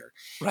last year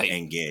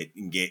and get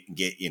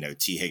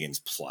T Higgins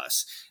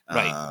plus.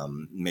 Right.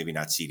 Maybe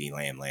not CD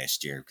Lamb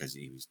last year because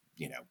he was,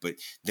 but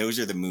those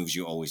are the moves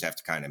you always have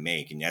to kind of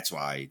make. And that's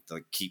why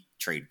the keep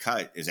trade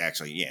cut is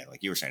actually,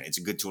 like you were saying, it's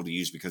a good tool to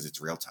use because it's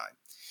real time.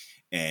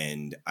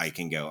 And I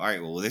can go, all right,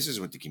 well, this is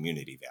what the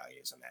community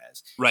values them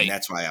as. Right. And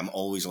that's why I'm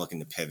always looking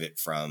to pivot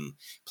from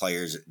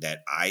players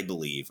that I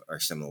believe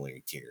are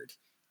similarly tiered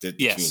that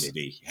the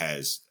community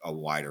has a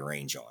wider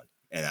range on.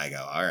 And I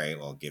go, all right,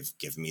 well,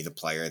 give me the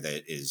player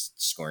that is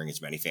scoring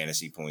as many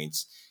fantasy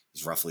points,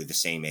 is roughly the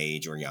same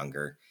age or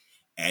younger,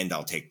 and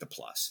I'll take the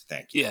plus.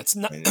 Thank you. Yeah, it's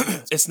not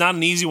it's not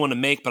an easy one to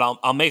make, but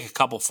I'll make a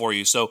couple for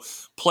you. So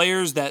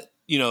players that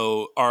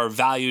are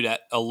valued at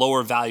a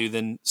lower value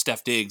than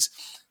Steph Diggs.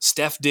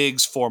 Steph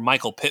Diggs for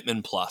Michael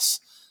Pittman plus.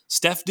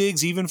 Steph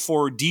Diggs even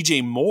for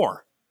DJ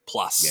Moore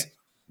plus. Yeah.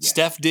 Yes.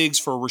 Steph Diggs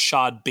for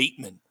Rashad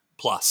Bateman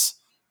plus.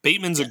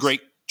 Bateman's a great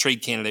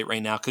trade candidate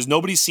right now because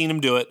nobody's seen him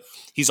do it.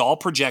 He's all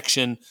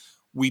projection.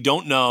 We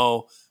don't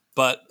know,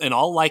 but in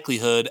all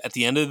likelihood, at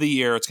the end of the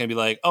year, it's going to be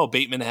like, oh,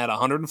 Bateman had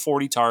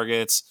 140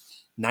 targets,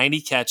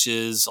 90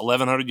 catches,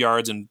 1,100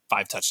 yards, and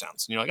 5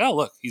 touchdowns. And you're like, oh,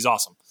 look, he's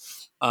awesome.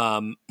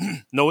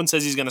 No one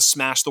says he's going to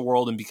smash the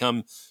world and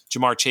become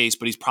Jamar Chase,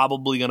 but he's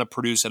probably going to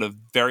produce at a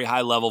very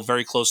high level,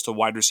 very close to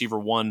wide receiver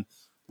 1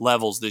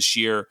 levels this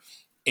year,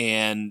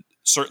 and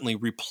certainly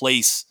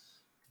replace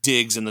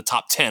Diggs in the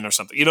top 10 or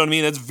something. You know what I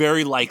mean? That's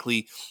very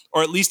likely,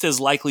 or at least as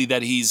likely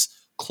that he's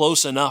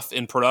close enough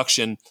in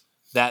production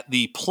that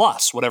the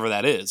plus, whatever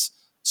that is,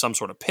 some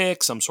sort of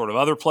pick, some sort of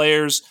other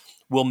players,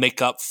 will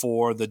make up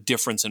for the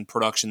difference in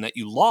production that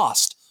you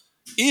lost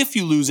if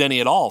you lose any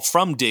at all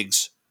from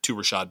Diggs to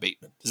Rashad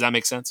Bateman. Does that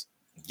make sense?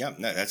 Yep,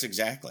 no, that's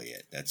exactly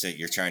it. That's it.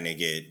 You're trying to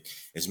get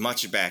as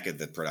much back of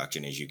the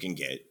production as you can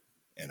get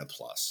and a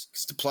plus,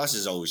 because the plus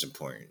is always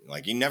important.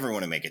 Like you never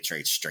want to make a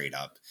trade straight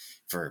up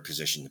for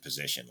position to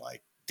position,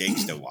 like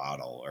Diggs to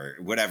Waddle or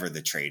whatever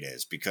the trade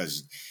is,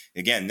 because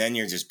again, then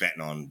you're just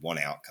betting on one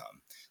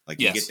outcome. Like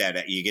you get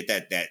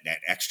that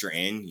extra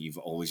in, you've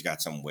always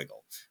got some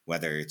wiggle,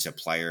 whether it's a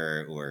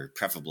player or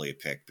preferably a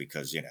pick,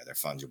 because they're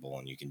fungible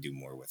and you can do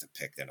more with a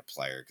pick than a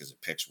player, because a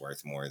pick's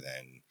worth more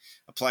than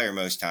a player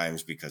most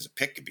times, because a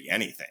pick could be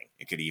anything.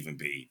 It could even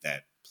be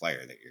that player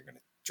that you're going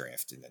to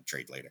draft and then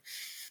trade later.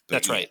 But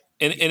that's right.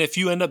 And if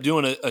you end up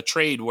doing a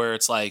trade where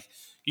it's like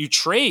you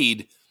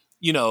trade,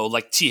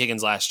 like T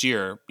Higgins last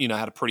year,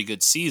 had a pretty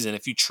good season.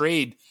 If you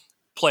trade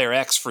player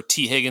X for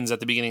T Higgins at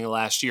the beginning of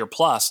last year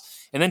plus,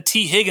 and then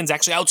T Higgins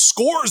actually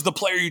outscores the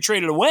player you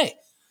traded away,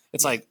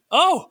 it's like,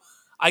 oh,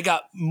 I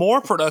got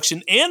more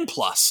production and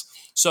plus.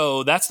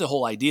 So that's the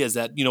whole idea, is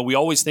that, we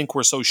always think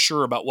we're so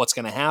sure about what's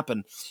going to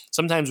happen.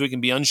 Sometimes we can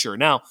be unsure.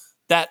 Now,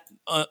 that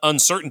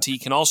uncertainty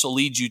can also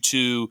lead you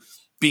to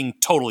being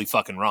totally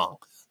fucking wrong.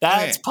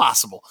 That's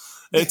possible.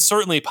 It's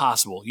certainly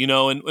possible,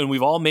 and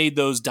we've all made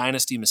those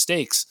dynasty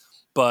mistakes.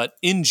 But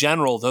in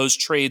general, those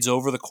trades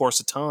over the course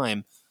of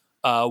time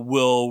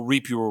will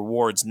reap your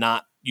rewards,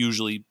 not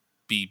usually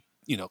be,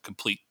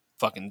 complete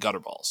fucking gutter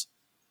balls.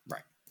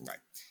 Right.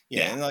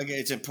 Yeah. And like,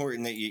 it's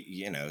important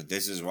that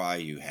this is why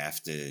you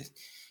have to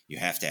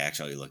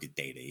actually look at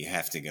data. You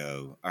have to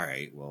go, all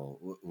right,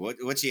 well,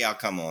 what's the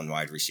outcome on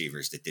wide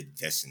receivers that did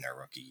this in their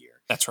rookie year?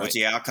 That's right. What's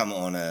the outcome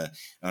on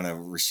a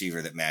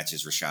receiver that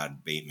matches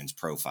Rashad Bateman's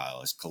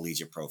profile, his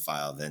collegiate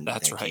profile, then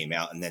came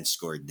out and then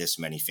scored this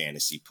many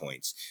fantasy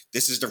points?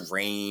 This is the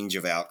range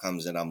of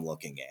outcomes that I'm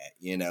looking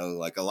at.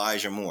 Like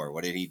Elijah Moore,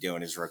 what did he do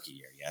in his rookie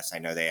year? Yes, I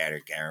know they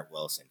added Garrett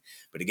Wilson,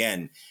 but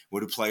again, what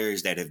do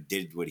players that have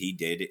did what he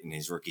did in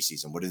his rookie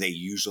season, what do they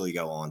usually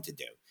go on to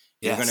do?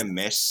 You're going to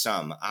miss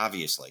some,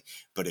 obviously.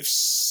 But if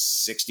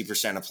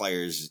 60% of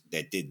players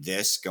that did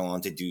this go on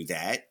to do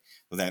that,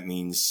 well, that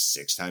means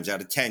 6 times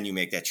out of 10, you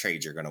make that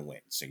trade, you're going to win.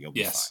 So you'll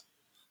be fine.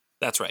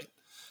 That's right.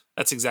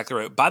 That's exactly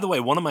right. By the way,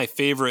 one of my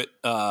favorite,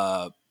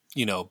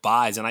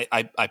 buys, and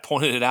I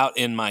pointed it out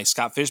in my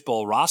Scott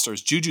Fishbowl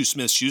rosters, Juju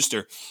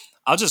Smith-Schuster.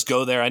 I'll just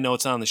go there. I know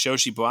it's not on the show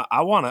sheet, but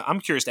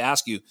I'm curious to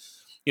ask you,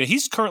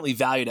 he's currently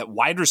valued at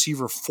wide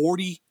receiver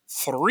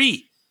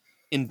 43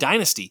 in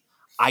Dynasty.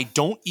 I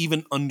don't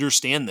even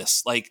understand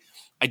this. Like,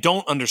 I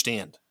don't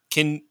understand.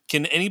 Can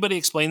anybody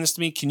explain this to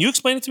me? Can you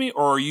explain it to me,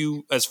 or are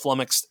you as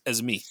flummoxed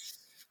as me?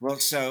 Well,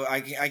 so I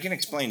can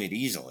explain it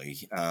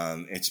easily.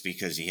 It's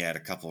because he had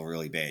a couple of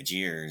really bad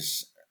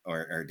years,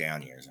 or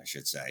down years, I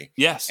should say.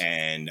 Yes.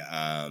 And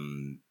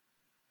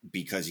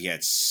because he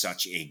had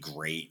such a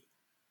great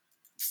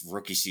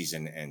rookie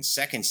season and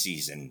second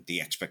season, the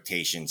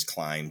expectations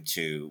climbed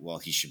to, well,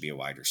 he should be a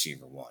wide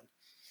receiver 1.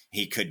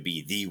 he could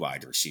be the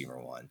wide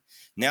receiver one.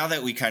 Now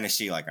that we kind of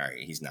see like, all right,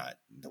 he's not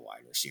the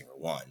wide receiver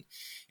one,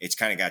 it's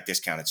kind of got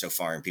discounted so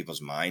far in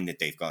people's mind that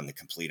they've gone the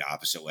complete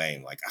opposite way.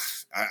 And like,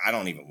 I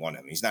don't even want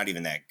him. He's not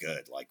even that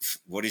good. Like,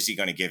 what is he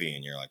going to give you?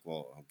 And you're like,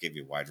 well, I'll give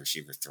you wide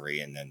receiver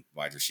 3 and then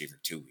wide receiver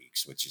 2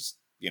 weeks, which is,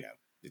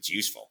 it's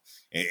useful.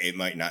 It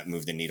might not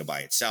move the needle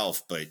by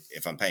itself, but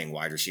if I'm paying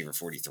wide receiver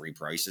 43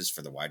 prices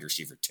for the wide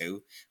receiver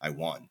 2, I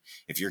won.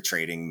 If you're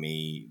trading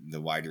me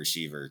the wide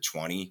receiver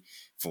 20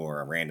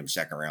 for a random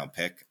second round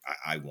pick,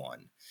 I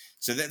won.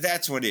 So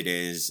that's what it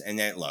is. And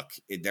that, look,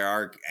 there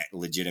are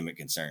legitimate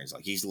concerns.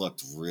 Like, he's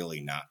looked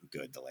really not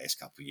good the last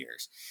couple of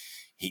years.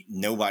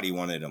 Nobody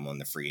wanted him on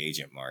the free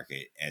agent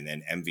market, and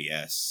then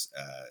MVS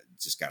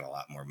just got a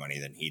lot more money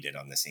than he did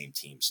on the same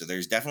team. So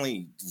there's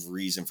definitely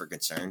reason for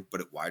concern.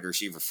 But at wide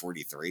receiver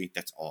 43,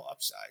 that's all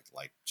upside.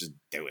 Like, just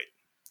do it.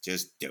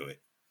 Just do it.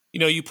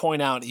 You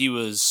point out he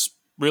was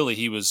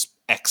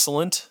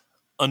excellent,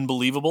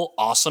 unbelievable,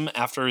 awesome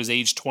after his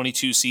age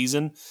 22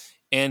 season,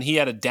 and he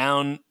had a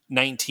down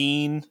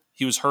 19.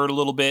 He was hurt a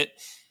little bit.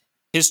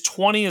 His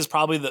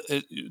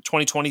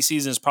 2020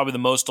 season is probably the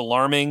most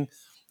alarming,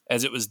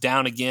 as it was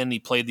down again. He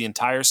played the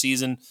entire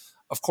season.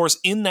 Of course,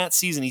 in that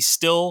season, he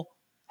still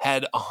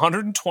had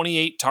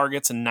 128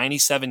 targets and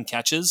 97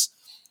 catches.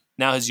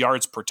 Now his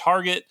yards per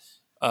target,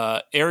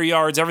 air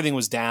yards, everything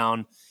was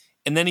down.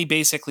 And then he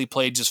basically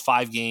played just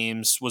 5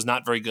 games, was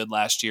not very good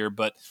last year.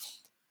 But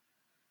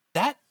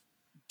that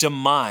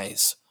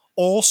demise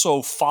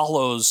also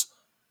follows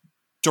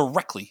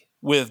directly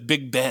with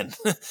Big Ben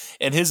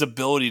and his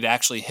ability to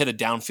actually hit a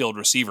downfield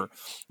receiver.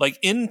 Like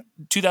in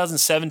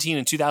 2017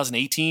 and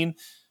 2018,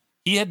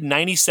 he had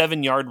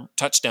 97-yard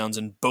touchdowns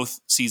in both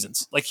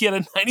seasons. Like, he had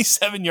a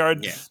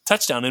 97-yard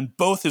touchdown in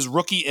both his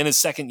rookie and his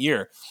second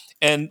year.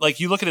 And like,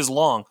 you look at his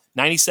long,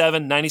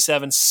 97,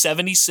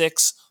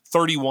 76,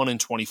 31, and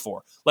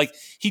 24. Like,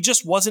 he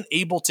just wasn't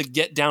able to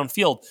get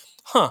downfield.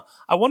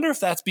 I wonder if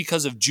that's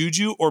because of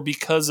Juju or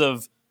because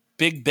of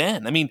Big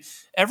Ben. I mean,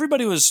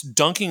 everybody was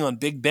dunking on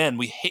Big Ben.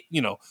 We hate,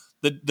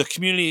 the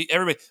community,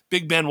 everybody,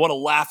 Big Ben, what a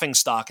laughing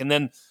stock. And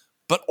then,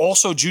 but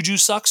also Juju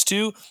sucks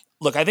too.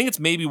 Look, I think it's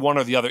maybe one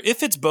or the other.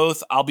 If it's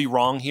both, I'll be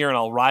wrong here and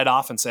I'll ride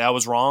off and say I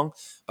was wrong.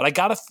 But I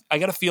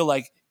gotta feel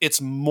like it's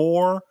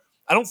more.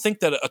 I don't think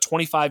that a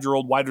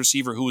 25-year-old wide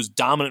receiver who was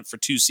dominant for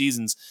 2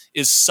 seasons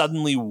is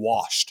suddenly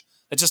washed.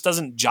 It just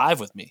doesn't jive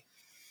with me.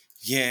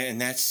 Yeah,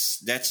 and that's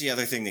the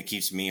other thing that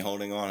keeps me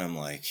holding on. I'm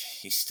like,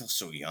 he's still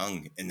so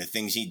young, and the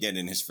things he did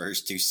in his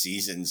first 2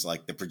 seasons,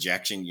 like the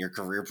projection, your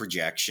career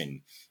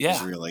projection,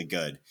 is really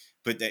good.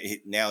 But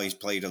now he's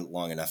played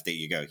long enough that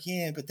you go,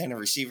 yeah, but then a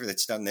receiver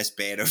that's done this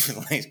bad over the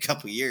last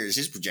couple of years,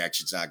 his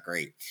projection's not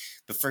great.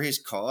 But for his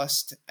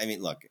cost, I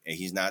mean, look,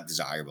 he's not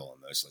desirable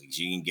in most leagues.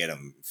 You can get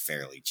him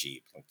fairly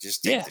cheap. Like,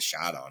 just take the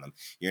shot on him.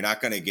 You're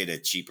not going to get a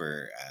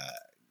cheaper,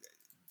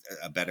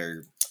 a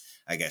better,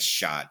 I guess,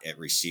 shot at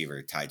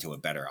receiver tied to a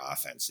better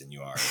offense than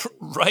you are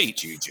right.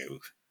 Juju.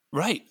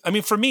 Right. I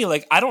mean, for me,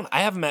 like, I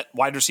have him at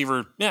wide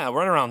receiver. Yeah,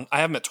 right around. I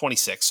have him at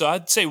 26. So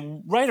I'd say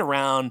right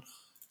around,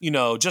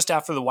 just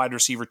after the wide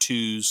receiver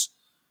 2s.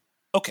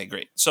 Okay,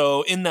 great.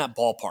 So in that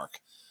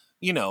ballpark,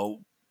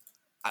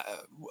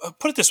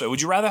 put it this way: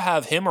 would you rather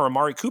have him or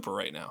Amari Cooper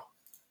right now?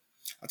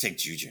 I'll take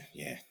Juju.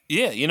 Yeah.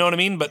 Yeah, you know what I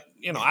mean. But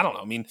I don't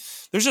know. I mean,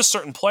 there's just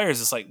certain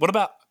players. It's like, what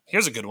about?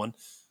 Here's a good one: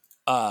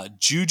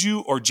 Juju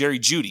or Jerry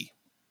Jeudy.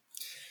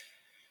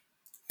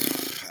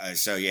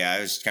 So yeah, I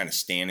was kind of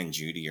standing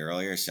Judy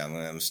earlier, so I'm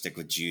gonna stick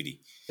with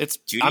Judy. It's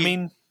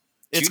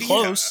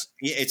close.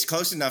 It's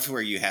close enough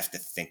where you have to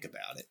think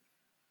about it.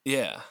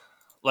 Yeah,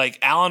 like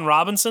Allen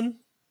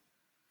Robinson.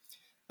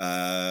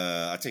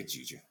 I'll take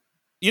Juju.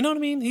 You know what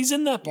I mean? He's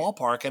in that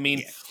ballpark. I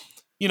mean,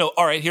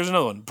 all right. Here's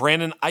another one: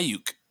 Brandon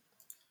Ayuk.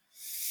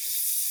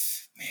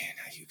 Man,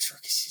 Ayuk's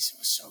rookie season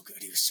was so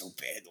good. He was so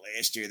bad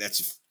last year. That's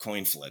a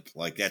coin flip.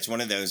 Like, that's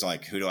one of those,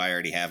 like, who do I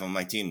already have on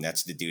my team?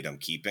 That's the dude I'm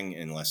keeping,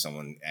 unless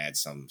someone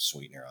adds some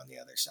sweetener on the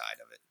other side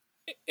of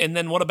it. And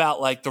then what about,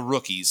 like, the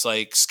rookies,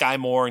 like Sky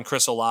Moore and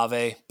Chris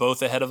Olave,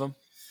 both ahead of him?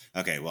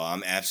 Okay, well,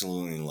 I'm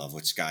absolutely in love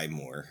with Sky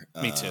Moore.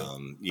 Me too.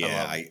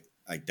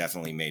 I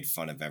definitely made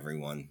fun of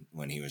everyone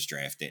when he was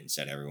drafted and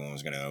said everyone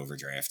was going to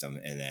overdraft him,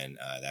 and then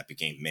that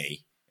became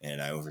me,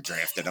 and I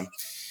overdrafted him.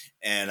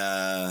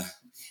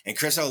 And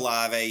Chris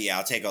Olave,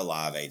 I'll take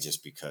Olave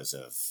just because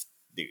of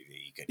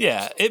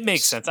it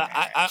makes sense.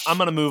 I'm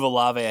going to move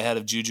Olave ahead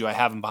of Juju. I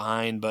have him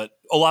behind, but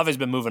Olave's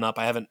been moving up.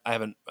 I haven't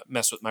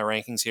messed with my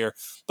rankings here,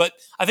 but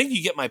I think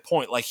you get my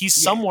point. Like, he's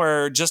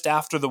somewhere just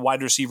after the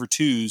wide receiver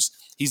 2s.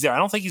 He's there. I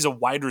don't think he's a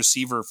wide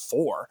receiver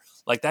 4.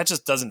 Like, that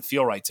just doesn't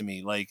feel right to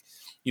me. Like,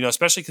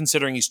 especially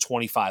considering he's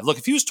 25. Look,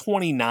 if he was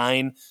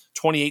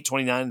 28,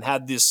 29, and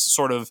had this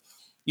sort of,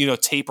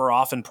 taper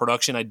off in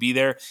production, I'd be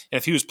there. And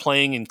if he was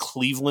playing in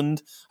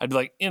Cleveland, I'd be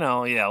like,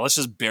 let's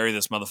just bury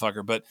this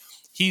motherfucker. But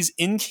he's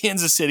in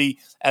Kansas City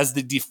as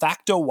the de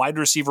facto wide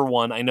receiver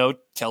 1. I know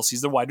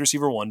Kelsey's the wide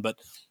receiver 1, but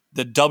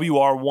the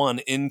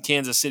WR1 in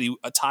Kansas City,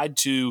 tied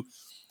to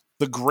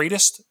the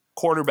greatest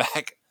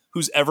quarterback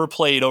who's ever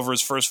played over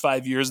his first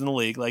 5 years in the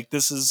league. Like,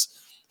 this is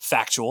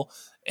factual.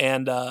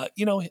 And, I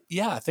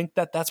think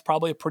that's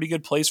probably a pretty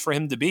good place for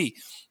him to be.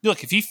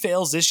 Look, if he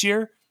fails this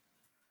year,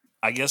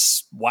 I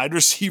guess wide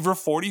receiver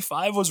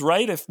 45 was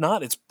right. If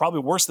not, it's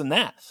probably worse than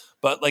that.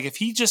 But like if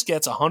he just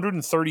gets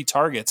 130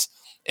 targets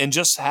and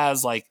just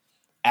has like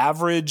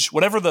average,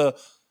 whatever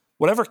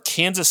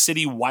Kansas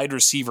City wide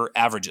receiver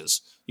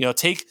averages,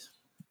 take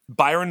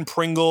Byron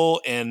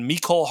Pringle and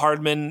Mecole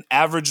Hardman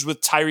averaged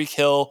with Tyreek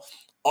Hill,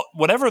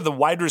 whatever the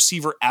wide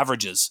receiver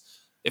averages,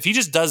 if he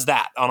just does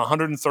that on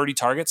 130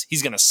 targets,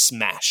 he's going to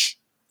smash.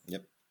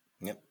 Yep.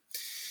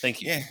 Thank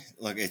you. Yeah,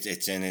 look,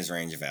 it's in his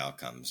range of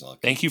outcomes.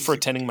 Look, thank you for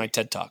attending my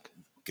TED Talk.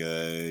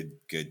 Good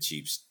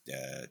cheap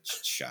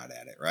shot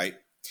at it, right?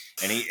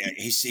 And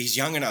he's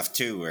young enough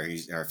too, where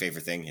our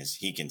favorite thing is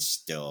he can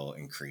still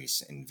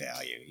increase in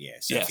value. Yeah,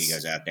 so yes. If he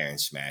goes out there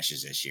and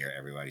smashes this year,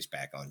 everybody's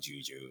back on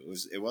Juju.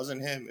 It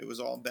wasn't him. It was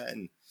all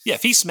Ben. Yeah,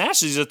 if he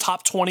smashes, he's a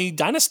top 20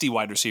 dynasty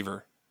wide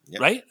receiver,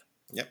 right?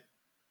 Yep.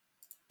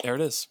 There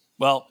it is.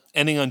 Well,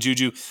 ending on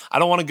Juju, I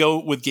don't want to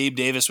go with Gabe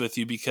Davis with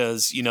you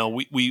because,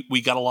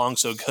 we got along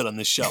so good on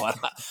this show. I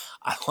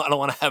don't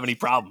want to have any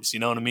problems. You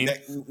know what I mean?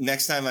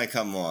 Next time I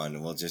come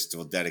on, we'll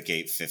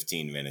dedicate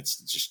 15 minutes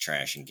to just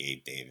trashing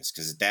Gabe Davis.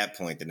 Because at that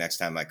point, the next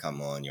time I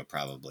come on, you'll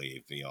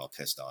probably be all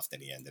pissed off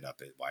that he ended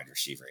up at wide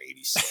receiver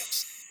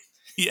 86.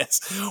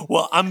 Yes.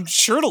 Well, I'm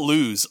sure to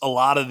lose a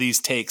lot of these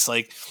takes.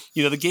 Like,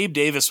 the Gabe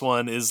Davis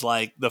one is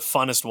like the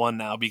funnest one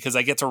now because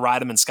I get to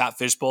ride him in Scott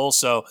Fishbowl.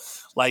 So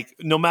like,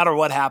 no matter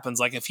what happens,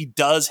 like if he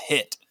does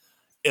hit,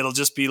 it'll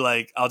just be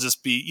like, I'll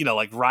just be,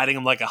 like riding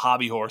him like a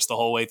hobby horse the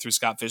whole way through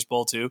Scott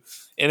Fishbowl too.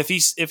 And if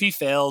he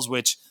fails,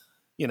 which,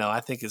 I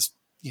think is,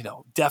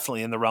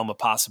 definitely in the realm of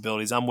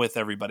possibilities, I'm with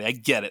everybody. I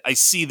get it. I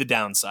see the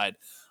downside.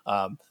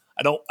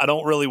 I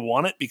don't really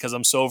want it because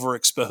I'm so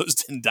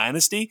overexposed in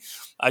Dynasty.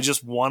 I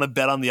just want to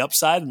bet on the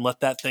upside and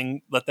let that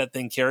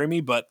thing carry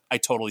me, but I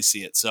totally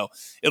see it. So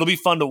it'll be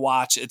fun to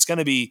watch. It's going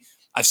to be,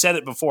 I've said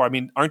it before. I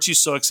mean, aren't you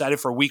so excited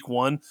for week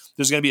 1?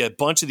 There's going to be a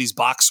bunch of these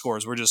box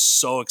scores. We're just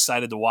so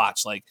excited to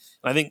watch. Like,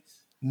 I think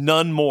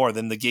none more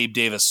than the Gabe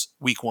Davis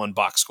week 1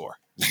 box score.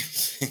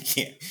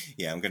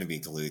 Yeah. I'm going to be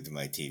glued to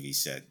my TV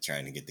set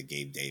trying to get the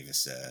Gabe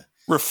Davis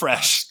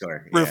refresh.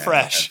 Score.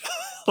 Refresh. Yeah.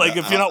 Like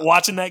if you're not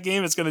watching that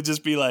game, it's going to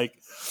just be like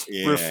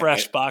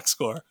refresh box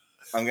score.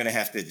 I'm going to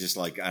have to just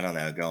like, I don't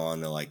know, go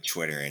on to like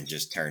Twitter and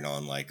just turn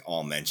on like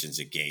all mentions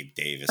of Gabe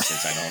Davis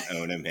since I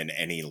don't own him in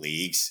any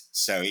leagues.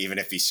 So even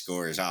if he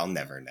scores, I'll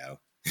never know.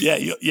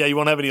 You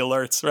won't have any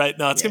alerts, right?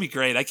 No, it's going to be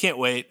great. I can't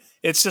wait.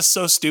 It's just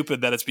so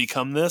stupid that it's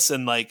become this.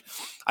 And like,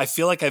 I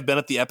feel like I've been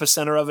at the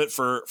epicenter of it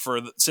for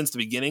since the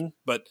beginning,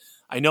 but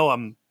I know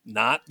I'm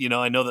not,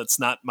 I know that's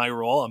not my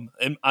role.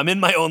 I'm in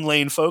my own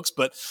lane, folks,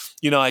 but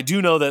I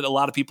do know that a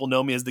lot of people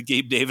know me as the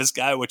Gabe Davis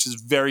guy, which is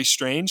very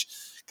strange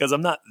because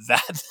I'm not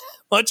that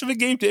much of a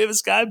Gabe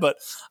Davis guy, but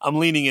I'm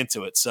leaning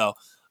into it. So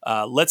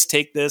let's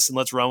take this and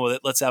let's run with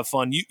it. Let's have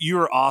fun. You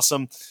are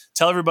awesome.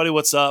 Tell everybody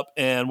what's up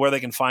and where they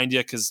can find you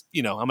because,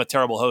 I'm a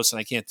terrible host and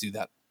I can't do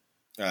that.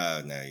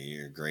 No,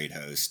 you're a great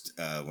host.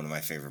 One of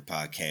my favorite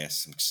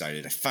podcasts. I'm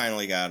excited I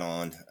finally got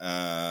on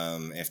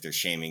after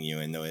shaming you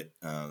into it.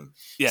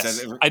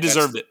 Yes, I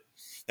deserved it.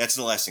 That's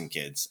the lesson,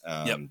 kids.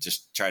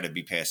 Just try to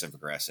be passive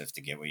aggressive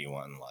to get what you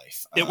want in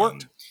life. It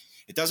worked.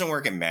 It doesn't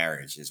work in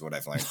marriage is what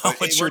I've learned. No,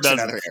 it sure works doesn't.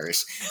 in other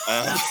areas.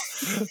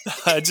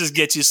 It just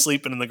gets you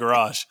sleeping in the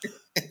garage.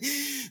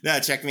 No,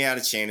 check me out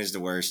at Shane is the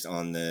Worst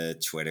on the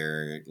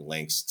Twitter.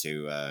 Links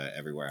to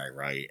everywhere I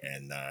write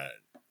and I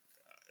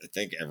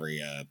think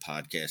every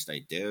podcast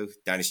I do.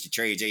 Dynasty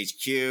Trades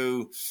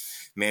HQ,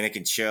 Manic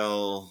and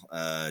Chill,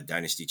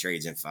 Dynasty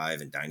Trades in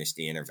 5, and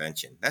Dynasty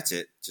Intervention. That's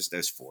it. Just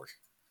those 4.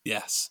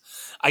 Yes.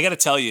 I got to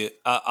tell you,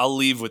 I'll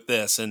leave with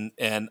this.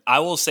 And I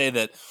will say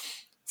that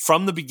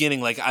from the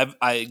beginning, like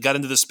I got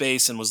into the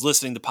space and was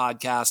listening to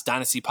podcasts,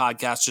 Dynasty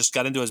podcasts, just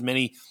got into as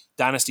many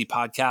Dynasty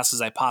podcasts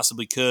as I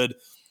possibly could.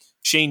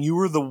 Shane, you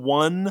were the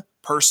one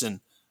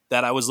person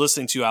that I was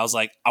listening to. I was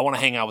like, I want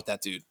to hang out with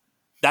that dude.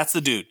 That's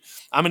the dude.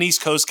 I'm an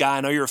East Coast guy.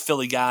 I know you're a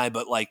Philly guy,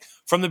 but like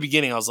from the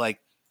beginning, I was like,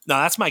 no,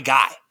 that's my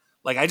guy.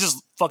 Like I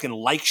just fucking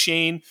like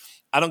Shane.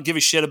 I don't give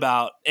a shit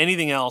about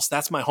anything else.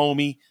 That's my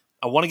homie.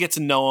 I want to get to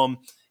know him.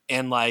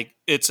 And like,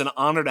 it's an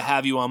honor to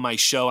have you on my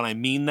show. And I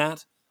mean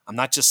that. I'm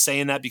not just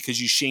saying that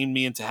because you shamed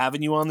me into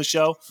having you on the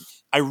show.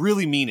 I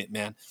really mean it,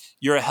 man.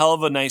 You're a hell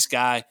of a nice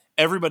guy.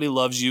 Everybody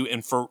loves you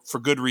and for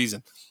good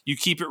reason. You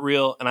keep it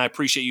real. And I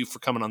appreciate you for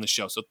coming on the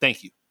show. So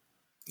thank you.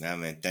 No,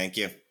 man. Thank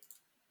you.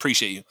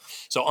 Appreciate you.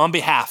 So on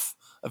behalf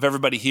of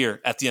everybody here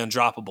at the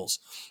Undroppables,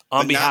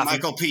 on behalf of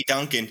Michael P.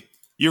 Duncan,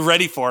 you're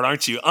ready for it,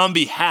 aren't you? On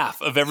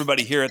behalf of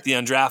everybody here at the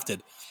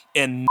Undrafted,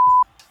 and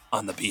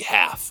on the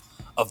behalf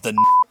of the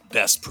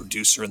best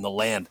producer in the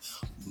land,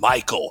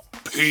 Michael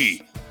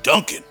P.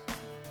 Duncan,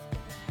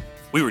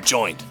 we were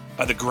joined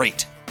by the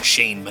great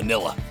Shane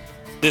Manila.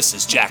 This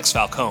is Jax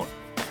Falcone,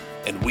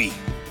 and we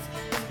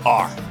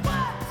are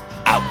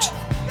out.